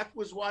think Steph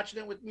was watching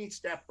it with me.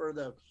 Steph, for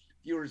the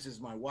viewers,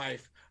 is my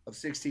wife of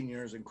 16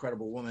 years,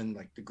 incredible woman,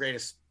 like the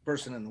greatest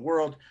person in the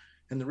world.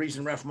 And the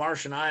reason Ref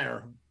Marsh and I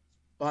are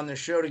on this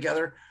show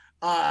together,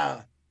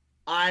 I'm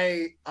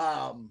really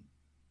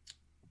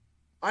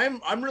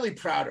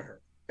proud of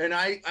her. And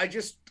I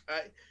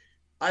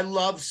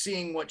love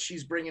seeing what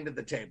she's bringing to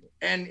the table.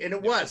 And it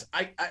was,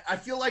 I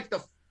feel like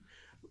the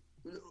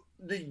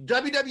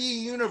WWE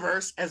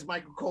universe, as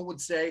Michael Cole would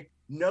say,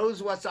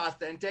 knows what's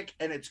authentic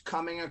and it's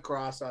coming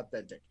across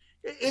authentic.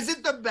 Is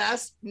it the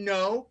best?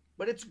 No,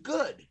 but it's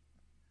good.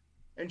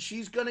 And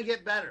she's going to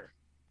get better.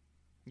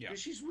 Yeah.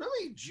 She's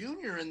really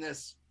junior in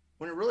this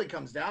when it really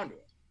comes down to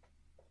it.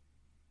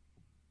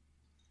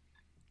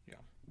 Yeah.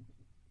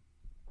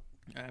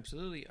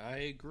 Absolutely. I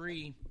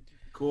agree.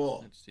 Cool.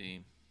 Let's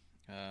see.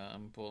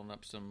 I'm pulling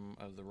up some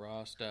of the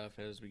Raw stuff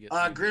as we get.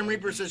 Grim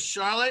Reaper says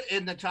Charlotte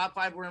in the top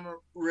 5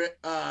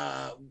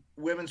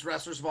 women's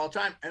wrestlers of all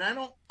time, and I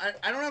don't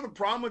have a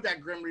problem with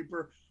that, Grim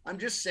Reaper. I'm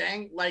just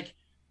saying, like,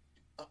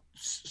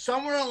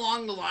 somewhere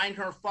along the line,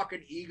 her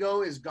fucking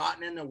ego has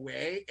gotten in the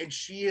way, and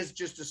she has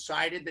just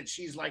decided that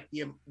she's like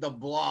the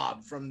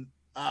Blob from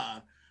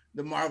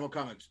the Marvel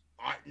comics.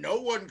 No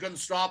one can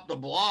stop the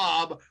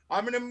Blob.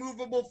 I'm an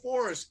immovable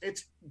force.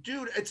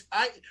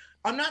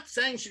 I'm not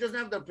saying she doesn't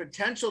have the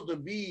potential to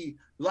be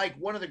like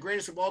one of the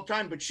greatest of all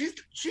time, but she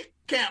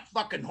can't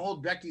fucking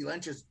hold Becky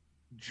Lynch's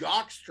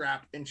jockstrap,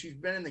 and she's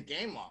been in the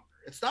game longer.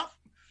 It's not,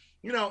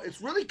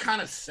 it's really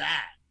kind of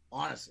sad,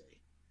 honestly.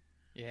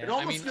 Yeah, it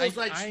almost feels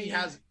like she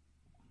has.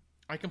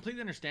 I completely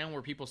understand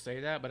where people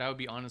say that, but I would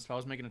be honest. If I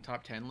was making a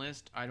top 10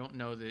 list, I don't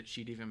know that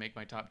she'd even make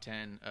my top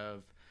 10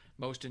 of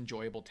most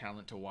enjoyable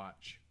talent to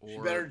watch. Is she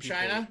better than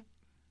Chyna?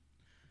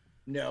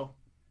 No.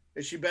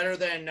 Is she better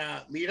than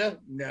Lita?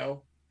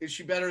 No. Is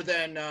she better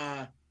than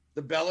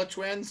the Bella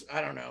Twins? I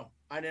don't know.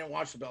 I didn't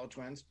watch the Bella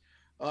Twins.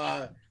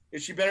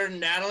 Is she better than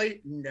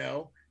Natalie?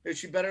 No. Is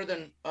she better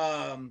than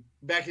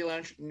Becky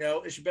Lynch?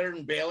 No. Is she better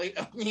than Bayley?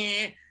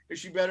 Is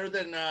she better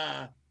than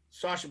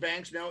Sasha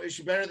Banks? No. Is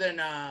she better than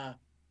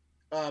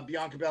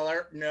Bianca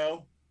Belair?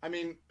 No. I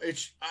mean,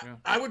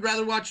 I would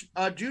rather watch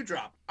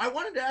Dewdrop. I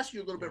wanted to ask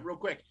you a little bit real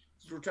quick,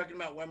 since we're talking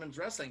about women's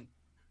wrestling.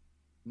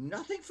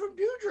 Nothing from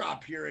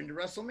Dewdrop here into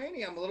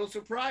WrestleMania. I'm a little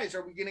surprised.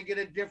 Are we going to get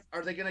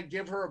are they going to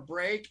give her a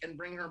break and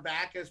bring her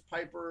back as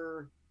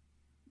Piper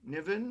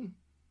Niven?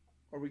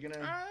 Are we going to?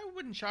 It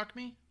wouldn't shock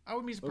me. I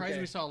wouldn't be surprised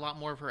if we saw a lot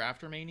more of her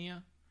after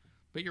Mania.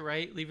 But you're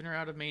right, leaving her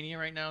out of Mania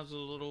right now is a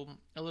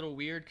little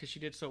weird because she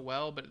did so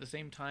well. But at the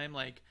same time,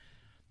 like,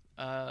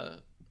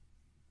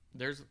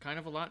 there's kind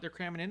of a lot they're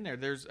cramming in there.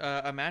 There's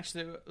a match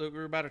that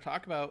we're about to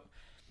talk about.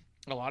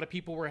 A lot of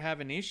people were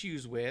having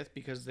issues with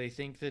because they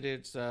think that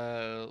it's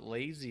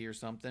lazy or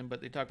something, but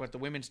they talk about the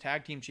Women's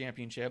Tag Team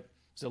Championship.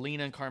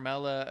 Zelina and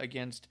Carmella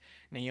against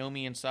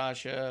Naomi and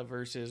Sasha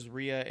versus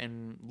Rhea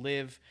and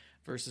Liv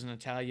versus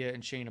Natalya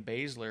and Shayna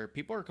Baszler.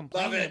 People are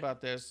complaining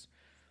about this.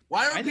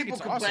 Why are people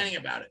complaining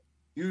about it?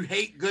 You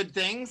hate good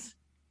things?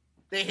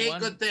 They hate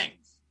good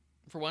things.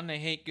 For one, they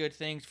hate good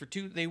things. For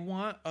two, they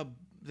want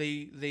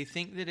they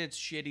think that it's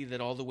shitty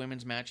that all the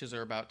women's matches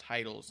are about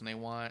titles, and they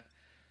want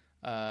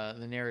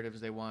the narratives.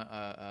 They want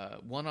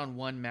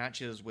one-on-one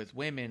matches with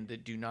women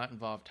that do not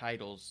involve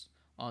titles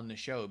on the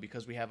show,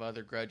 because we have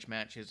other grudge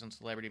matches and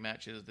celebrity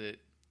matches that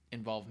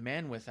involve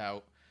men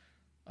without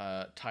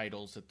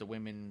titles, that the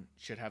women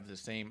should have the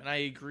same. And I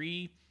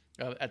agree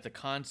at the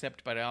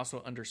concept, but I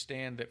also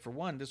understand that, for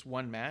one, this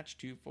one match,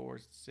 2, 4,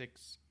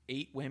 6,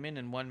 8 women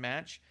in one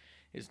match,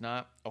 is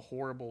not a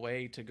horrible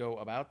way to go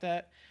about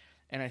that.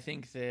 And I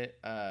think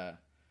that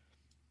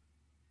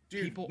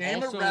Dude,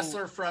 name a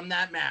wrestler from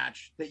that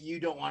match that you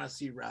don't want to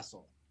see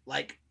wrestle.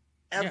 Like,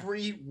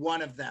 every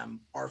one of them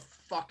are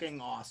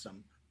fucking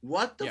awesome.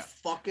 What the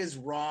fuck is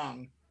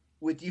wrong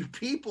with you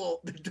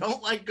people that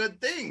don't like good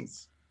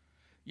things?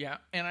 Yeah,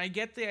 and I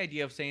get the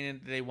idea of saying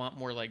that they want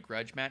more like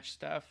grudge match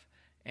stuff,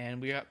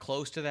 and we got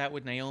close to that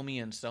with Naomi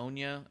and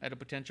Sonya at a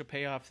potential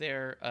payoff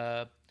there.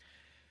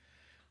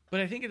 But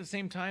I think at the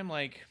same time,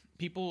 like,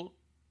 people,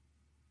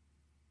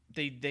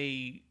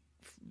 they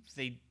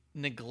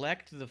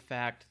neglect the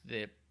fact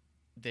that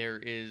there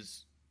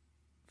is,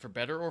 for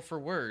better or for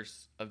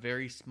worse, a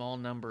very small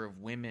number of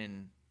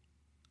women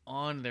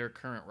on their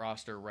current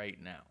roster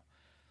right now.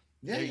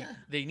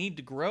 They need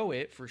to grow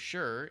it for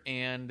sure,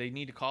 and they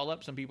need to call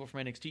up some people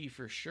from NXT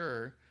for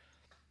sure,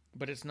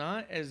 but it's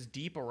not as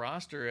deep a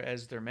roster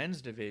as their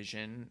men's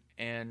division.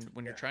 And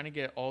when you're trying to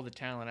get all the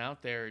talent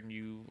out there and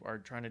you are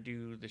trying to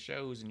do the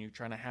shows and you're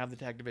trying to have the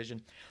tag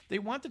division, they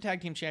want the tag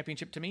team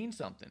championship to mean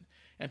something.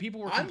 And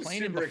people were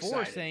complaining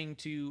before, saying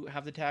to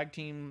have the tag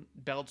team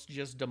belts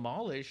just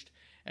demolished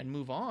and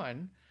move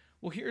on.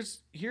 Well,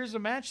 here's a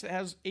match that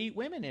has 8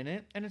 women in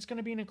it, and it's going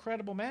to be an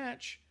incredible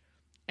match,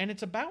 and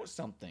it's about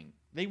something.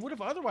 They would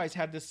have otherwise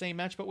had the same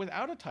match, but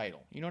without a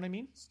title. You know what I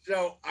mean?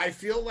 So I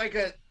feel like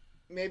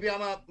maybe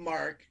I'm a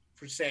mark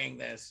for saying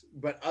this,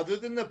 but other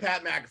than the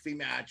Pat McAfee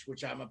match,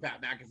 which I'm a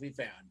Pat McAfee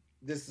fan,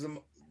 this is a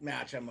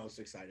match I'm most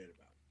excited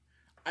about.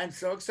 I'm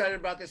so excited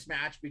about this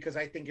match because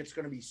I think it's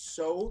going to be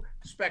so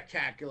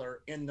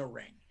spectacular in the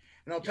ring.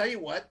 And I'll tell you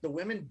what, the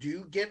women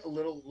do get a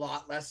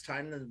lot less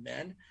time than the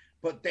men,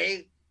 but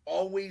they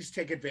always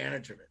take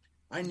advantage of it.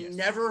 I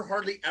never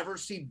hardly ever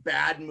see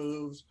bad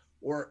moves,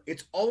 or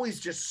it's always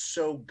just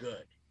so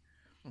good.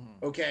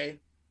 Mm-hmm. Okay.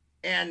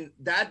 And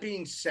that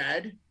being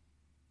said,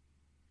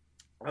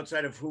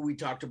 outside of who we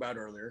talked about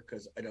earlier,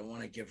 because I don't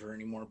want to give her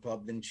any more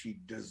pub than she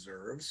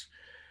deserves,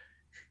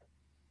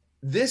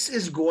 this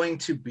is going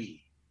to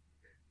be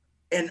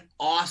an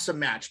awesome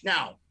match.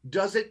 Now,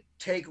 does it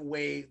take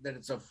away that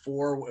it's a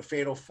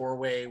fatal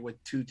 4-way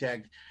with 2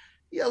 tags?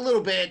 Yeah, a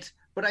little bit,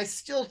 but I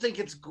still think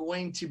it's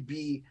going to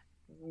be,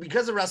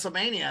 because of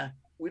WrestleMania,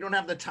 we don't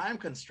have the time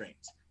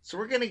constraints. So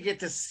we're going to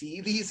get to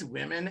see these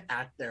women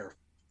at their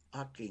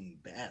fucking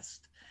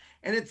best.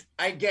 And it's,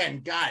 again,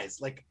 guys,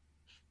 like,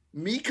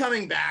 me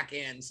coming back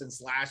in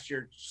since last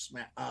year,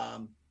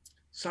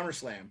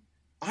 SummerSlam,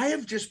 I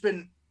have just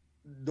been,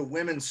 the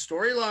women's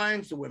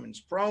storylines, the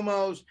women's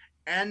promos,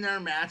 and their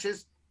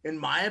matches, in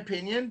my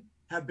opinion,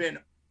 have been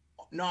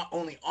not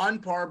only on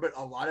par, but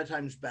a lot of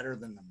times better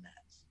than the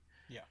men's.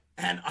 Yeah.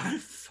 And I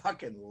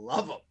fucking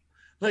love them.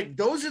 Like,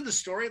 those are the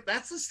story.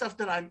 That's the stuff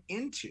that I'm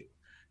into.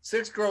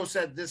 Six Crow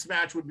said this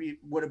match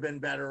would have been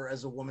better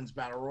as a women's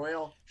battle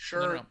royal.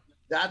 Sure. No.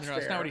 That's fair.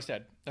 That's not what he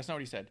said. That's not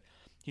what he said.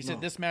 He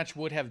said this match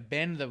would have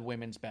been the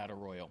women's battle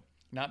royal,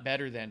 not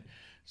better than.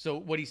 So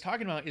what he's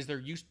talking about is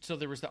there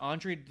was the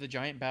Andre the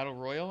Giant battle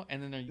royal,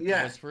 and then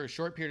there was for a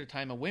short period of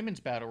time a women's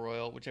battle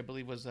royal, which I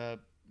believe was a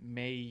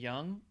Mae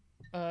Young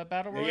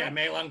battle royal. Yeah,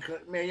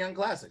 Mae Young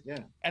Classic. Yeah,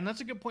 and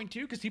that's a good point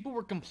too, because people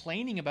were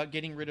complaining about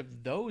getting rid of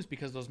those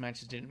because those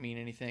matches didn't mean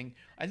anything.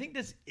 I think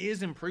this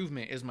is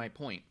improvement. Is my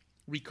point.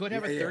 We could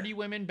have a 30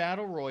 women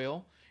battle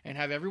royal and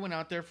have everyone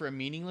out there for a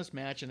meaningless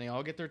match, and they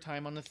all get their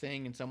time on the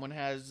thing, and someone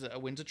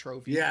wins a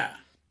trophy. Yeah.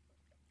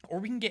 Or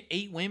we can get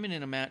 8 women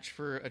in a match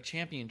for a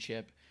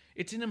championship.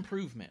 It's an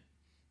improvement.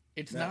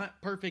 It's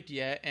not perfect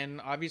yet, and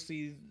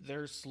obviously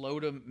they're slow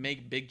to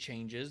make big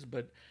changes,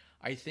 but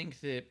I think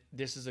that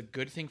this is a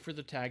good thing for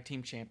the tag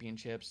team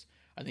championships.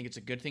 I think it's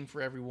a good thing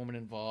for every woman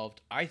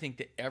involved. I think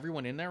that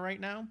everyone in there right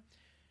now,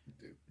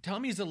 tell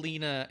me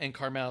Zelina and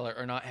Carmella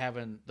are not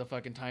having the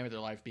fucking time of their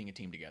life being a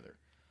team together.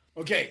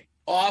 Okay,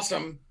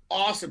 awesome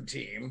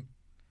team.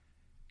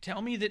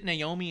 Tell me that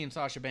Naomi and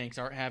Sasha Banks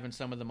aren't having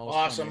some of the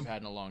most fun they've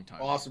had in a long time.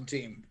 Awesome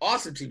team.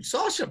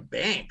 Sasha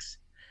Banks.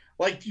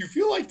 Like, you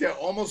feel like they're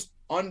almost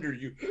under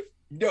you.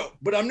 No,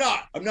 but I'm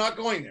not. I'm not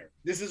going there.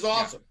 This is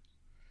awesome. Yeah.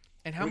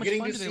 And how much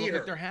fun do they look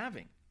like they're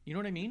having? You know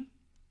what I mean?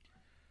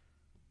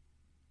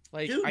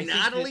 Like, dude,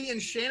 Natalie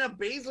and Shayna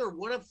Baszler,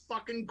 what a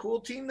fucking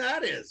cool team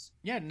that is.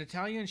 Yeah,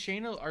 Natalya and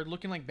Shayna are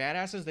looking like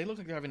badasses. They look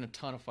like they're having a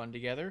ton of fun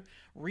together.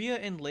 Rhea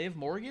and Liv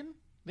Morgan,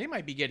 they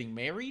might be getting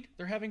married.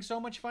 They're having so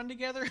much fun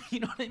together.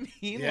 You know what I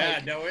mean? Yeah,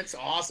 like, no, it's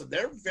awesome.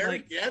 They're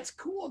very, it's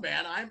cool,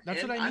 man. I'm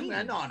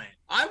in on it.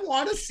 I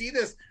want to see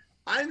this.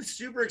 I'm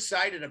super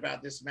excited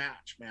about this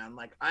match, man.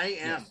 Like, I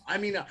am. Yes. I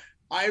mean,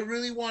 I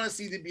really want to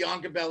see the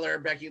Bianca Belair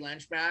Becky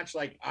Lynch match.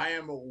 Like, I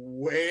am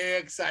way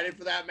excited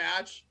for that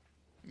match.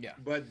 Yeah.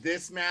 But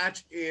this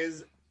match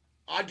is,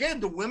 again,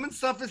 the women's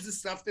stuff is the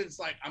stuff that's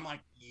like, I'm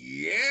like,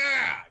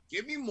 yeah,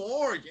 give me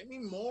more. 100%.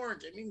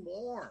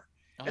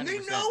 And they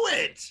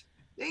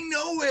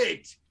know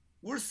it.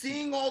 We're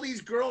seeing all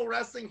these girl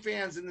wrestling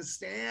fans in the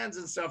stands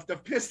and stuff. The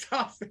pissed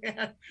off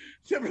fan.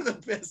 Remember the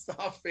pissed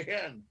off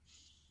fan?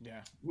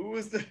 Yeah. Who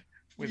was the,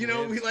 we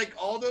like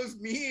all those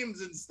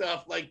memes and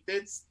stuff. Like,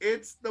 it's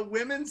the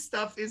women's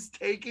stuff is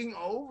taking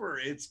over.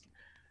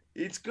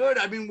 It's good.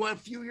 I mean, a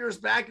few years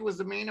back, it was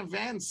the main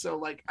event. So,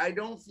 like, I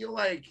don't feel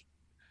like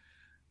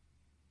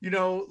You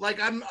know, like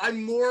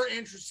I'm more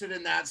interested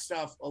in that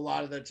stuff a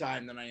lot of the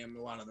time than I am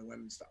a lot of the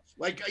women's stuff.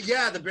 Like,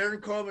 yeah, the Baron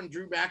Corbin,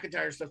 Drew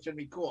McIntyre stuff's gonna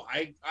be cool.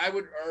 I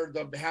would, or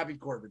the Happy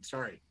Corbin,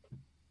 sorry.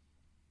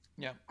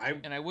 Yeah,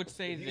 I would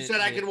say you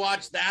said I could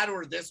watch that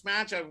or this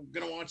match. I'm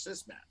gonna watch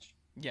this match.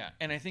 Yeah,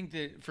 and I think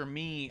that for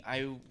me,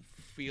 I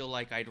feel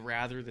like I'd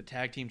rather the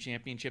tag team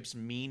championships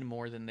mean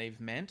more than they've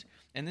meant,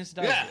 and this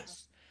does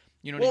this.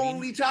 You know what I mean? Well,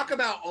 we talk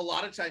about a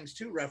lot of times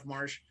too, Ref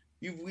Marsh.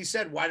 We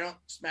said, why don't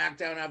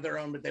SmackDown have their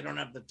own, but they don't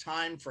have the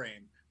time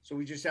frame. So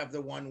we just have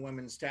the one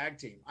women's tag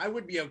team. I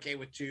would be okay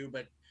with two,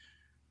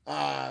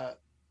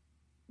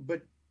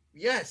 but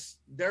yes,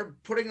 they're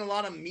putting a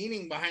lot of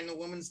meaning behind the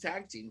women's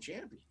tag team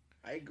champion.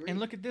 I agree. And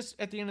look at this,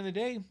 at the end of the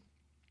day,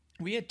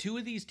 we had two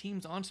of these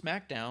teams on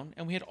SmackDown,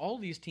 and we had all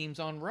these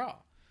teams on Raw.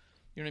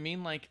 You know what I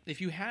mean? Like,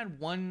 if you had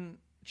one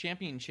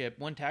championship,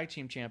 one tag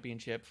team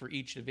championship for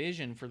each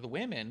division for the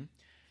women,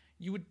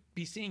 you would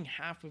be seeing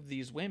half of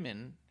these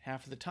women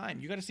half of the time.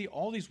 You got to see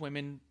all these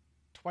women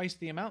twice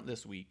the amount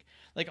this week.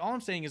 Like, all I'm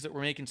saying is that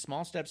we're making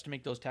small steps to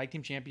make those tag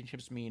team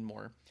championships mean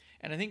more.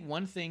 And I think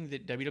one thing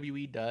that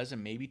WWE does,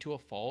 and maybe to a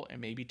fault and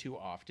maybe too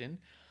often,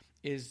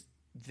 is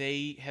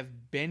they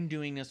have been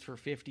doing this for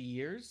 50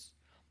 years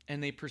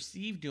and they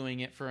perceive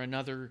doing it for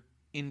another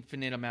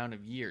infinite amount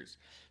of years.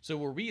 So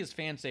where we as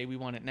fans say we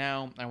want it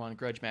now, I want a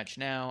grudge match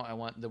now, I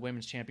want the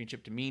women's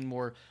championship to mean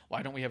more,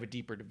 why don't we have a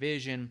deeper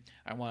division,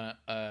 I want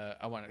a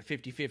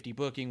 50-50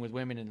 booking with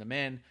women and the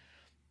men.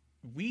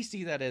 We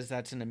see that as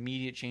that's an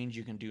immediate change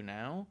you can do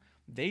now.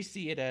 They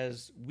see it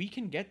as we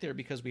can get there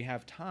because we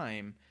have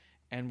time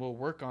and we'll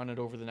work on it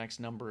over the next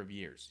number of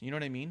years. You know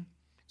what I mean?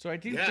 So I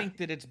do think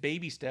that it's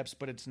baby steps,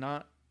 but it's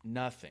not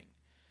nothing.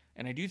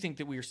 And I do think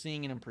that we are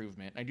seeing an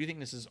improvement. I do think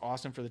this is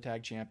awesome for the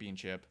tag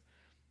championship.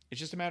 It's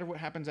just a matter of what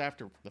happens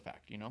after the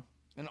fact, you know?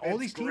 And all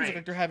these teams look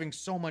like they're having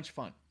so much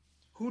fun.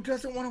 Who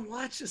doesn't want to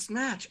watch this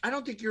match? I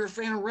don't think you're a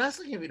fan of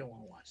wrestling if you don't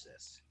want to watch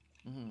this.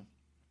 Mm-hmm.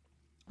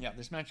 Yeah,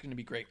 this match is going to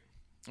be great.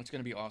 It's going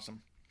to be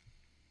awesome.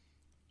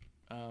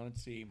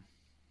 Let's see.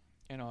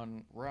 And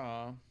on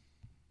Raw,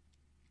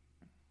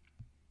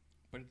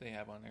 what did they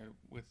have on there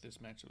with this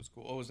match that was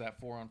cool? Oh, it was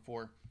that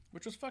 4-on-4,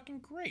 which was fucking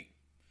great.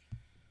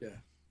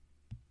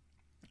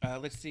 Yeah.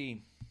 Let's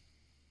see.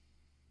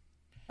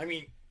 I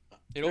mean,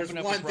 there's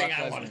one thing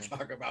I want to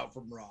talk about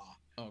from Raw.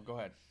 Oh, go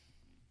ahead.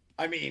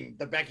 I mean,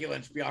 the Becky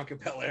Lynch Bianca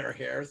Belair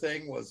hair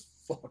thing was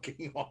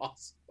fucking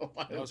awesome.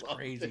 That was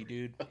crazy,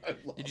 dude.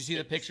 Did you see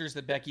the pictures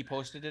that Becky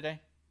posted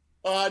today?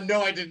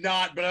 No, I did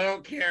not, but I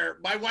don't care.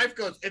 My wife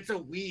goes, it's a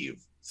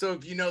weave. So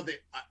if you know that,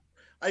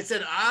 I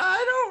said,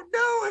 I don't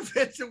know if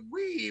it's a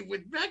weave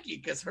with Becky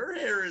because her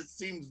hair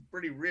seems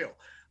pretty real.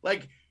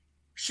 Like,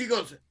 she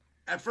goes,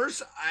 at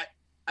first,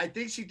 I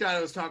think she thought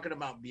I was talking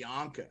about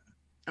Bianca.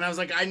 And I was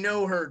like, I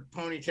know her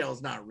ponytail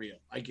is not real.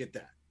 I get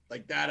that.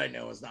 Like, that I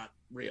know is not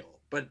real.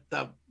 But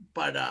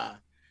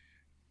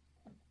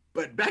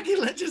Becky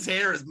Lynch's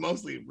hair is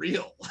mostly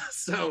real.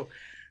 So,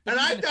 and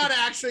I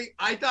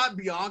thought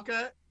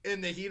Bianca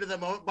in the heat of the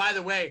moment, by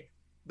the way,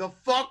 the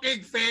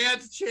fucking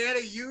fans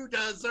chanting, you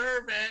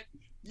deserve it.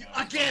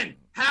 Again,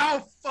 how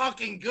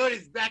fucking good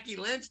is Becky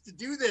Lynch to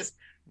do this?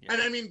 Yeah.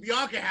 And I mean,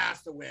 Bianca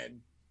has to win.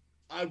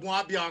 I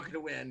want Bianca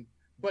to win.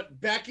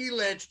 But Becky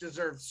Lynch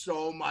deserves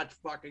so much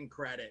fucking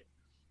credit.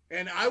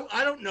 And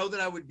I don't know that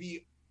I would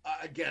be,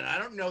 I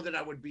don't know that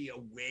I would be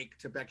awake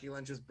to Becky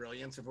Lynch's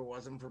brilliance if it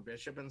wasn't for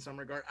Bishop in some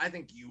regard. I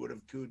think you would have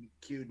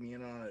cued me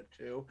in on it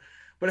too.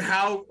 But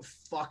how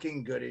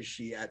fucking good is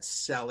she at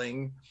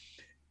selling?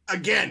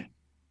 Again,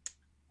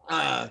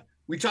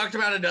 we talked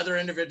about another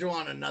individual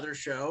on another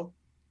show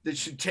that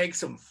should take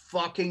some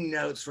fucking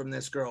notes from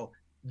this girl.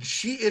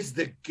 She is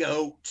the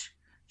GOAT.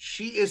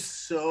 She is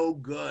so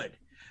good.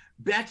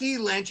 Becky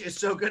Lynch is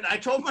so good. I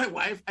told my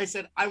wife, I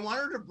said, I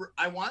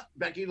want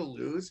Becky to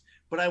lose,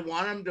 but I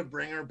want him to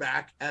bring her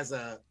back as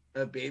a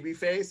baby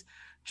face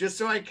just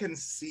so I can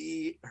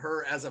see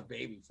her as a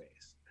baby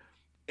face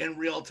in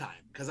real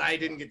time because I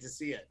didn't get to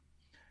see it.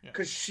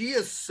 Because she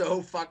is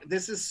so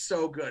this is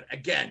so good.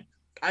 Again,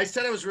 I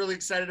said I was really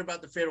excited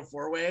about the Fatal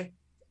 4-Way.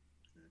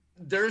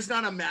 There's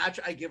not a match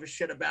I give a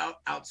shit about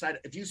outside.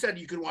 If you said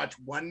you could watch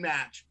one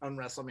match on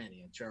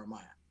WrestleMania,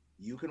 Jeremiah,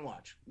 you can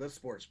watch the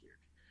Sports Beard.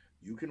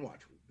 You can watch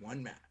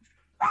one match.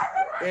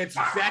 It's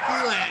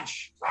Becky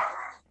Lynch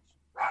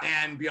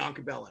and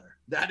Bianca Belair.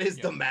 That is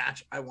the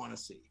match I want to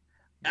see.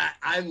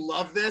 I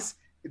love this.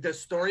 The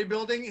story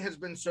building has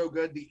been so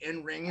good. The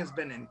in-ring has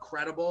been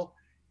incredible.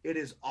 It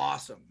is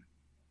awesome.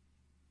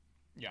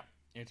 Yeah,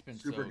 it's been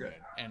super so good.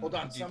 And hold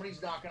on,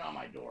 somebody's knocking on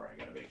my door. I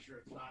gotta make sure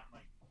it's not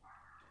like.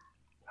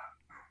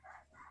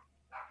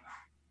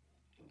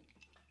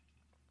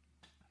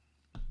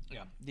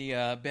 Yeah,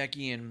 the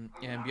Becky and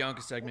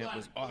Bianca segment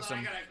was awesome.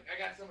 I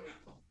got somebody.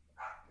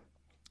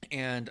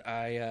 And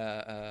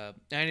I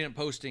ended up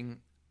posting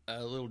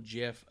a little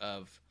GIF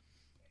of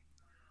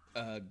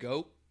a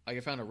goat. Like, I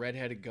found a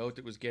redheaded goat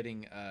that was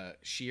getting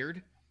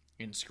sheared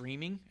and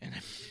screaming, and I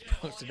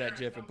posted that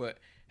GIF and put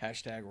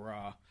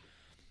 #Raw.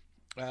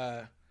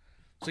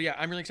 So yeah,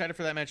 I'm really excited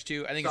for that match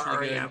too. I think it's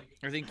really good.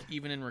 I think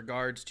even in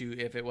regards to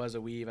if it was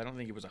a weave, I don't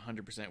think it was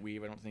 100%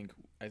 weave.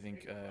 I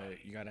think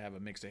you got to have a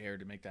mix of hair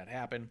to make that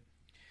happen.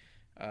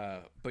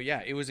 But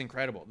yeah, it was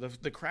incredible.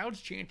 The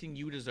crowd's chanting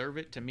 "You deserve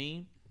it" to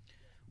me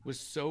was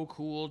so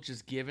cool,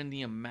 just given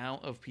the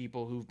amount of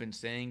people who've been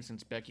saying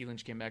since Becky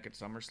Lynch came back at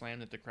SummerSlam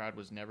that the crowd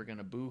was never going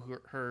to boo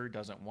her,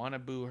 doesn't want to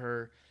boo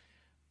her,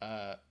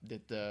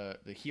 that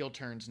the heel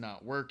turn's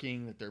not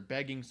working, that they're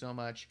begging so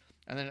much.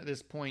 And then at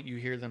this point, you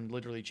hear them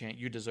literally chant,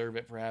 "You deserve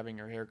it" for having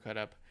her hair cut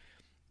up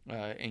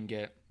and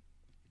get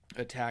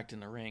attacked in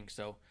the ring.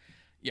 So,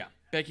 yeah,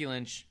 Becky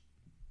Lynch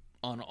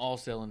on all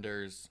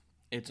cylinders.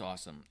 It's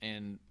awesome.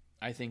 And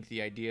I think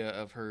the idea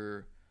of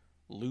her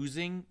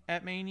losing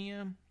at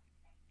Mania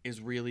is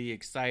really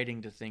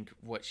exciting to think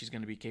what she's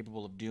going to be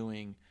capable of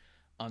doing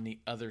on the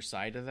other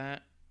side of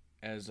that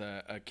as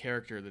a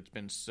character that's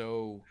been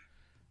so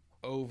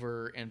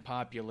over and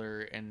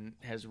popular and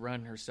has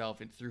run herself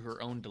through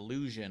her own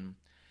delusion,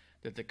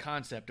 that the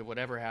concept of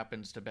whatever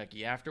happens to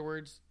Becky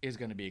afterwards is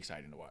going to be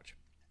exciting to watch.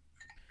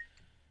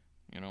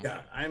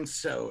 Yeah, I'm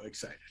so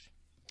excited.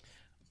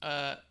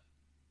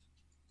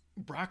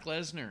 Brock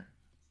Lesnar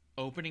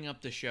opening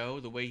up the show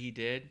the way he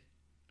did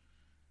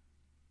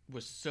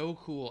was so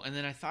cool. And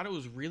then I thought it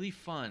was really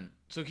fun.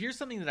 So here's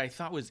something that I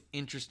thought was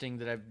interesting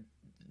that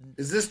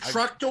Is this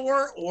truck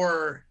door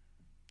or?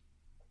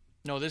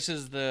 No, this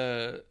is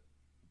the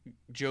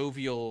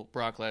jovial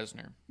Brock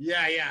Lesnar.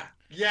 Yeah.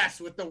 Yes,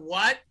 with the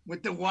what?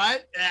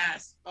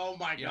 Yes. Oh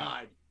my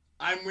God.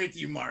 I'm with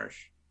you,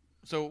 Marsh.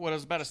 So what I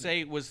was about to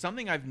say was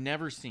something I've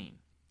never seen,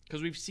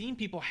 because we've seen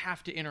people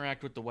have to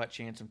interact with the what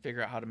chants and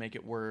figure out how to make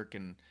it work.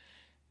 And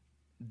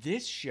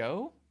this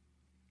show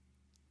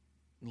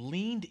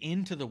leaned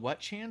into the what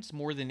chants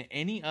more than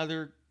any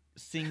other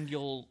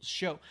single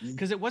show,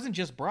 because it wasn't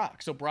just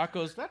Brock. So Brock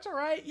goes, "That's all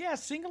right. Yeah,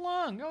 sing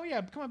along. Oh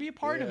yeah, come on, be a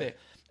part of it."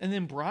 And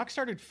then Brock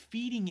started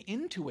feeding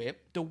into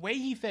it the way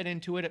he fed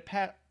into it at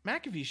Pat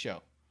McAfee's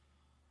show.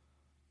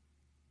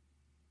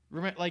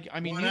 Remember, like, I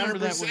mean, 100%, you remember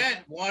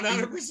that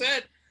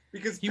 100%,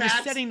 because he was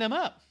setting them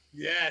up.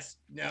 Yes,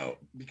 no,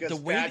 because the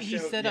way that he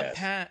set up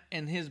Pat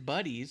and his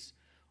buddies,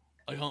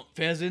 I hunt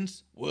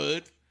pheasants,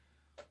 what?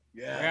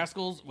 Yeah.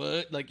 Rascals,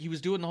 what? Like, he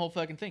was doing the whole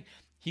fucking thing.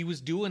 He was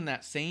doing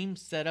that same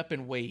setup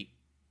and wait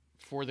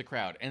for the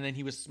crowd. And then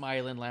he was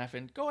smiling,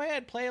 laughing. Go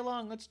ahead, play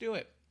along, let's do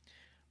it.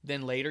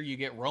 Then later you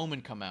get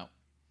Roman come out.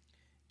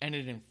 And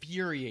it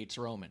infuriates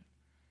Roman.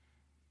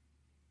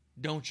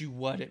 Don't you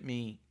what at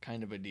me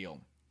kind of a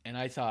deal. And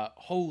I thought,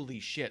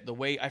 holy shit, the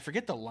way, I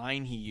forget the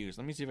line he used.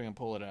 Let me see if I can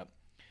pull it up.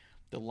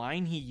 The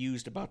line he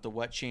used about the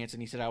what chance,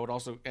 and he said, I would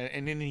also,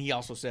 and then he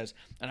also says,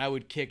 and I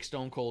would kick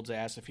Stone Cold's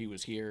ass if he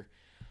was here.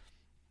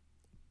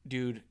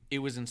 Dude, it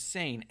was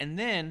insane. And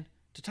then,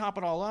 to top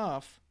it all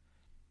off,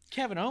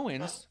 Kevin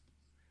Owens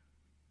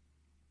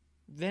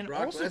then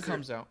Brock also Lesnar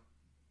comes out.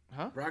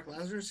 Huh? Brock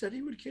Lesnar said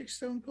he would kick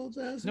Stone Cold's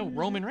ass? No,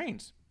 Roman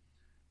Reigns.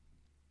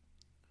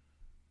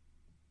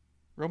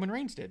 Roman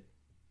Reigns did.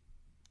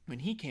 When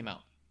he came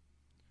out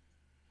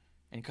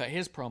and cut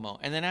his promo.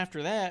 And then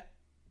after that,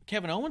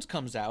 Kevin Owens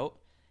comes out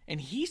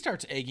and he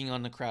starts egging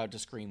on the crowd to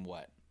scream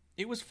what?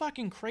 It was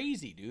fucking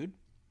crazy, dude.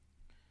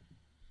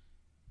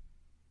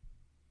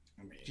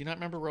 I mean, do you not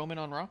remember Roman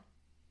on Raw?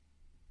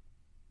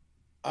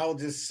 I'll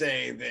just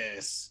say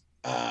this.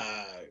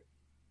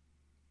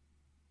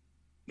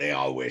 They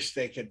all wish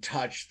they could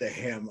touch the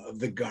hem of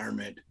the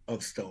garment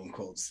of Stone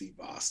Cold Steve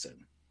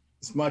Austin.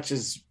 As much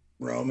as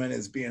Roman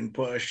is being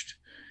pushed,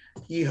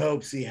 he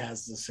hopes he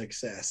has the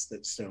success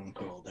that Stone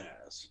Cold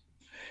has.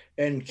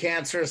 And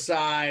cancer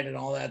aside and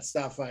all that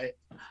stuff, I'm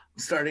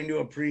starting to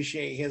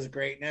appreciate his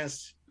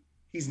greatness.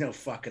 He's no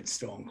fucking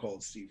Stone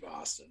Cold Steve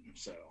Austin.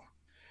 So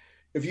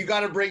if you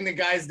got to bring the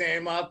guy's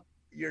name up,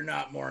 you're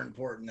not more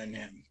important than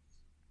him.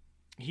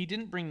 He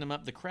didn't bring them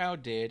up. The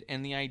crowd did.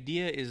 And the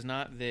idea is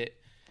not that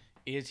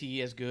is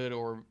he as good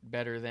or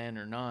better than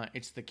or not.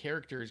 It's the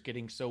characters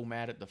getting so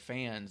mad at the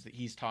fans that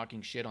he's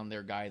talking shit on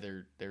their guy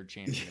they're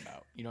chanting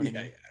about. You know what I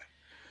mean? Yeah.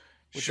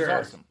 Which is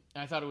awesome.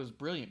 And I thought it was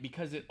brilliant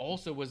because it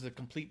also was a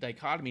complete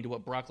dichotomy to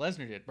what Brock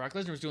Lesnar did. Brock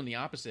Lesnar was doing the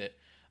opposite.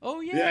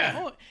 Oh,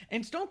 yeah. Oh,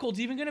 and Stone Cold's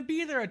even going to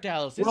be there at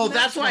Dallas. Isn't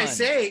that's why I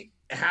say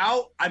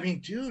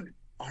dude,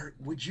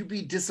 would you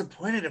be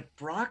disappointed if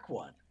Brock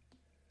won?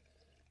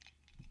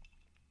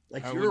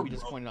 Like, I wouldn't be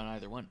disappointed on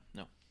either one.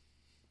 No.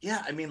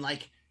 Yeah, I mean,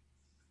 like,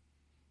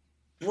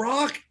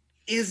 Brock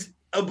is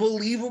a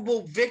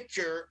believable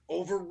victor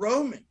over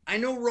Roman. I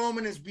know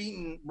Roman has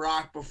beaten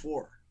Brock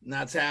before, and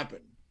that's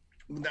happened.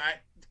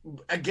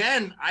 I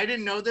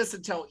didn't know this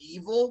until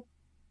Evil.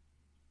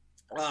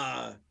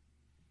 The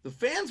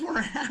fans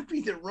weren't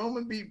happy that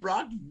Roman beat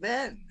Brock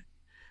then.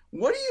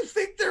 What do you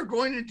think they're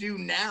going to do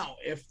now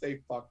if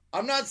they fuck?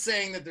 I'm not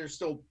saying that they're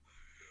still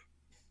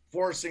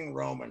forcing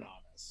Roman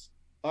on us.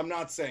 I'm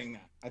not saying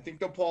that. I think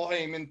the Paul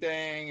Heyman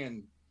thing,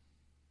 and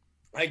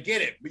I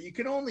get it, but you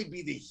can only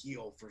be the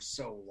heel for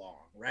so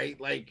long, right?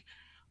 Like,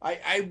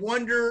 I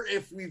wonder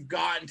if we've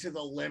gotten to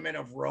the limit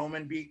of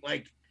Roman being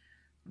like,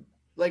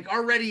 like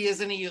already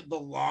isn't he the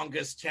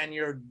longest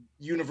tenured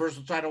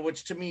Universal title,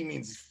 which to me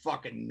means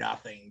fucking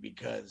nothing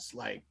because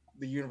like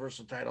the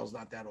Universal title is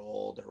not that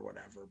old or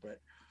whatever. But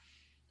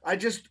I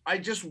just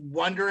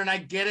wonder, and I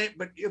get it,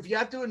 but if you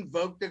have to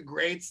invoke the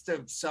greats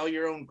to sell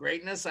your own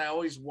greatness, I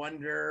always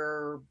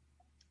wonder.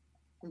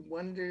 I'm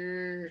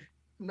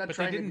not but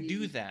trying they didn't to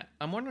do that.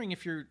 I'm wondering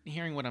if you're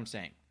hearing what I'm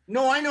saying.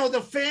 No, I know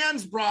the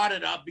fans brought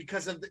it up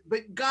because of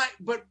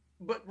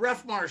but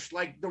Ref Marsh,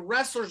 like the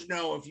wrestlers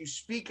know if you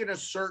speak in a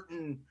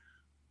certain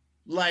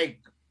like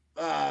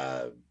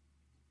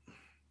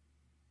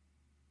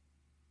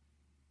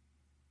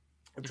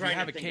if you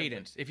have a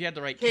cadence, if you had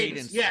the right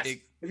cadence, yes.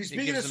 if you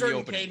speak in a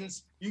certain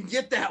cadence, you can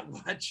get that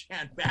what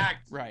chant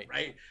back,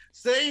 right?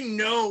 So they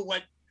know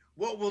what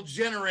will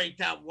generate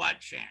that what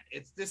chant.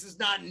 This is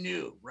not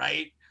new,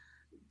 right?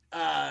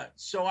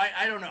 So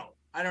I don't know.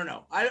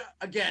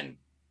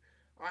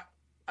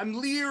 I'm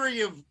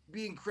leery of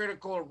being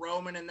critical of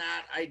Roman in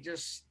that. I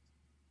just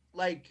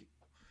like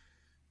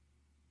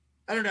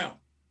I don't know.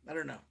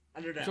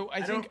 So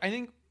I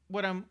think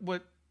what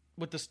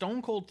the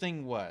Stone Cold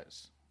thing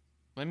was.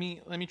 Let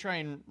me try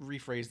and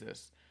rephrase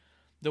this.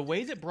 The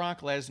way that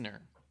Brock Lesnar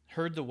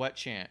heard the what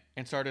chant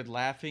and started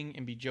laughing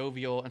and be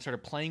jovial and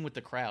started playing with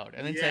the crowd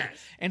and then said,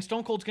 and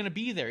Stone Cold's going to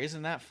be there.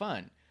 Isn't that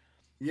fun?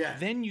 Yeah.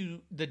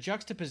 Then the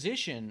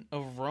juxtaposition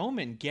of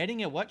Roman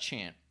getting a what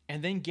chant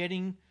and then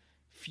getting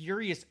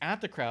furious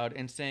at the crowd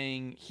and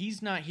saying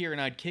he's not here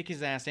and I'd kick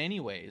his ass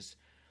anyways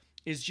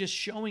is just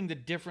showing the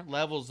different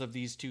levels of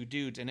these two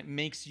dudes, and it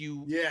makes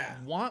you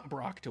want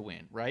Brock to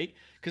win, right?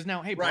 Because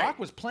now, hey, Brock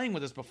was playing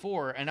with us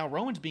before, and now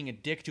Roman's being a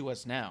dick to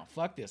us now.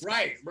 Fuck this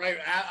guy. Right.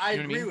 I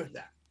agree with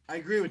that. I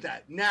agree with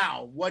that.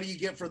 Now, what do you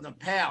get from the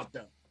payout,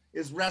 though?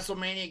 Is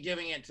WrestleMania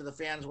giving it to the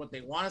fans what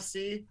they want to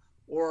see,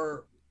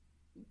 or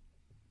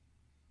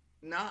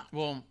not?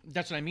 Well,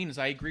 that's what I mean. Is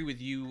I agree with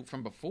you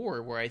from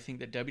before, where I think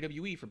that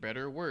WWE, for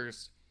better or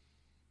worse,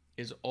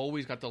 is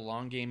always got the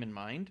long game in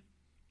mind.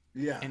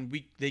 Yeah, and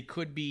they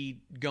could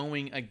be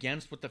going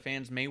against what the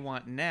fans may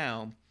want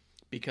now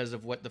because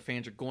of what the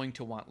fans are going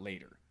to want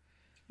later.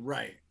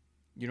 Right.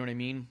 You know what I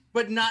mean?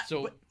 But not.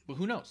 So, but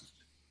who knows?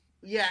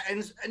 Yeah,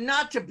 and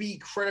not to be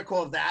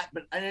critical of that,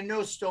 but I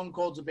know Stone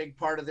Cold's a big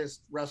part of this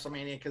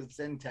WrestleMania because it's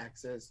in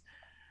Texas,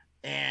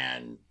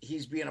 and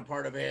he's being a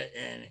part of it,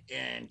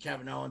 and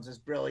Kevin Owens has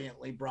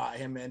brilliantly brought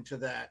him into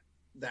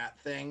that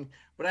thing.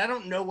 But I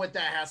don't know what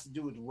that has to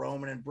do with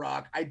Roman and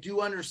Brock. I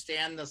do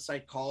understand the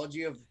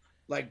psychology of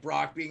like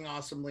Brock being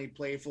awesomely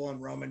playful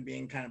and Roman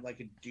being kind of like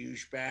a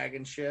douchebag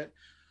and shit.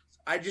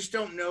 I just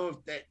don't know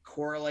if that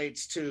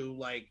correlates to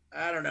like,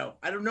 I don't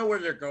know where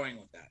they're going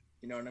with that.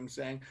 You know what I'm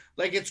saying?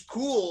 Like it's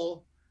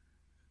cool.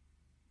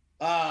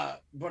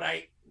 But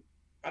I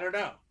don't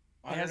know.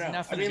 It has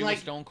nothing to do with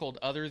Stone Cold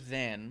other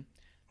than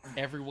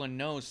everyone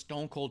knows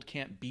Stone Cold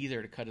can't be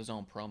there to cut his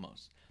own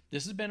promos.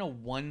 This has been a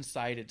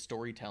one-sided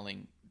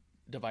storytelling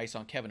device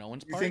on Kevin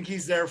Owens' part. You think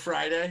he's there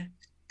Friday?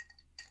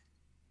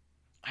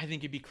 I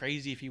think it'd be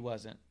crazy if he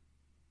wasn't,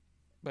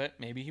 but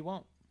maybe he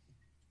won't.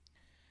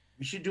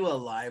 We should do a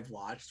live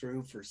watch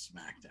through for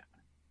SmackDown.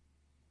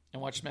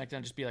 And watch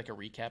SmackDown just be like a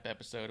recap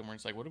episode, and we're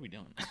just like, what are we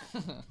doing?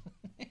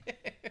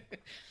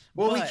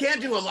 Well, we can't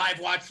do a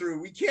live watch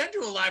through. We can't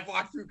do a live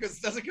watch through because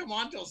it doesn't come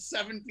on till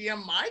 7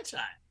 p.m. my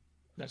time.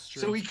 That's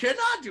true. So we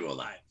cannot do a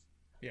live.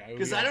 Yeah,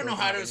 because I don't know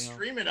how to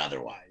stream it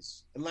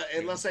otherwise,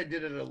 unless I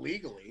did it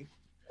illegally.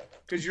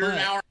 Because you're an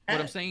hour ahead. What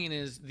I'm saying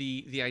is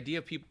the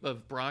idea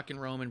of Brock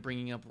and Roman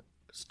bringing up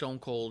Stone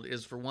Cold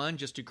is, for one,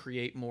 just to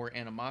create more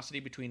animosity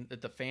between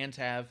that the fans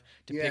have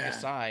to pick a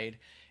side,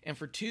 and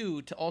for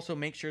two, to also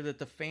make sure that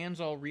the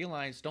fans all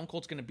realize Stone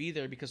Cold's going to be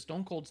there because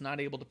Stone Cold's not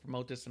able to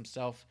promote this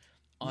himself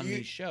on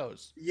these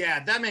shows.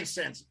 Yeah, that makes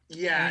sense.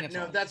 Yeah,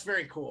 no, that's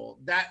very cool.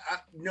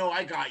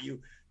 I got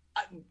you.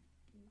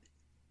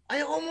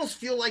 I almost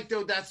feel like,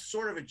 though, that's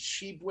sort of a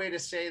cheap way to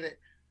say that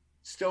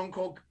Stone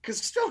Cold, because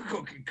Stone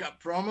Cold can cut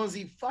promos.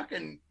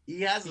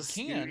 He has a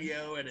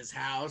studio at his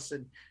house,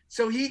 and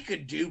so he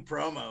could do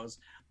promos.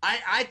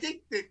 I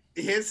think that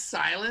his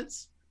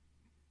silence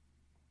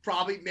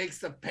probably makes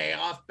the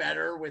payoff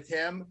better with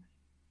him.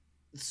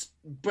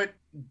 But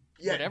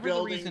whatever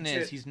the reason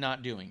is, he's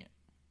not doing it.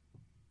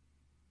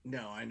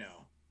 No, I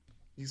know.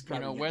 He's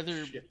probably whether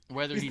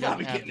he's he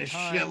probably doesn't getting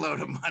have a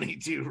shitload of money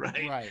too,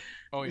 right? Right.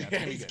 Oh yeah,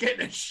 he's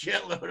getting a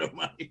shitload of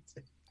money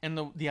too. And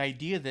the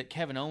idea that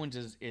Kevin Owens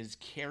is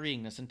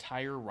carrying this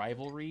entire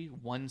rivalry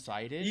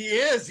one-sided. He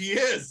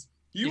is.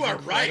 You are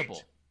incredible.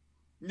 Right.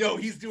 No,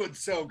 he's doing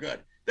so good.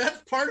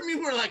 That's part of me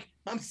where like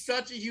I'm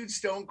such a huge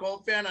Stone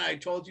Cold fan. And I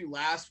told you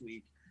last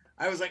week.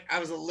 I was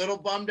a little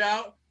bummed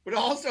out, but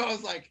also I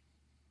was like,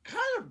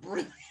 kind of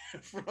brilliant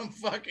from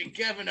fucking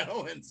Kevin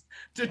Owens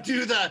to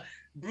do the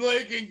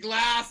breaking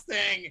glass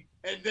thing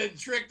and then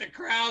trick the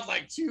crowd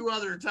like 2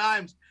 other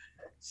times.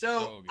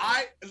 So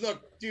I'll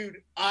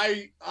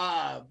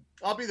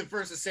be the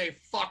first to say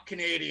fuck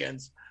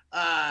Canadians.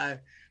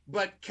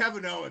 But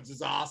Kevin Owens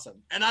is awesome.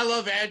 And I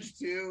love Edge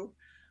too.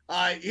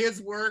 His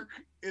work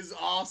is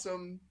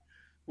awesome.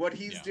 what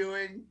he's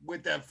doing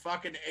with the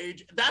fucking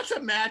age. That's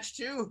a match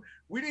too.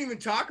 We didn't even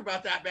talk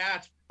about that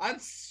match. I'm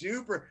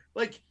super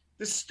like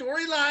the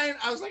storyline.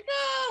 I was like,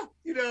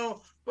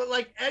 but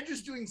like Edge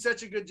is doing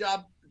such a good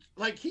job.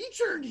 Like he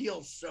turned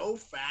heel so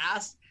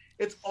fast.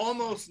 It's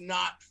almost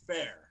not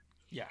fair.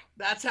 Yeah.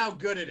 That's how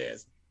good it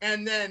is.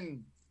 And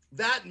then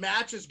that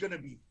match is going to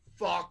be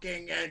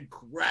fucking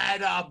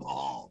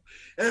incredible.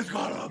 It's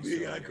going to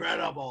be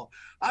incredible.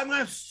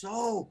 I'm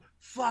so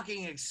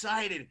fucking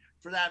excited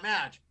for that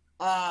match.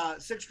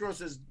 Six Crow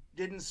says,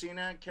 didn't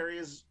Cena carry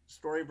his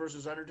story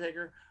versus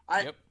Undertaker?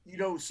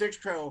 Six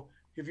Crow,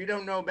 if you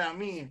don't know about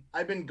me,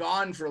 I've been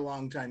gone for a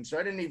long time, so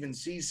I didn't even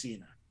see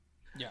Cena.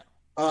 Yeah.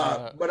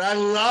 But I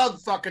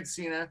love fucking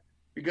Cena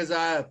because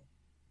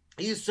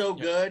he's so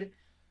good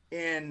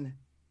in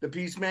The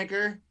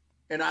Peacemaker,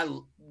 and I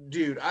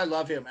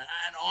love him.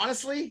 And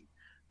honestly,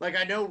 like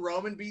I know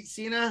Roman beat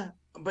Cena,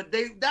 but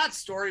that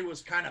story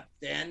was kind of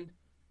thin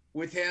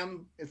with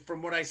him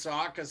from what I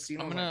saw because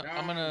Cena.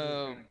 I'm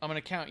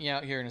gonna count you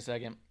out here in a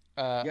second.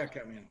 Count me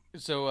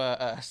out.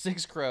 So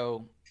Six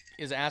Crow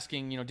is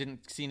asking,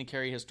 didn't Cena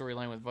carry his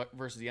storyline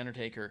versus The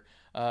Undertaker?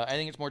 I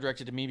think it's more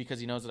directed to me because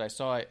he knows that I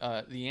saw it.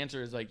 The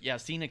answer is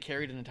Cena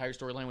carried an entire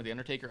storyline with The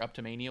Undertaker up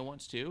to Mania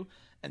once too.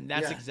 And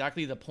that's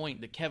exactly the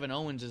point, that Kevin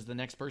Owens is the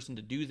next person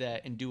to do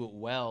that and do it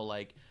well.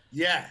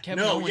 Kevin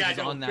Owens is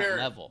on that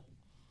level.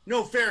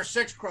 No, fair,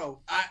 Six Crow.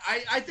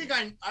 I think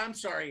I'm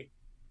sorry.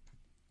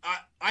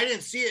 I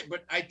didn't see it,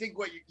 but I think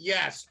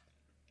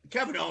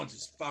Kevin Owens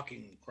is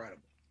fucking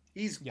incredible.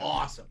 He's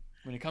awesome.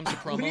 When it comes to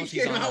promos, when he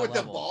came out with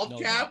the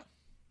bald cap,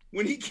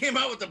 when he came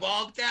out with the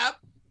bald cap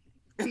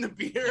and the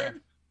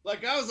beard,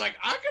 I was like,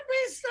 I could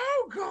be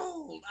so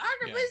cold. I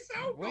could be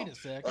so cold. Wait a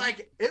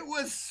second. It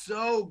was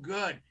so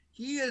good.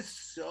 He is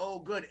so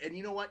good. And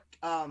you know what?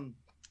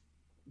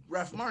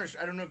 Ref Marsh,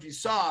 I don't know if you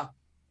saw,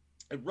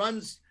 it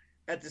runs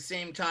at the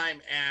same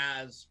time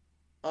as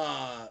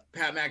Pat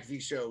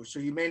McAfee show, so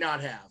you may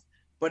not have,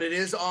 but it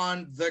is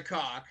on the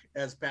cock,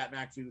 as Pat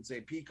McAfee would say,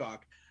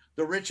 Peacock.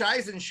 The Rich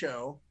Eisen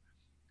show.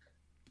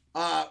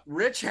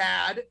 Rich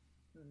had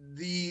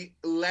the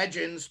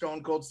legend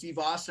Stone Cold Steve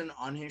Austin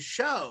on his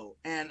show,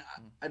 and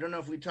I don't know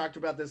if we talked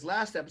about this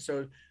last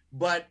episode,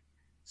 but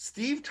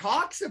Steve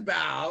talks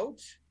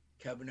about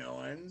Kevin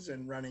Owens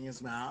and running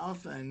his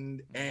mouth,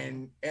 and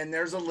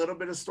there's a little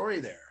bit of story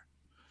there.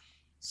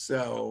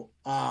 So,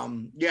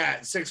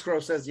 Six Crow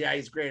says,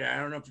 he's great. I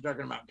don't know if you're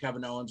talking about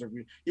Kevin Owens or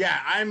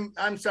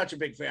I'm such a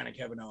big fan of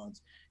Kevin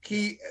Owens.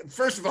 He,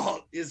 first of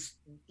all, is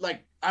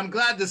I'm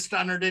glad the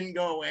stunner didn't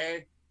go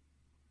away.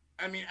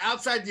 I mean,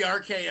 outside the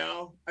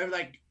RKO,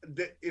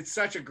 it's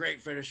such a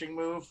great finishing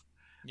move.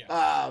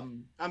 Yeah.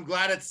 I'm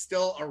glad it's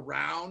still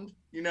around,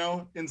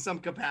 in some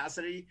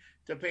capacity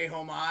to pay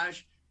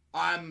homage.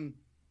 I'm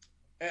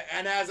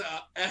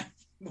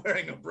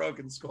wearing a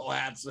broken skull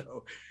hat,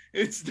 so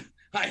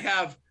I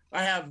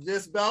have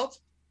this belt.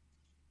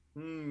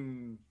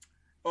 And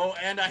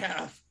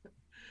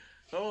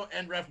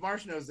Ref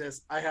Marsh knows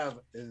this. I have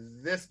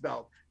this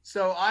belt.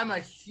 So I'm a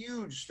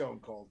huge Stone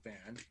Cold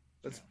fan.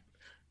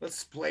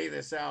 Let's play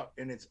this out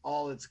in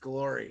all its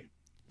glory.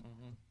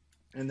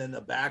 Mm-hmm. And then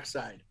the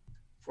backside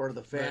for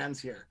the fans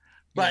here.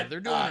 But they're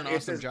doing an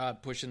awesome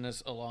job pushing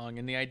this along.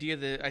 And the idea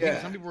that I think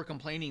some people were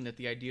complaining that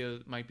the idea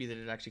might be that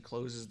it actually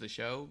closes the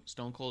show,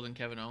 Stone Cold and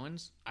Kevin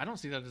Owens. I don't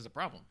see that as a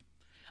problem.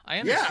 I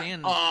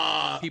understand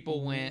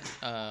people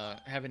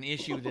have an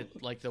issue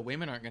that the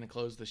women aren't going to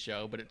close the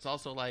show, but it's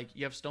also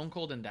you have Stone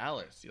Cold in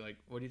Dallas. You're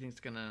what do you think's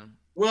going to?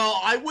 Well,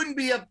 I would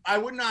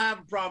not have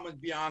a problem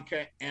with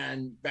Bianca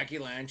and Becky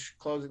Lynch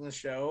closing the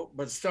show,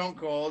 but Stone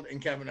Cold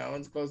and Kevin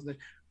Owens closing the.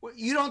 Well,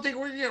 you don't think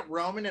we're going to get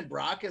Roman and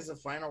Brock as the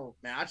final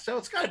match? So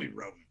it's got to be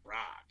Roman and Brock.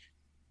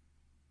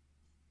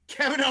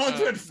 Kevin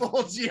Owens went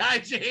full G.I.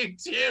 Jane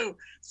too,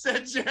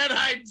 said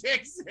Jedi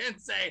Dick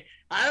Sensei.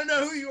 I don't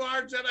know who you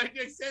are, Jedi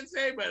Dick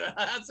Sensei, but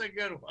that's a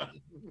good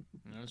one.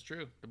 That's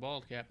true. The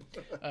bald cap.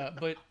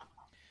 But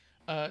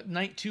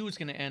night 2 is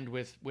going to end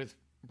with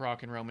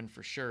Brock and Roman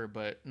for sure,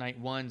 but night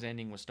 1's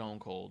ending with Stone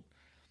Cold.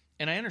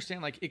 And I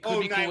understand it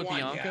could be cool with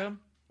Bianca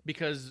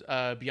because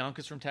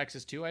Bianca's from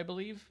Texas too, I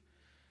believe.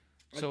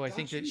 So I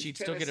think that she'd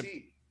still get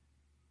a.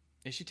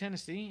 Is she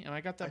Tennessee? Am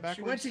I got that backwards?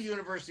 She went to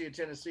University of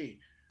Tennessee.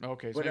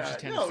 Okay, so maybe she's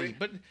Tennessee.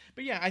 But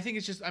yeah, I think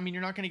it's just. I mean,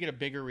 you're not going to get a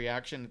bigger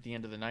reaction at the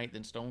end of the night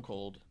than Stone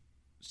Cold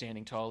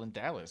standing tall in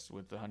Dallas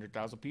with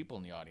 100,000 people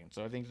in the audience.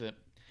 So I think that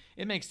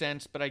it makes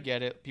sense, but I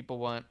get it. People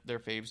want their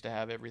faves to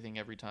have everything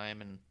every time,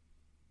 and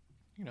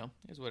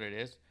is what it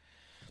is.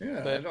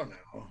 Yeah, but I don't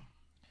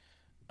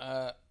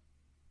know.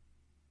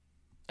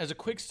 As a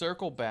quick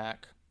circle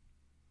back,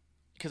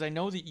 because I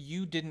know that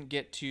you didn't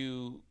get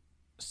to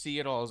see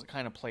it all as it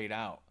kind of played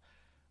out.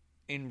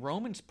 In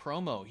Roman's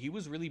promo, he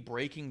was really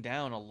breaking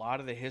down a lot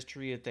of the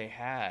history that they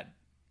had.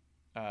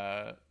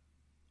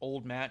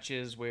 Old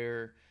matches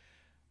where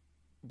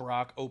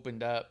Brock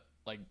opened up,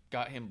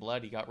 got him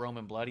bloody, got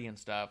Roman bloody and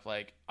stuff.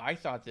 I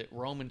thought that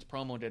Roman's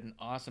promo did an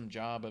awesome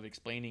job of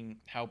explaining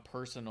how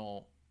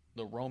personal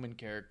the Roman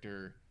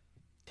character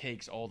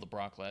takes all the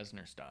Brock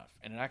Lesnar stuff.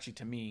 And it actually,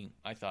 to me,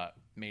 I thought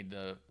made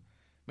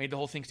the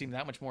whole thing seem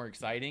that much more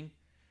exciting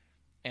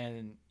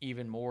and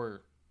even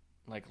more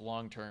like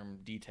long-term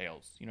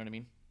details. You know what I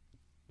mean?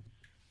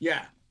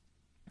 Yeah.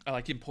 I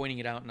liked him pointing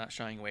it out and not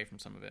shying away from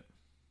some of it.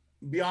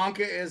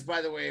 Bianca is,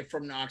 by the way,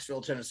 from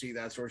Knoxville, Tennessee.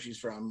 That's where she's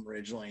from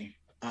originally.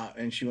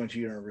 And she went to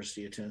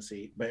University of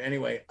Tennessee. But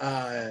anyway,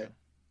 I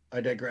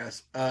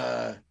digress.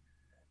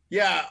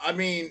 Yeah, I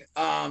mean,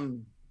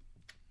 who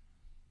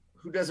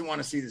doesn't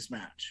want to see this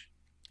match?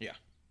 Yeah.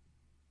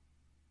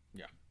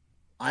 Yeah.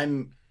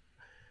 I'm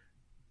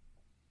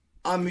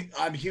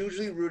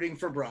hugely rooting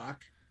for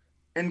Brock.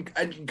 And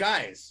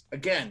guys,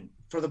 again,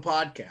 for the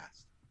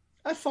podcast,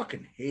 I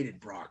fucking hated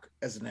Brock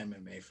as an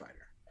MMA fighter.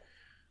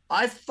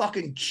 I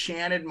fucking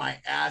chanted my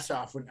ass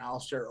off when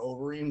Alistair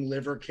Overeem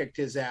liver kicked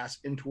his ass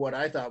into what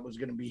I thought was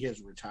going to be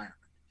his retirement.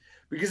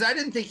 Because I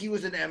didn't think he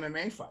was an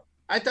MMA fighter.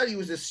 I thought he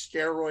was a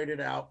steroided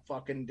out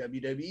fucking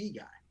WWE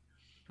guy.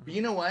 But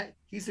you know what?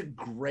 He's a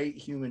great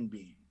human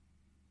being.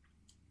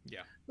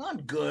 Yeah.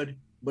 Not good,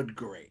 but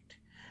great.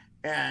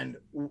 And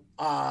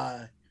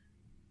I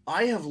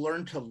have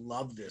learned to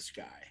love this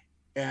guy.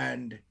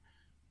 And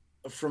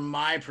from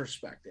my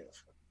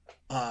perspective,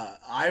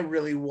 I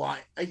really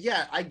want,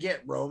 I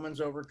get Roman's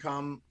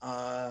overcome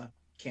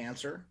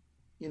cancer.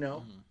 You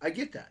know, I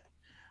get that.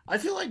 I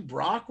feel like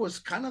Brock was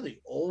kind of the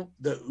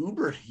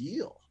uber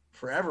heel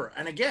forever.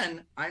 And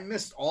again, I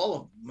missed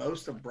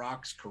most of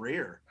Brock's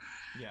career.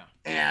 Yeah.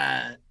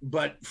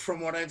 But from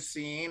what I've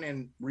seen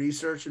and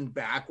research and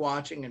back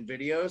watching and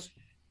videos,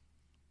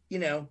 you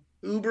know,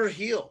 uber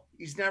heel.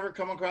 He's never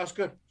come across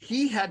good.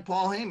 He had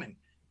Paul Heyman.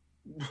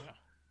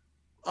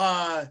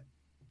 Yeah.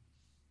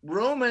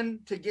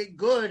 Roman, to get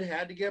good,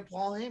 had to get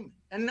Paul Heyman.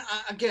 And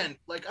again,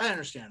 like, I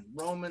understand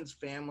Roman's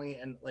family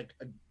and like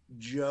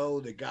Joe,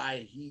 the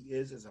guy he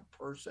is as a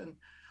person,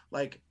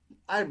 like,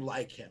 I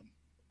like him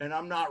and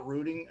I'm not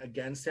rooting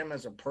against him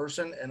as a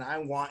person. And I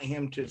want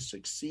him to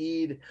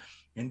succeed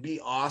and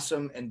be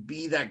awesome and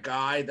be that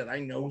guy that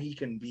I know he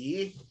can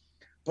be.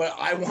 But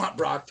I want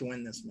Brock to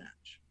win this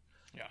match.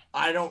 Yeah.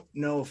 I don't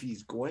know if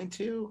he's going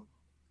to,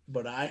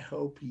 but I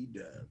hope he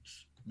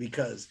does.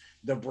 Because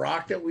the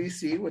Brock that we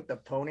see with the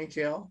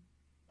ponytail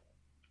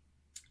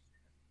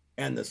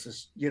and this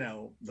is, you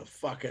know, the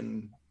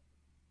fucking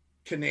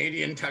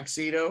Canadian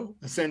tuxedo,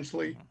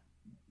 essentially,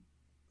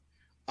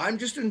 I'm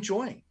just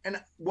enjoying.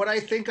 And what I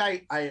think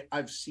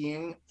I've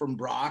seen from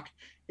Brock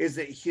is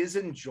that his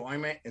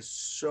enjoyment is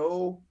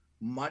so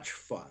much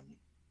fun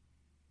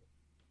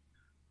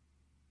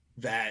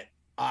that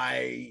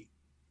I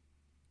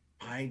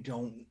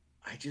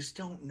just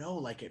don't know.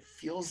 Like, it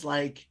feels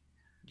like,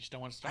 you just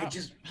don't want to stop.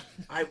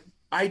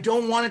 I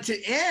don't want it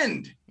to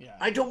end. Yeah.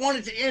 I don't want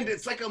it to end.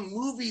 It's like a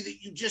movie that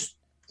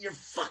you're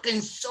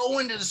fucking so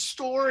into the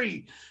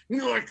story.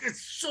 You're like,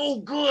 it's so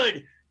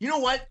good. You know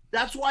what?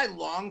 That's why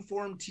long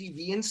form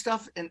TV and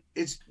stuff, and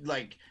it's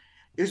like,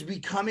 is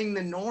becoming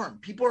the norm.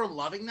 People are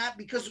loving that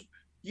because,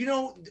 you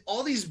know,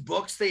 all these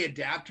books they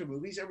adapt to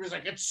movies. Everybody's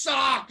like, it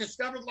sucked. It's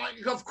never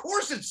like, of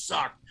course it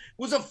sucked.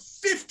 It was a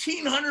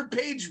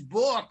 1,500-page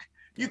book.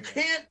 You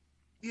can't,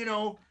 you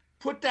know,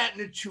 put that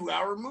in a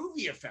 2-hour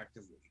movie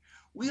effectively.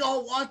 We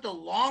all want the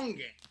long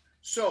game.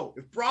 So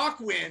if Brock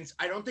wins,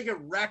 I don't think it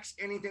wrecks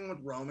anything with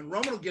Roman.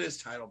 Roman will get his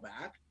title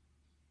back.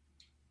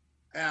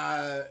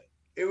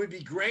 It would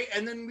be great.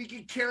 And then we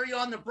could carry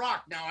on the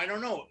Brock. Now, I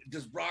don't know.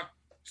 Does Brock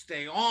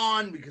stay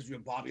on? Because we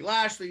have Bobby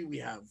Lashley. We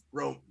have,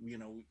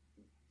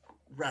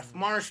 Ref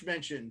Marsh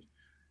mentioned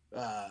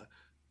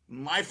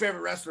my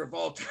favorite wrestler of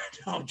all time.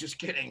 No, I'm just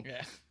kidding.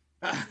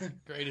 Yeah.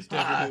 Greatest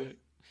ever do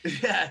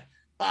it. Yeah.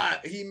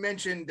 He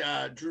mentioned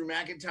Drew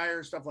McIntyre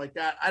and stuff like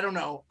that. I don't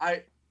know.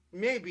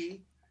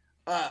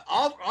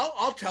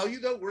 I'll tell you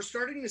though, we're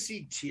starting to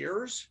see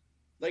tiers.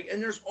 Like,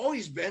 and there's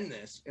always been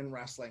this in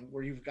wrestling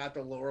where you've got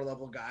the lower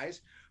level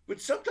guys,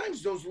 but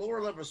sometimes those lower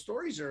level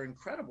stories are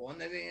incredible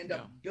and then they end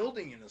up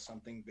building into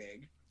something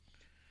big.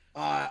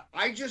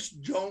 I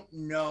just don't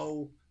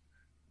know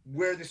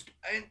where this,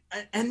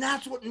 and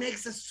that's what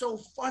makes it so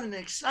fun and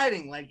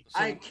exciting. Like, so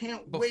I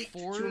can't wait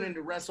to tune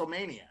into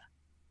WrestleMania.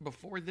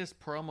 Before this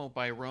promo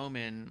by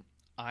Roman,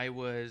 I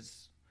would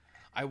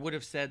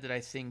have said that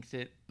I think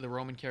that the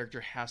Roman character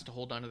has to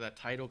hold on to that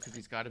title because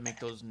he's got to make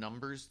those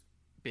numbers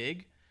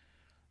big.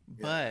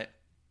 Yeah. But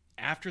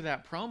after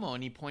that promo,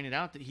 and he pointed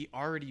out that he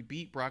already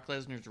beat Brock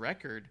Lesnar's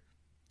record,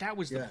 that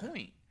was the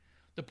point.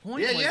 The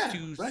point was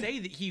to say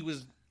that he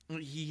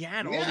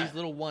had all these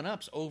little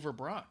one-ups over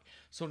Brock.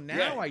 So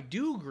now I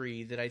do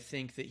agree that I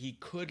think that he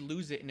could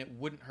lose it and it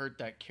wouldn't hurt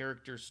that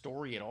character's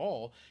story at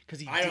all because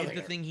he did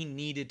the thing he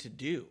needed to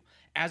do.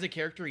 As a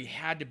character, he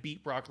had to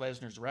beat Brock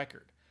Lesnar's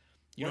record.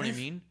 You know what I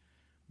mean?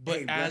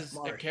 But as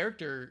a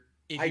character,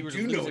 if he were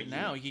to lose it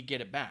now, he could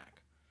get it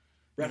back.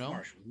 Ref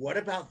Marsh, what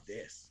about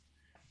this?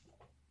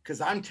 Because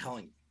I'm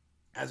telling you,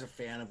 as a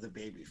fan of the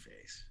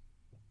babyface,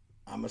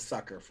 I'm a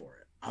sucker for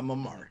it. I'm a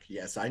mark.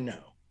 Yes, I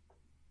know.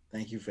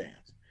 Thank you,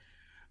 fans.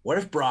 What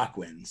if Brock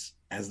wins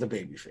as the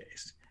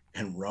babyface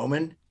and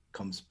Roman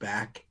comes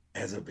back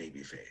as a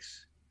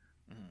babyface?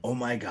 Oh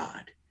my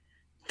God.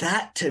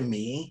 That to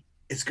me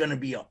is going to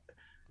be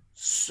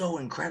so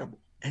incredible,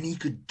 and he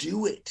could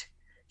do it.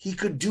 He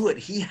could do it.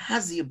 He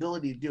has the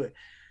ability to do it.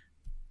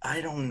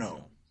 I don't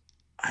know.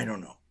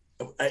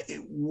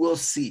 We'll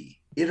see.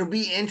 It'll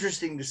be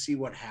interesting to see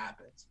what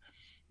happens.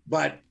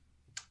 But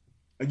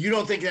you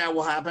don't think that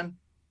will happen?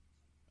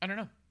 I don't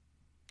know.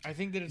 I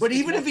think that it's. But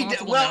even if he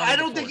did, well, I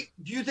don't before. think.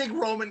 Do you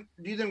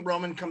think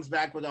Roman comes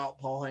back without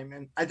Paul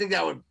Heyman? I think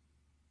that would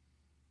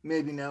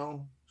maybe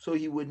no. So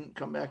he wouldn't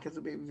come back as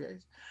a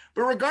babyface.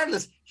 But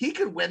regardless, he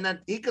could win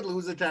that. He could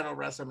lose the title at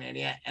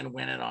WrestleMania and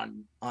win it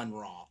on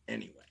Raw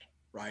anyway,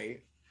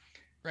 right?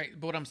 Right.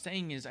 But what I'm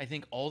saying is, I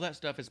think all that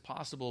stuff is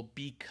possible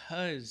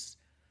because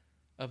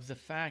of the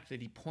fact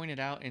that he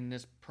pointed out in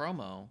this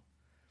promo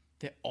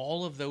that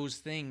all of those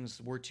things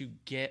were to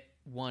get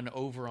one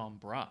over on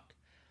Brock.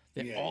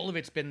 That all of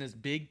it's been this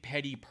big,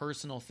 petty,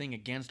 personal thing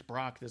against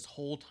Brock this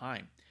whole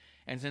time.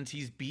 And since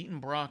he's beaten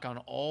Brock on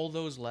all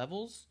those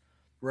levels,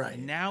 right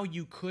now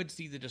you could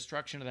see the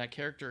destruction of that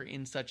character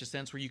in such a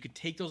sense where you could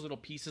take those little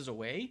pieces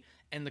away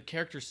and the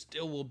character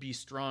still will be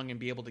strong and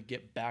be able to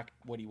get back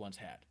what he once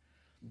had.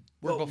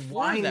 Where but before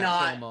why that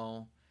not?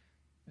 promo,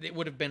 it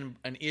would have been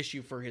an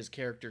issue for his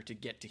character to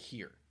get to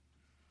here.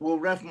 Well,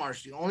 Ref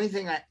Marsh, the only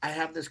thing I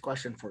have this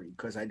question for you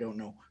because I don't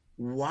know.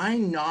 Why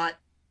not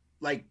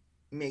like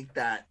make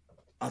that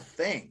a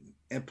thing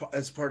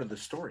as part of the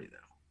story though?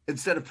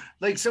 Instead of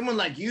like someone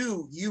like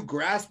you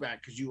grasp that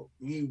because you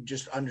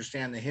just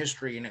understand the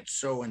history and it's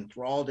so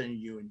enthralled in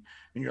you and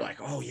you're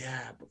like, oh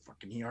yeah, but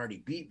fucking he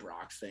already beat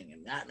Brock's thing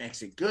and that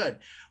makes it good.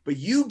 But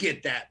you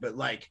get that, but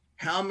like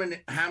how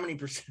many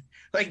percent?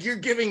 Like you're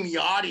giving the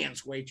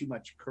audience way too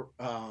much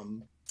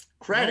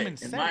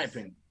credit, in my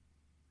opinion.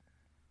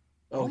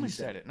 Oh, Roman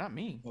said it, not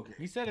me. Okay.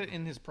 He said it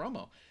in his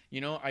promo. You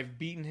know, I've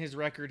beaten his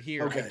record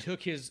here. Okay. I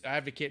took his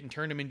advocate and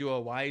turned him into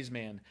a wise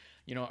man.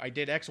 You know, I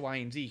did X, Y,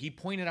 and Z. He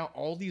pointed out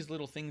all these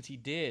little things he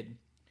did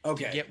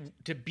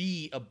to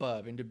be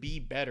above and to be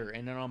better.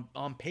 And then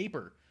on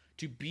paper,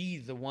 to be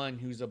the one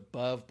who's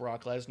above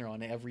Brock Lesnar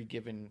on every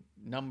given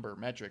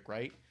metric,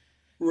 right?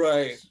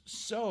 Right.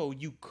 So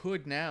you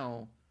could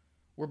now,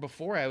 where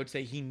before I would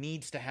say he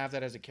needs to have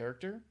that as a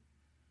character.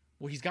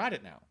 Well, he's got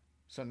it now.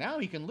 So now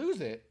he can lose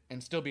it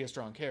and still be a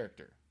strong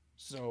character.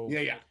 So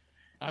yeah.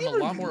 I'm a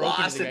lot more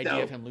open to the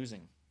idea of him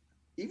losing.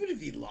 Even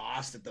if he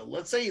lost it, though,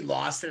 let's say he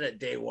lost it at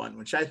day one,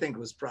 which I think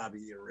was probably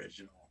the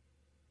original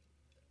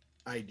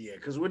idea.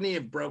 Because wouldn't he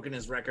have broken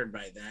his record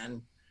by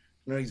then?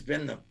 You know, he's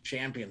been the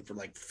champion for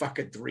like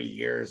fucking 3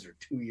 years or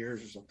 2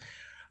 years or something.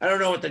 I don't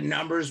know what the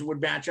numbers would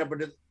match up,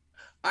 but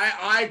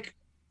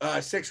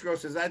Six Girl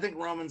says, I think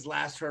Roman's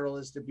last hurdle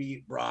is to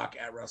beat Brock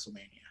at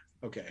WrestleMania.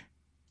 Okay.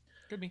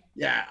 Could be.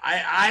 Yeah,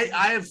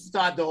 I have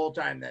thought the whole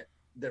time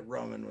that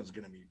Roman was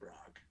going to beat Brock.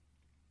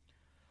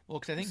 Well,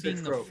 because I think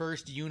being the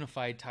first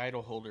unified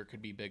title holder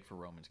could be big for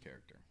Roman's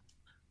character.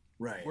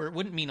 Right. Where it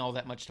wouldn't mean all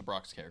that much to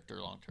Brock's character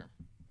long term.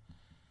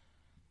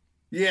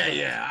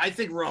 Yeah. I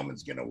think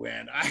Roman's going to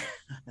win.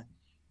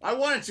 I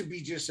want it to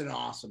be just an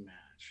awesome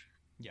match.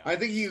 Yeah. I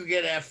think you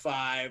get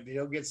F5.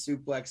 He'll get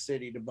Suplex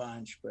City to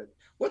bunch. But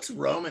what's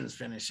Roman's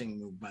finishing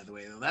move, by the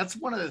way, though? That's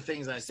one of the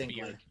things I think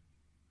Spear. like.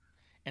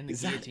 And the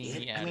guillotine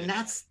he added. I mean,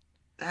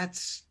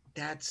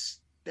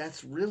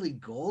 that's really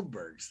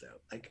Goldberg's though.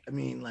 Like, I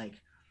mean, like.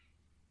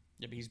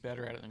 Yeah, but he's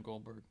better at it than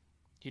Goldberg.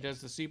 He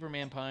does the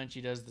Superman punch.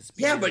 He does the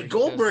spear. Yeah, but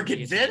Goldberg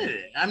invented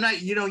it. I'm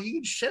not, you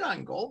can shit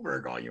on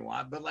Goldberg all you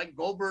want, but like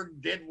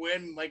Goldberg did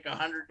win like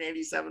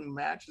 187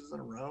 matches in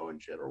a row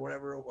and shit or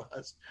whatever it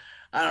was.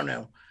 I don't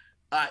know.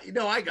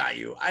 I got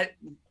you.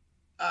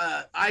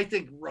 I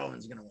think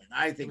Roman's gonna win.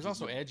 I think it was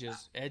also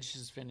Edge's.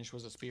 Edge's finish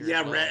was a spear.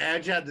 Yeah,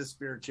 Edge had the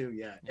spear too.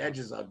 Yeah, Edge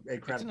is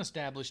incredible. It's an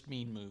established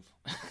mean move.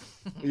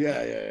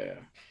 Yeah.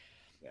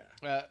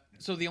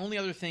 So the only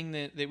other thing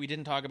that we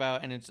didn't talk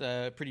about, and it's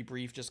pretty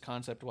brief, just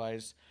concept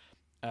wise,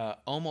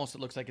 almost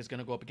it looks like it's going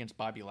to go up against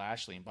Bobby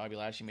Lashley, and Bobby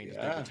Lashley made his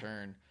big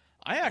return.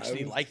 I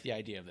actually like the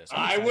idea of this.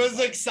 I was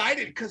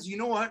excited because you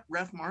know what,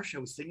 Ref Marsh, I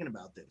was thinking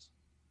about this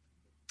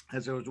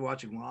as I was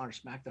watching Raw or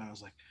SmackDown. I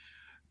was like,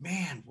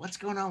 man, what's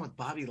going on with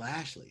Bobby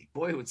Lashley?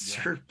 Boy, it would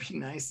sure be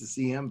nice to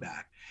see him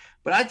back.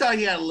 But I thought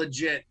he had a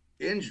legit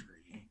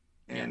injury,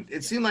 and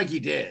it seemed like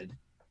he did.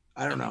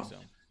 I don't know. So.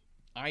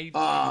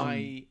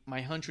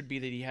 My hunch would be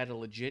that he had a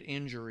legit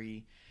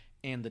injury,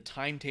 and the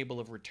timetable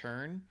of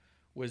return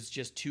was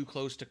just too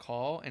close to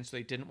call, and so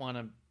they didn't want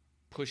to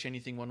push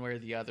anything one way or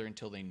the other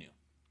until they knew.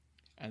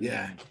 And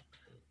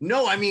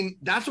No, I mean,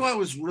 that's why I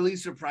was really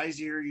surprised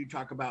to hear you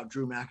talk about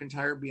Drew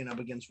McIntyre being up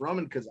against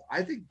Roman, because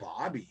I think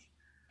Bobby's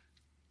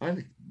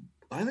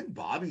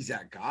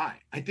that guy.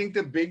 I think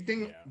the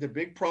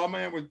big problem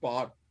I have with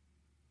Bob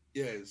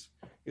is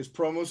his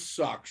promos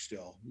suck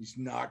still. He's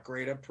not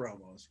great at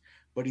promos,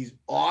 but he's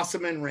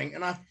awesome in ring,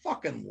 and I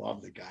fucking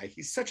love the guy.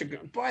 He's such a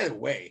good. By the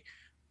way,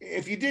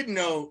 if you didn't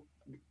know,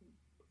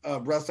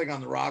 Wrestling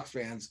on the Rocks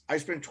fans, I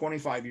spent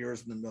 25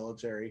 years in the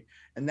military,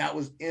 and that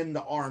was in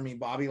the Army.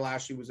 Bobby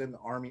Lashley was in the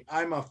Army.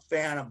 I'm a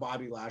fan of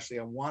Bobby Lashley.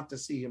 I want to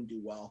see him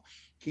do well.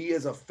 He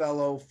is a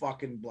fellow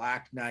fucking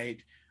Black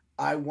Knight.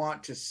 I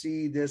want to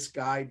see this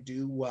guy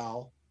do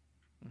well.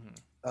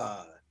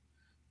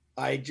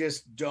 I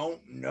just don't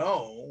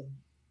know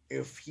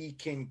if he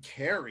can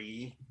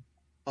carry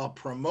a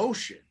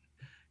promotion.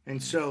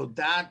 And so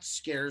that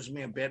scares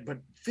me a bit, but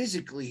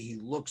physically he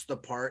looks the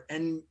part,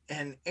 and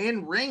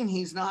in ring,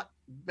 he's not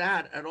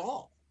bad at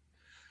all.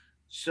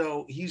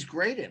 So he's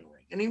great in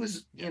ring. And he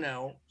was,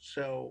 and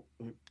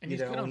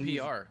he's good on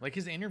PR. Like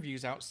his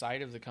interviews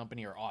outside of the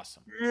company are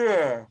awesome.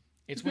 Yeah.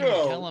 It's when you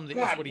tell him that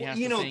that's what he has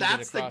to say and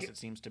get across, it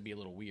seems to be a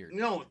little weird.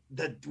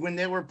 When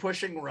they were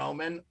pushing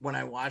Roman, when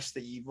I watched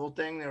the Evil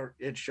thing,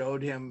 it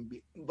showed him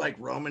like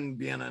Roman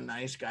being a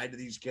nice guy to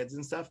these kids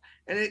and stuff.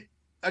 And it,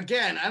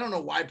 again, I don't know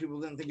why people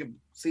didn't think it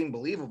seemed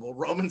believable.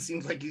 Roman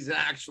seems like he's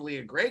actually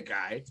a great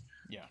guy.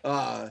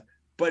 Yeah.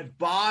 But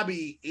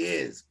Bobby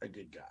is a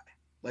good guy.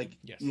 Like,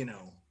 yes. Yeah.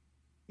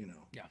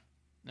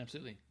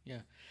 Absolutely. Yeah.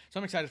 So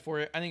I'm excited for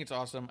it. I think it's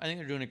awesome. I think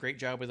they're doing a great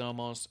job with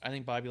Omos. I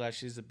think Bobby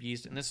Lashley's a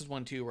beast. And this is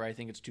one, too, where I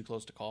think it's too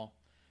close to call,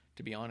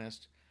 to be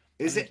honest.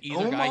 Is it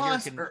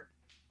Omos or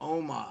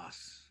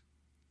Omos?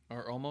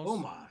 Or Omos?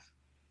 Omos.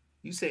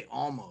 You say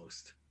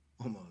almost.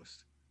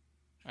 Almost.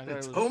 I thought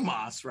it's it was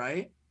Omos,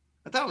 right?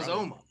 I thought it was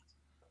probably. Omos.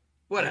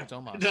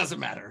 Whatever. It doesn't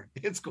matter.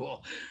 It's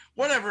cool.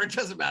 Whatever. It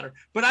doesn't matter.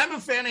 But I'm a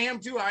fan of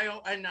him, too. I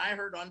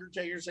heard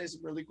Undertaker say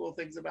some really cool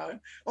things about him.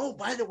 Oh,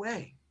 by the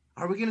way,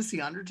 are we going to see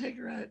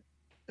Undertaker at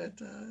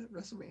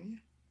WrestleMania?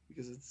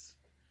 Because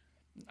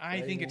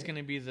I think it's going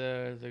to be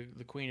the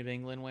Queen of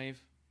England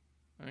wave.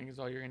 I think is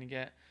all you're going to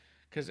get,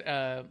 because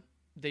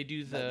they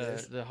do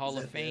the Hall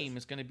of Fame.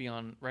 It's going to be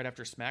on right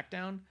after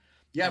SmackDown.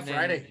 Yeah,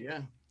 Friday.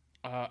 Yeah.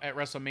 At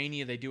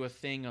WrestleMania, they do a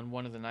thing on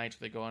one of the nights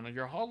where they go on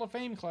your Hall of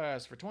Fame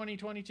class for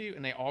 2022,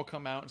 and they all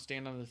come out and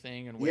stand on the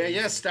thing and wave.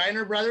 Yeah.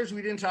 Steiner Brothers.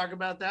 We didn't talk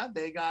about that.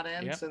 They got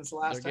in since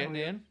last they're time.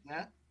 Getting in.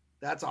 Yeah,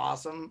 that's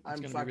awesome.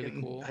 It's gonna be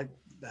really cool.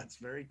 That's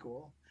very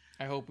cool.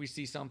 I hope we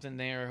see something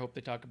there. I hope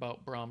they talk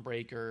about Braun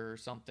Breaker or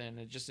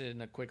something. Just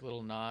in a quick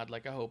little nod.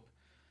 Like I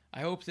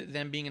hope that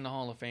them being in the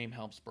Hall of Fame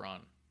helps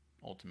Braun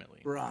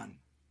ultimately. Braun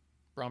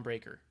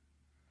Breaker.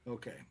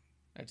 Okay.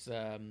 That's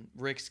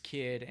Rick's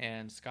kid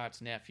and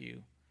Scott's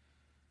nephew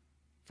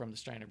from the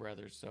Steiner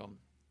Brothers. So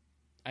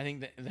I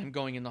think that them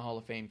going in the Hall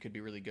of Fame could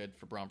be really good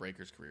for Braun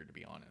Breaker's career, to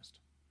be honest.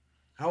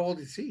 How old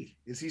is he?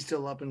 Is he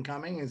still up and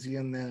coming? Is he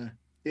in the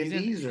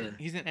Indies?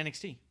 He's in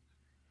NXT.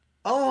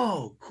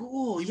 Oh,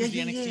 cool. He was the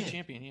NXT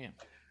champion,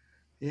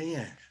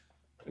 Yeah.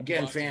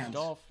 Again, fans.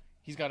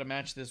 He's got a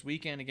match this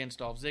weekend against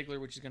Dolph Ziggler,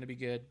 which is going to be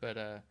good.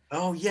 But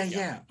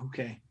yeah.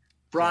 Okay.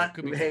 Braun,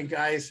 hey,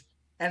 guys.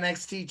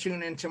 NXT,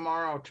 tune in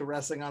tomorrow to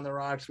Wrestling on the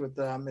Rocks with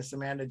Miss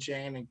Amanda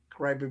Jane and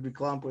Crybaby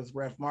Clump with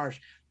Ref Marsh,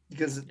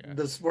 because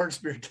the sports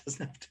spirit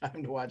doesn't have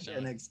time to watch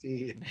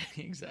NXT.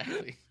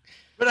 Exactly.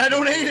 But I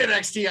don't hate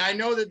NXT. I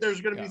know that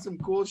there's going to be some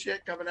cool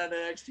shit coming out of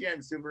NXT.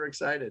 I'm super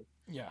excited.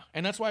 Yeah,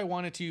 and that's why I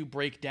wanted to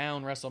break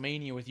down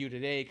WrestleMania with you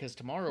today, because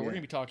tomorrow we're going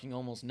to be talking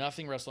almost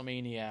nothing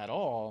WrestleMania at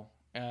all.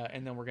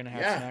 And then we're going to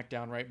have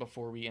SmackDown right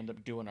before we end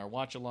up doing our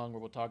watch along where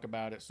we'll talk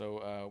about it.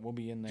 So we'll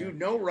be in there. Dude,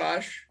 no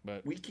rush.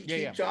 But we can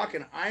keep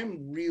talking.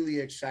 I'm really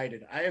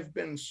excited. I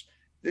was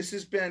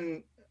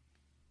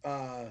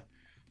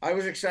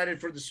excited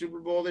for the Super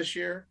Bowl this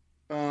year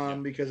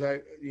because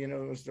it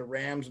was the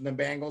Rams and the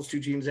Bengals,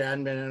 two teams that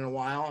hadn't been in a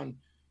while. And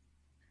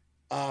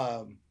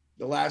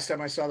the last time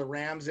I saw the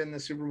Rams in the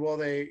Super Bowl,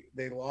 they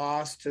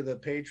lost to the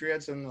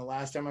Patriots. And the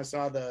last time I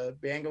saw the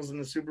Bengals in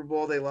the Super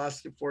Bowl, they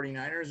lost to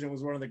 49ers. It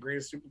was one of the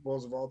greatest Super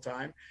Bowls of all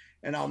time.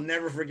 And I'll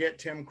never forget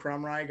Tim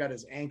Crumry got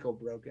his ankle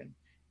broken.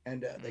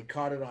 And they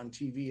caught it on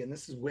TV. And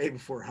this is way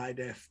before high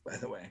def, by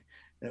the way.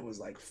 And it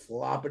was like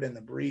flopping in the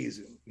breeze.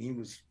 And he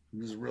was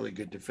a really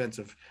good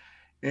defensive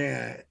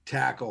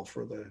tackle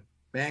for the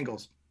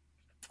Bengals.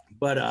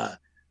 But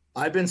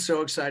I've been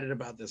so excited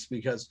about this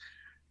because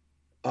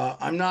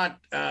I'm not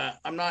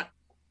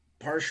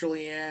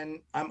partially in.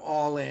 I'm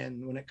all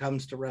in when it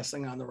comes to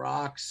Wrestling on the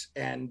Rocks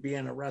and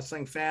being a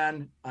wrestling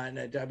fan and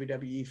a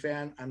WWE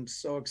fan. I'm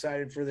so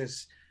excited for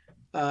this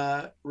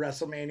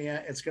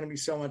WrestleMania. It's going to be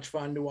so much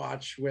fun to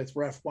watch with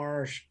Ref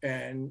Marsh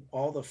and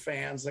all the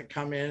fans that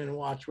come in and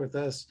watch with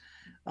us.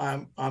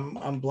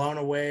 I'm blown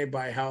away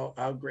by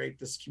how great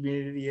this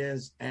community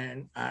is,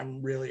 and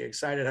I'm really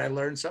excited. I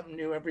learn something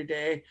new every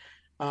day.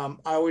 I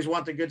always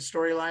want the good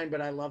storyline, but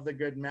I love the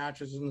good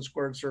matches in the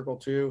squared circle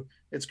too.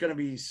 It's going to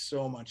be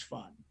so much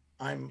fun.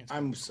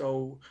 I'm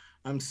so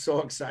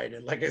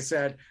excited. Like I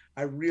said,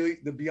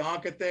 the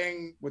Bianca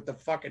thing with the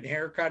fucking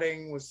hair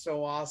cutting was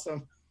so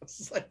awesome.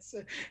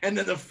 And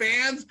then the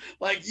fans,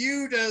 like,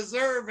 you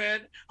deserve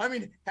it. I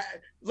mean,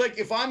 like,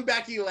 if I'm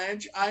Becky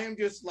Lynch, I am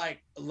just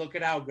like, look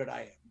at how good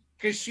I am.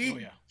 Because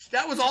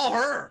that was all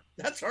her.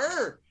 That's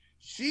her.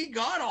 She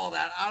got all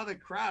that out of the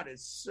crowd.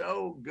 It's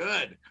so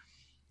good.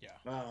 Yeah.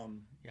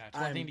 It's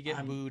one thing to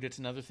get booed. It's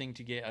another thing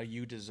to get a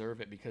 "you deserve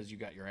it" because you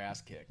got your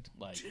ass kicked.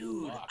 Like,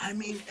 dude, I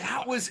mean,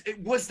 I'll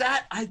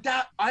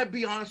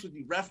be honest with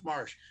you, Ref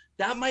Marsh,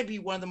 that might be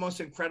one of the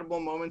most incredible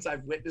moments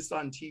I've witnessed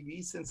on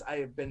TV since I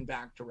have been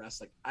back to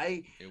wrestling.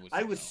 I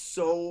was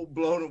so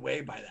blown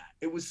away by that.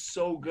 It was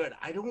so good.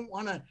 I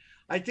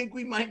think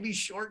we might be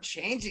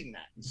shortchanging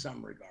that in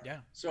some regard. Yeah.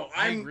 So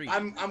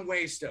I'm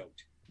way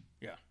stoked.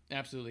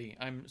 Absolutely.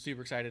 I'm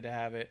super excited to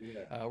have it.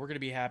 Yeah. We're going to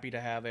be happy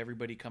to have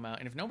everybody come out.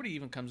 And if nobody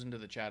even comes into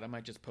the chat, I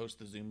might just post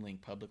the Zoom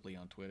link publicly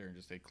on Twitter and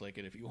just say, click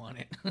it if you want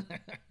it.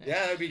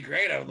 Yeah, that'd be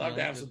great. I would love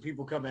to have some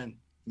people come in.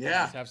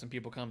 Yeah. Just have some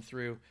people come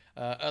through.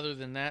 Other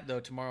than that, though,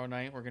 tomorrow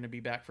night, we're going to be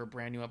back for a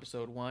brand new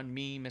episode 1.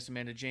 Me, Miss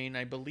Amanda Jane.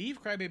 I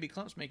believe Crybaby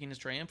Clump's making his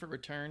triumphant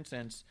return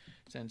since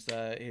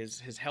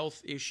his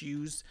health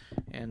issues.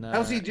 And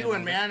how's he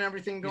doing, man?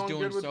 Everything going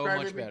good with so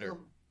Crybaby much better.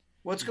 Clump?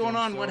 What's going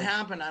on? What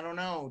happened? I don't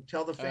know.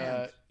 Tell the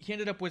fans. He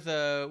ended up with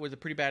a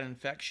pretty bad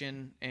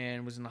infection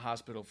and was in the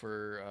hospital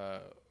for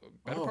a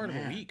better part of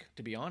a week,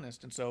 to be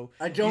honest. And so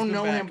I don't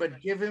know him, but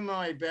give him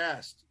my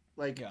best.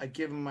 I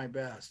give him my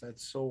best.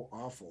 That's so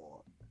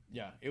awful.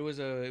 Yeah, it was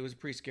a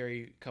pretty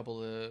scary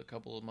couple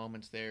of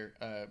moments there.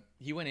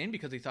 He went in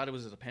because he thought it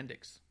was his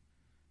appendix.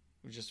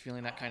 He was just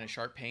feeling that kind of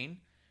sharp pain.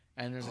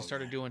 And as I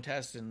started doing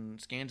tests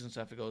and scans and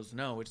stuff, it goes,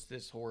 no, it's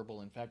this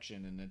horrible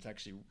infection, and it's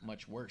actually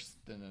much worse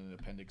than an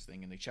appendix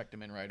thing. And they checked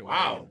him in right away.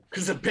 Wow,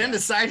 because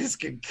appendicitis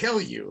can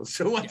kill you.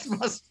 So what's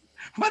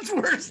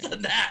worse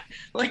than that?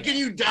 Can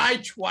you die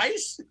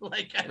twice?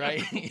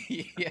 Right?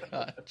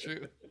 Yeah,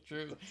 true.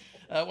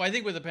 Well, I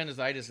think with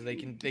appendicitis, they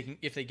can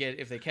if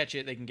they catch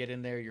it, they can get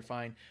in there. You're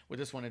fine. With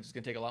this one, it's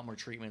gonna take a lot more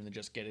treatment than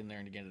just get in there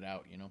and to get it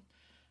out.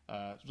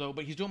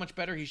 But he's doing much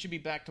better. He should be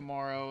back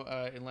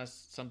tomorrow,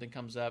 unless something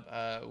comes up,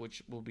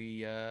 which we'll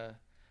be up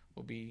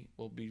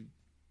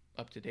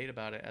to date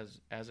about it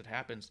as it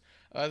happens.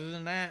 Other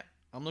than that,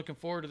 I'm looking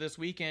forward to this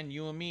weekend.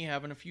 You and me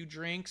having a few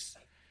drinks,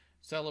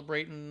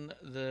 celebrating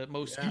the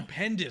most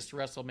stupendous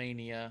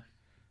WrestleMania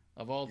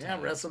of all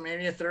time. Yeah,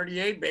 WrestleMania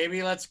 38,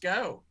 baby. Let's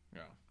go.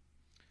 Yeah.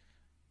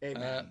 Hey,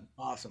 man.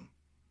 Awesome.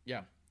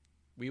 Yeah.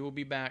 We will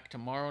be back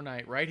tomorrow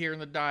night right here in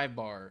the dive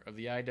bar of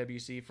the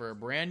IWC for a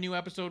brand new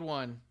episode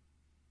 1.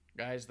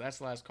 Guys, that's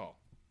the last call.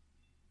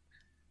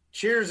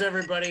 Cheers,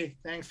 everybody.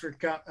 Thanks for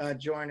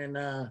joining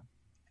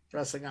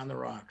Wrestling on the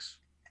Rocks.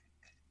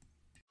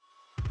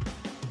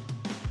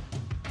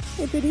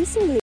 Hey,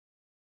 producer here.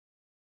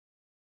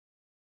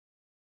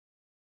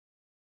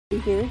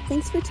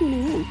 Thanks for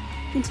tuning in.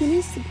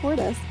 Continue to support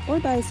us or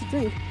buy us a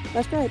drink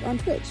by subscribe on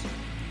Twitch.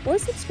 Or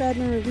subscribe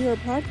and review our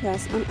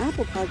podcast on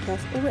Apple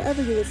Podcasts or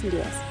wherever you listen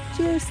to us.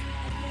 Cheers!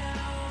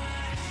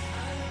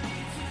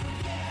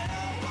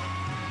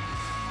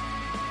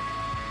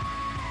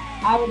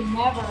 I would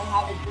never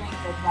have a drink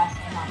with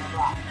Wrestling on the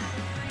Rocks.